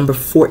with this number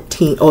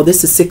 14. Oh,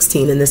 this is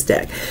 16 in this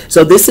deck.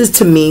 So this is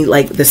to me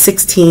like the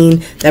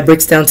 16 that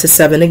breaks down to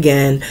 7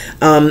 again.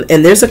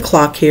 And there's a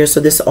clock here.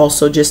 So this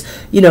also just,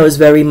 you know, is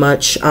very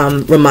much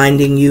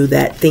reminding you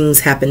that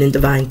things happen in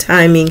divine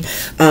timing.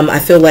 I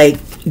feel like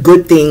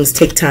good things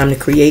take time to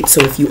create. So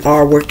if you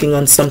are working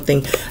on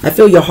something, I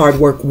feel your hard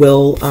work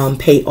will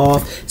pay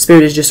off.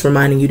 Spirit is just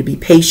reminding you to be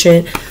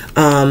patient,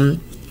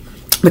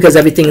 because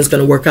everything is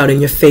going to work out in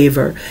your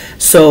favor.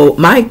 So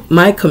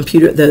my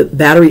computer, the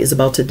battery is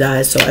about to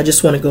die. So I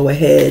just want to go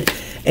ahead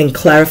and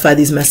clarify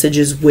these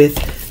messages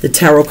with the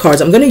tarot cards.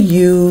 I'm going to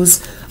use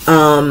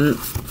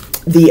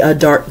the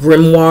dark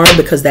grimoire,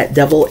 because that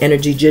devil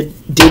energy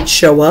did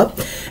show up.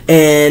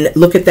 And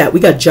look at that, we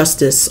got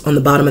justice on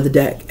the bottom of the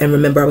deck. And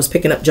remember, I was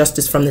picking up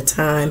justice from the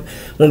time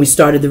when we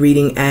started the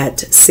reading at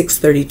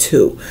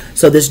 6:32.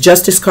 So this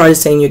justice card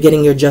is saying you're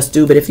getting your just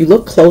due. But if you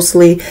look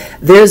closely,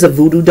 there's a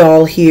voodoo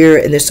doll here,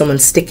 and there's someone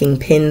sticking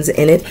pins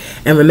in it.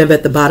 And remember,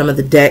 at the bottom of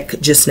the deck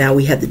just now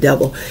we had the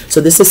devil. So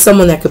this is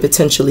someone that could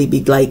potentially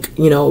be like,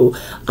 you know,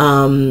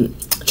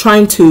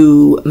 trying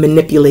to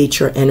manipulate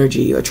your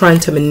energy, or trying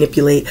to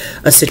manipulate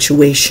a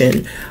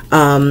situation.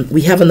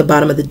 We have on the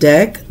bottom of the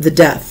deck the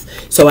death.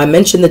 So I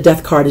mentioned the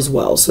death card as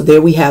well. So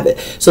there we have it.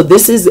 So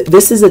this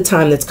is a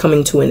time that's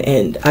coming to an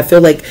end. I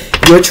feel like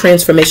your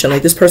transformation,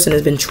 like this person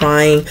has been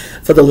trying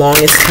for the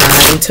longest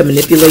time to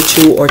manipulate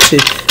you or to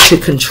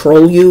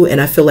control you,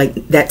 and I feel like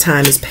that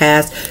time is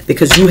past,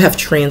 because you have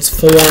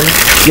transformed.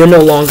 You're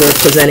no longer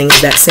presenting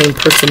that same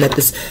person that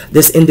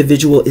this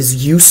individual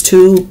is used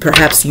to.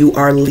 Perhaps you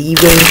are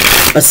leaving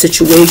a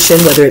situation,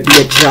 whether it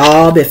be a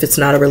job, if it's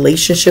not a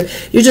relationship,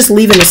 you're just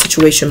leaving the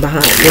situation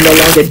behind. You're no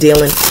longer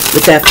dealing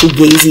with that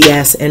fugazi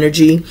ass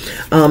energy.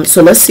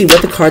 So let's see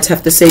what the cards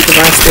have to say.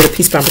 Divine Spirit of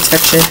peace, power,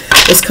 protection.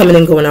 What's coming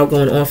in, going out,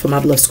 going on for my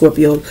beloved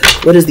Scorpio?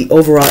 What is the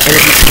overall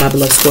energy for my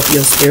beloved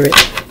Scorpio spirit?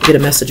 Get a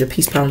message of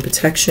peace, power, and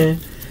protection.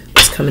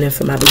 What's coming in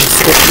for my beloved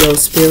Scorpio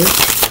spirit?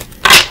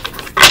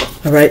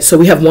 All right, so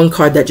we have one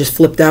card that just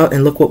flipped out,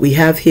 and look what we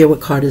have here.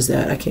 What card is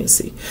that? I can't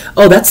see.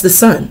 Oh, that's the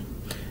sun.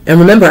 And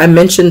remember, I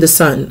mentioned the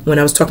sun when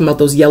I was talking about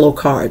those yellow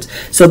cards.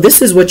 So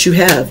this is what you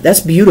have.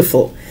 That's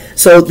beautiful.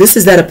 So this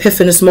is that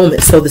epiphanous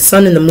moment. So the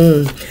sun and the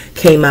moon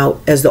came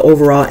out as the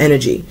overall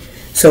energy.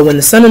 So when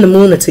the sun and the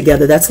moon are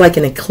together, that's like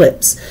an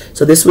eclipse.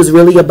 So this was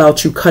really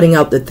about you cutting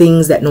out the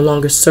things that no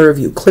longer serve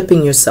you,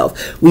 clipping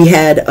yourself. We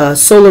had a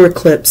solar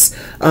eclipse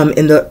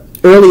in the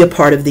earlier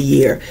part of the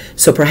year.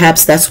 So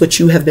perhaps that's what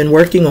you have been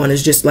working on,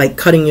 is just like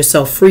cutting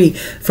yourself free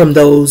from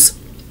those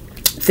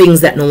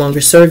things that no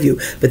longer serve you.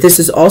 But this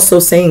is also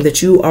saying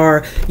that you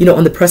are, you know,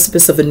 on the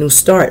precipice of a new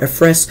start, a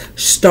fresh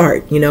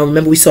start. You know,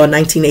 remember we saw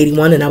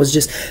 1981 and I was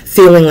just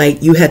feeling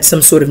like you had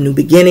some sort of new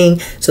beginning.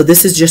 So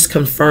this is just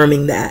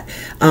confirming that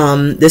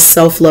this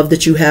self-love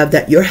that you have,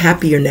 that you're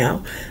happier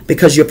now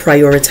because you're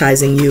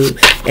prioritizing you,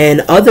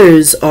 and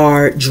others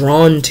are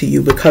drawn to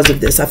you because of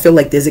this. I feel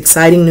like there's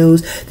exciting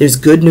news, there's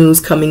good news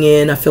coming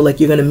in. I feel like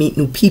you're going to meet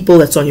new people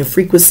that's on your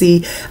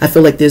frequency. I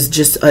feel like there's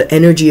just an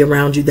energy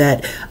around you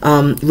that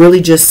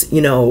really just,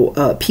 you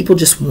know, people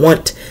just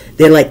want,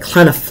 they're like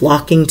kind of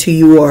flocking to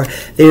you, or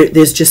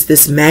there's just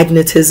this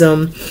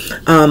magnetism.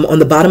 On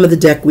the bottom of the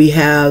deck we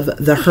have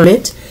the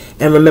Hermit,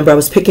 and remember I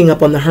was picking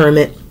up on the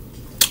Hermit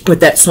with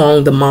that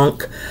song, The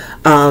Monk.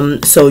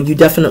 So you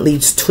definitely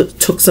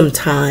took some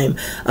time.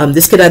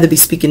 This could either be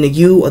speaking to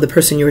you or the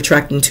person you're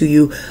attracting to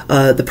you,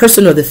 the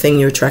person or the thing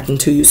you're attracting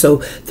to you. So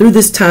through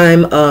this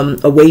time,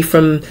 away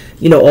from,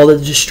 you know, all of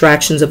the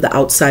distractions of the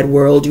outside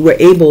world, you were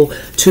able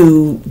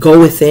to go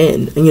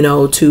within, you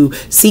know, to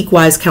seek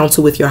wise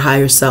counsel with your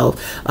higher self,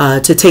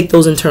 to take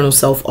those internal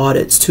self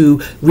audits, to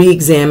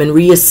re-examine,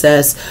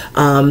 reassess,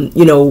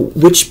 you know,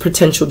 which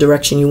potential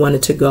direction you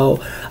wanted to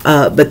go.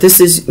 But this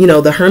is, you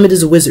know, the Hermit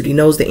is a wizard. He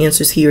knows the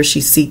answers he or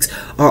she seeks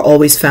are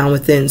always found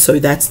within. So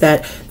that's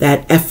that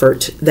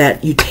effort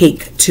that you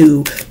take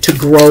to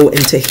grow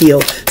and to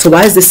heal. So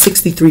why is this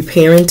 63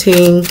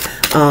 parenting,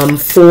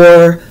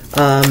 4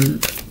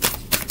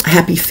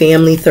 happy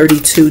family,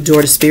 32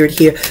 door to spirit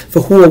here?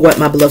 For who or what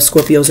my beloved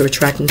Scorpios are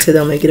attracting to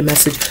them? Let me get a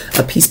message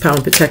of peace, power,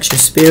 and protection,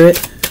 spirit.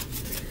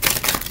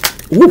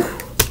 Woo.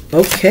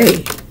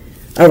 Okay.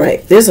 All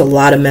right. There's a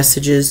lot of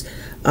messages.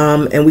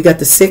 And we got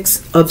the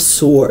 6 of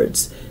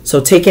Swords. So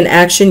taking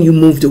action, you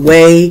moved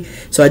away.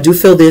 So I do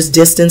feel there's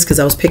distance because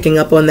I was picking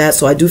up on that.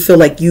 So I do feel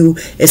like you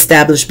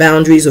established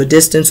boundaries or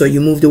distance, or you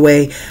moved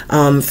away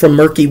from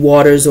murky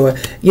waters, or,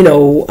 you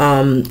know,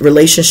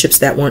 relationships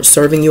that weren't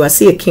serving you. I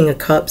see a King of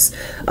Cups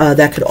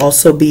that could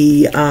also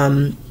be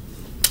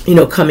you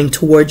know, coming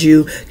towards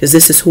you, because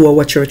this is who or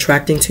what you're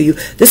attracting to you.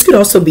 This could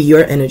also be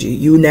your energy.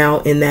 You now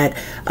in that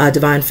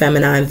divine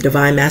feminine,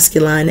 divine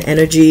masculine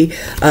energy.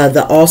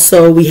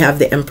 Also, we have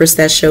the Empress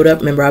that showed up.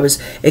 Remember, I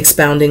was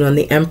expounding on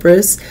the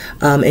Empress.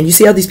 And you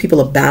see how these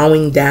people are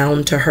bowing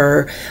down to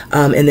her.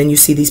 And then you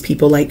see these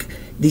people like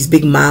these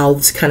big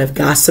mouths kind of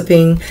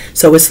gossiping.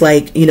 So it's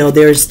like, you know,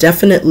 there's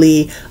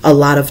definitely a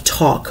lot of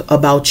talk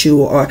about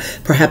you, or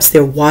perhaps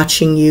they're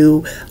watching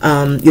you.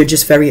 You're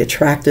just very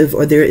attractive,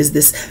 or there is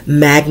this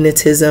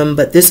magnetism,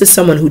 but this is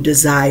someone who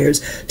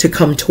desires to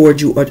come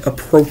toward you or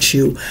approach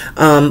you.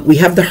 We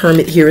have the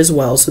Hermit here as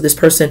well. So this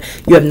person,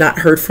 you have not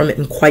heard from it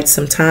in quite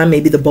some time.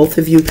 Maybe the both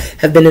of you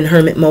have been in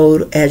Hermit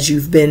mode as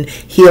you've been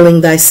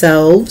healing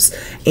thyselves.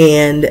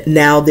 And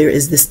now there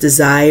is this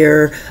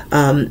desire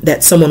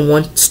that someone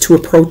wants to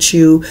approach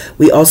you.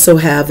 We also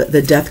have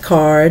the Death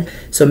card.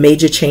 So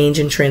major change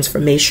and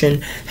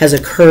transformation has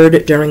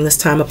occurred during this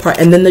time apart.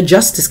 And then the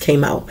Justice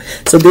came out.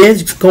 So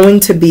there's going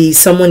to be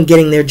someone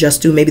getting their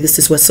just due. Maybe this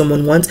is what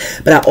someone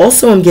wants. But I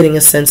also am getting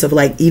a sense of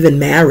like even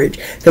marriage,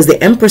 because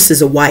the Empress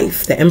is a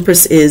wife. The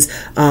Empress is,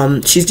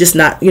 she's just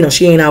not, you know,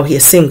 she ain't out here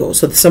single.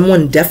 So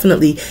someone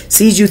definitely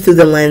sees you through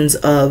the lens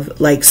of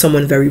like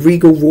someone very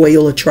regal,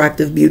 royal,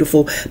 attractive,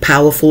 beautiful,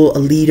 powerful, a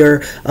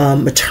leader,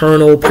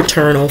 maternal,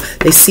 paternal.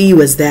 They see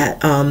you as that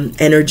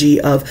energy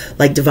of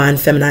like divine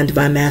feminine,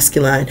 divine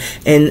masculine.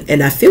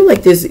 And I feel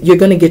like you're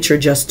going to get your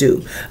just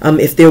due.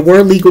 If there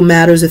were legal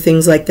matters or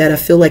things like that, I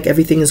feel like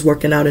everything is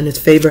working out in its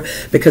favor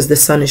because the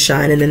sun is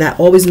shining, and that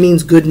always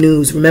means good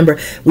news. Remember,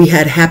 we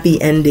had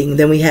happy ending,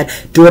 then we had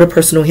door to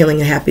personal healing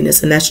and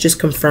happiness, and that's just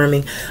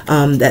confirming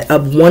that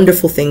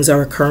wonderful things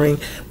are occurring.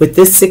 With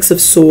this 6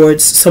 of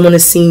Swords, someone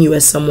has seen you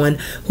as someone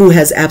who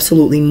has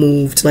absolutely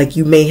moved. Like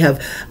you may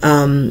have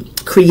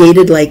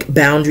created like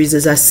boundaries,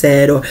 as I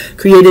said, or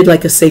created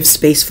like a safe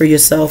space for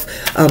yourself.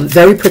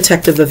 Very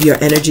protective of your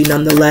energy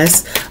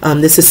nonetheless.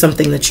 This is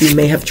something that you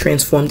may have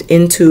transformed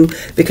into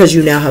because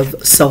you now have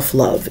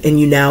self-love, and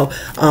you now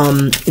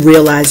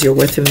realize your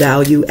worth and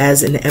value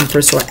as an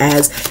Empress or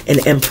as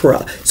an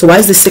Emperor. So why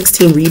is the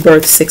 16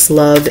 rebirth, 6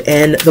 love,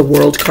 and the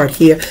World card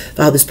here?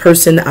 How this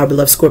person, our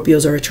beloved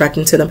Scorpios, are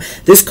attracting to them.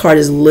 This card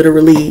is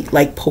literally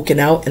like poking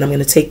out, and I'm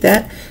going to take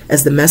that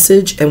as the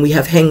message. And we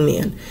have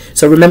Hangman.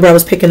 So remember, I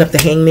was picking up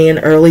the Hangman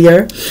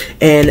earlier,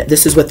 and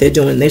this is what they're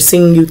doing. They're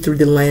seeing you through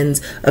the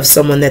lens of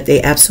someone that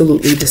they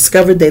absolutely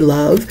discovered they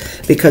love,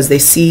 because they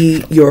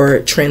see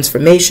your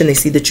transformation. They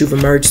see that you've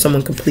emerged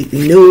someone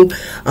completely new.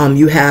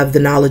 You have the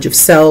knowledge of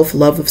self,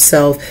 love of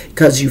self,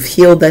 because you've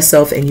healed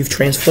thyself and you've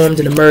transformed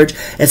and emerged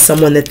as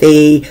someone that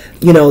they,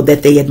 you know,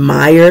 that they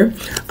admire.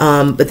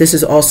 But this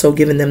is also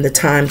giving them the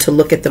time to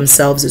look at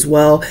themselves as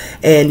well.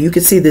 And you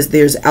can see this,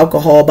 there's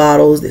alcohol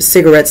bottles, there's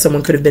cigarettes.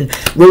 Someone could have been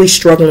really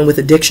struggling with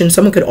addiction.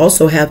 Someone could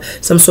also have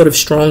some sort of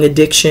strong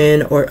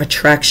addiction or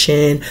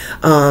attraction.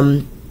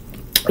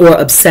 or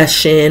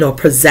obsession or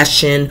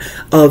possession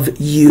of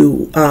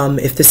you,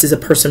 if this is a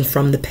person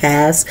from the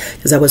past,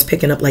 because I was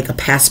picking up like a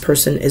past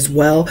person as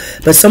well.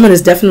 But someone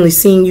is definitely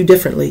seeing you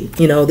differently.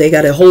 You know, they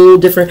got a whole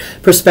different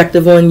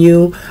perspective on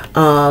you.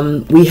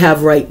 We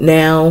have right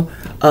now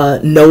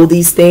know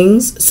these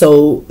things,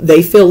 so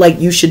they feel like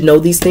you should know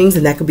these things,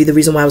 and that could be the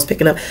reason why I was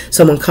picking up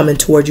someone coming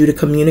toward you to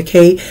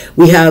communicate.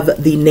 We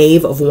have the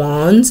Knave of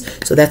Wands,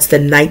 so that's the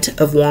Knight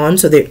of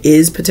Wands, so there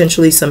is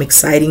potentially some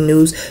exciting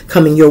news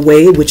coming your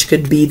way, which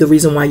could be the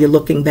reason why you're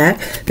looking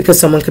back, because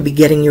someone could be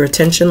getting your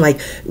attention, like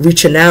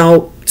reaching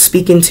out,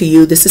 speaking to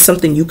you. This is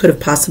something you could have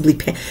possibly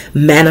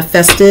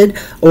manifested,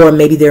 or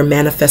maybe they're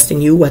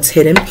manifesting you, what's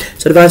hidden.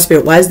 So Divine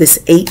Spirit, why is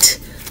this 8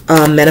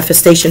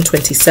 manifestation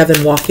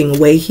 27 walking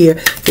away here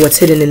for what's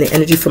hidden in the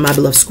energy for my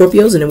beloved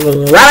Scorpios? And then we're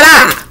going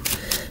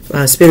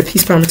rah-rah! Spirit of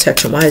peace, power, and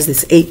protection. Why is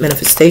this 8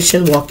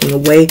 manifestation walking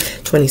away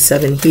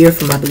 27 here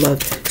for my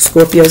beloved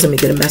Scorpios? Let me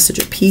get a message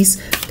of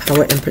peace,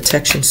 power, and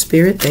protection.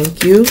 Spirit,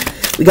 thank you.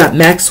 We got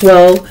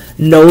Maxwell.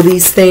 Know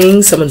these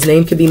things. Someone's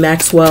name could be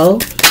Maxwell.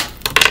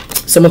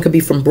 Someone could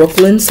be from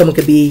Brooklyn. Someone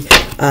could be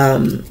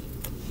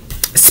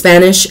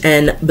Spanish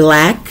and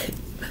black.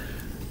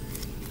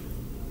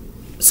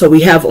 So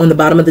we have on the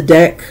bottom of the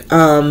deck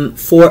 4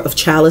 of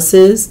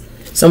chalices.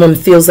 Someone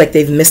feels like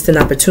they've missed an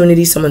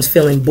opportunity. Someone's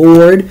feeling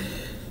bored.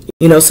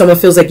 You know, someone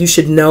feels like you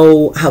should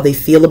know how they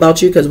feel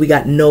about you, because we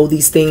got know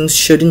these things,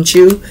 shouldn't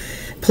you,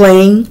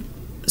 playing.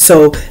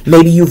 So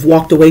maybe you've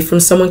walked away from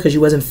someone because you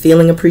wasn't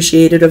feeling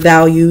appreciated or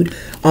valued,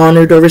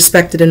 honored or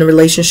respected in a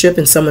relationship,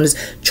 and someone is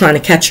trying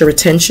to catch your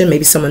attention.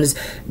 Maybe someone is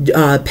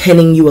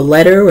penning you a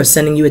letter, or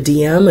sending you a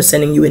DM, or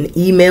sending you an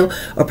email,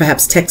 or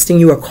perhaps texting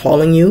you or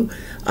calling you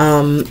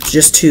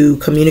just to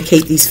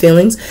communicate these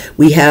feelings.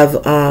 We have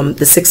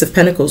the 6 of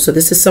Pentacles. So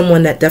this is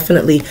someone that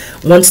definitely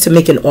wants to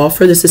make an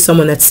offer. This is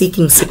someone that's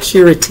seeking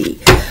security.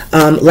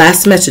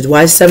 Last message.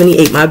 Why is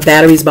 78? My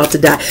battery is about to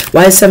die.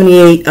 Why is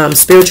 78?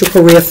 Spiritual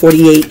career.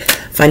 48.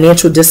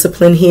 Financial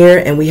discipline here.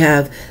 And we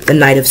have the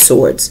Knight of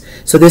Swords.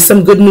 So there's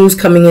some good news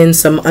coming in,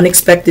 some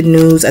unexpected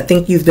news. I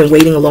think you've been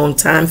waiting a long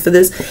time for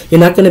this. You're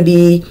not going to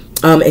be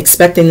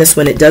expecting this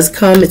when it does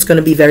come. It's going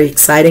to be very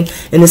exciting,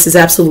 and this is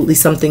absolutely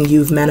something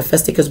you've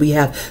manifested, because we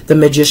have the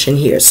Magician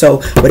here.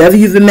 So whatever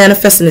you've been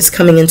manifesting is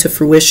coming into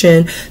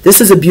fruition.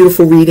 This is a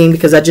beautiful reading,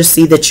 because I just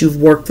see that you've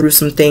worked through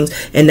some things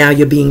and now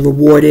you're being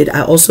rewarded.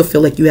 I also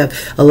feel like you have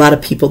a lot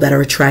of people that are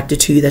attracted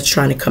to you, that's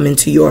trying to come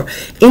into your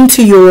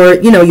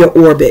you know, your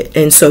orbit,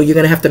 and so you're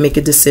going to have to make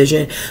a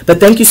decision. But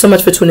thank you so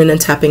much for tuning in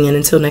and tapping in.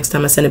 Until next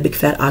time, I send a big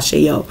fat ashe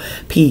yo.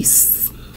 Peace.